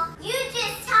 Michael? You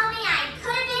just tell me I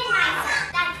could have been nicer.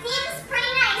 That seems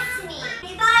pretty nice to me.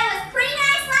 You thought I was pretty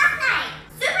nice last night.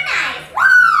 Super nice.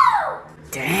 Woo!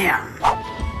 Damn.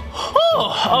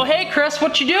 Oh, hey, Chris,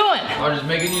 what you doing? I'm just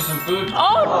making you some food.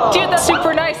 Oh, dude, that's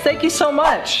super nice. Thank you so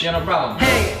much. Yeah, no problem.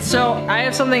 Hey, so I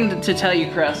have something to tell you,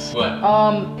 Chris. What?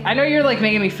 I know you're like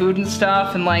making me food and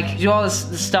stuff, and like do all this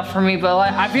stuff for me, but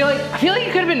like I feel like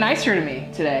you could have been nicer to me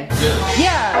today. Really?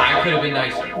 Yeah. I could have been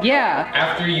nicer. Yeah.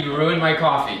 After you ruined my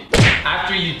coffee.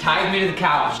 After you tied me to the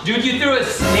couch. Dude, you threw a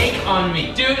snake on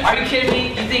me. Dude, are you kidding me?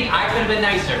 You think I could have been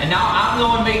nicer? And now I'm the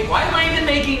one making, why am I even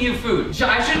making you food?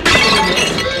 I shouldn't be doing this.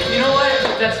 You know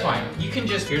what? That's fine. You can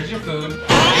just, here's your food.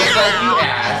 Just like you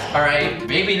asked, all right?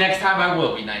 Maybe next time I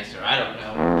will be nicer. I don't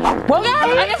know. Well,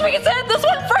 guys, I guess we can say that this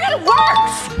one friggin'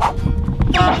 works.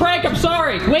 A prank, I'm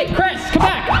sorry. Wait, Chris, come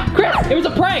back. Chris, it was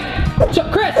a prank. So,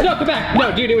 Chris, no, come back.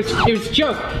 No, dude, it was a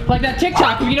joke. Like that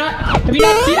TikTok. Have you not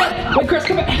seen it? Wait, Chris,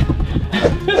 come back.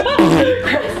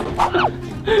 Chris.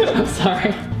 I'm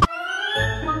sorry.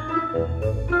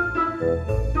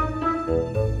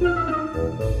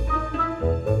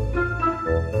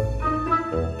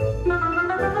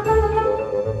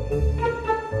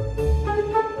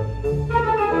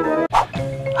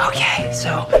 Okay,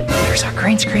 so here's our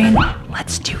green screen.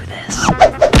 Let's do this.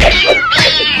 Okay,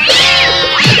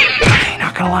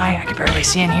 not gonna lie, I can barely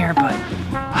see in here, but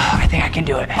I think I can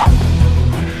do it.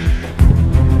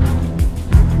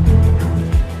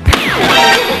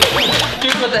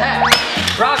 Dude, what the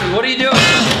heck? Robby, what are you doing?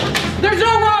 There's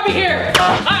no Robby here!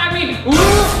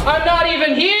 I'm not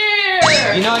even here!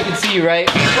 You know I can see you, right?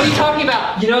 What are you talking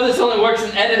about? You know this only works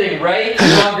in editing, right? You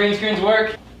know how green screens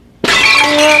work?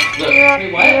 Look,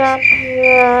 wait, what?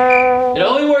 It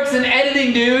only works in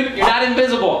editing, dude. You're not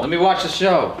invisible. Let me watch the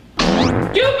show.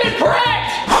 You've been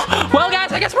pranked! Well,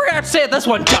 guys, I guess we're gonna have to say that this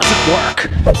one doesn't work.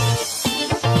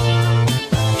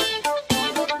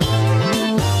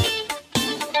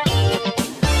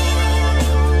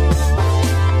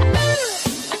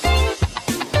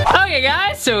 Okay,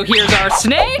 guys, so here's our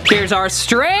snake, here's our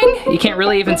string. You can't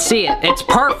really even see it. It's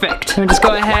perfect. Let me just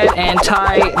go ahead and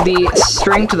tie the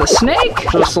string to the snake,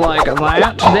 just like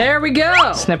that. There we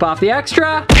go. Snip off the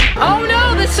extra. Oh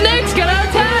no, the snake's gonna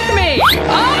attack me!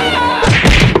 Ah!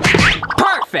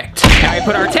 Perfect. Now we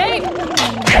put our tape.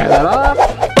 Tie that off.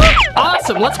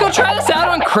 Awesome, let's go try this out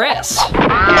on Chris.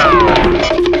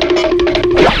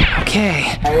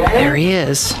 Okay, there he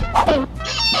is.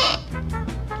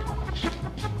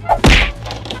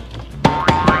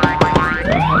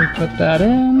 Put that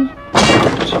in,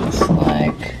 just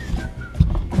like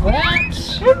that.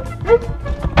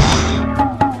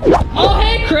 Oh,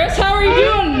 hey Chris, how are you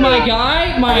doing, my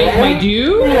guy, my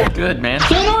dude? Good, man.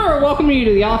 So in order to welcome you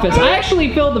to the office, I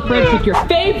actually filled the fridge with your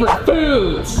favorite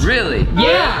foods. Really?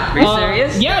 Yeah. Are you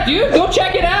serious? Yeah, dude, go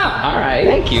check it out. All right.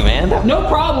 Thank you, man. No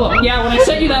problem. Yeah, when I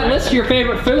sent you that list of your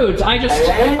favorite foods, I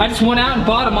just went out and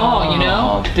bought them all, you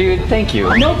know? Oh, dude, thank you.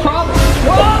 No problem.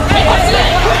 Whoa, hey,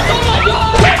 oh my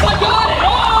God, I got it.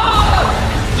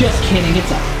 Oh! Just kidding,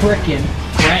 it's a frickin'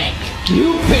 prank.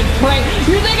 You've been pranked.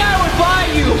 You think I would buy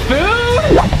you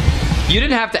food? You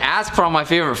didn't have to ask for all my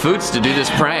favorite foods to do this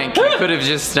prank. You could have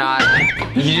just not.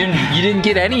 You didn't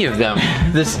get any of them.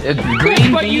 This green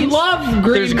beans. But you love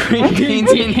green. There's green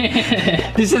beans in.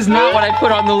 This is not what I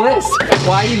put on the list.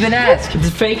 Why even ask? It's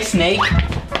a fake snake.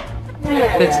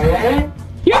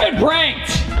 You've been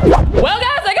pranked. Well,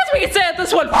 guys, I guess we can say that this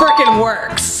this one frickin'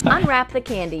 works. Unwrap the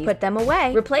candies, put them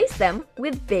away, replace them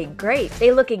with big grapes.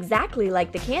 They look exactly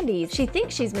like the candies. She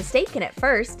thinks she's mistaken at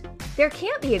first. There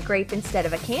can't be a grape instead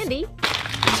of a candy.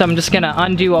 So I'm just gonna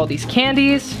undo all these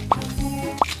candies.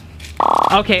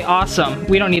 Okay, awesome.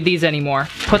 We don't need these anymore.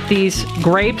 Put these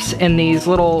grapes in these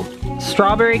little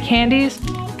strawberry candies.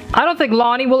 I don't think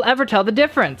Lonnie will ever tell the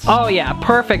difference. Oh yeah,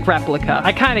 perfect replica.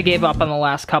 I kind of gave up on the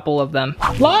last couple of them.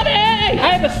 Lonnie!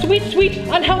 I have a sweet, sweet,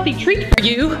 unhealthy treat for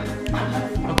you.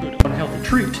 A good unhealthy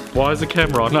treat. Why is the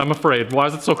camera on? I'm afraid. Why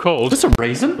is it so cold? Is this a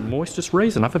raisin? The moistest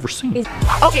raisin I've ever seen.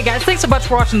 Okay guys, thanks so much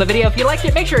for watching the video. If you liked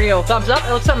it, make sure you give a thumbs up.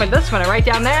 It looks something like this one right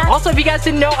down there. Also, if you guys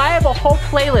didn't know, I have a whole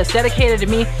playlist dedicated to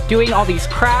me doing all these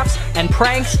crafts and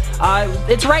pranks.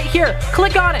 It's right here.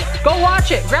 Click on it. Go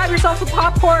watch it. Grab yourself some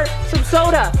popcorn, some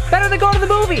soda. Better than going to the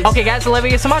movies. Okay guys, I love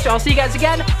you so much. I'll see you guys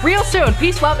again real soon.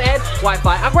 Peace, love, and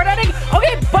Wi-Fi. I'm editing.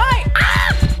 Okay, bye.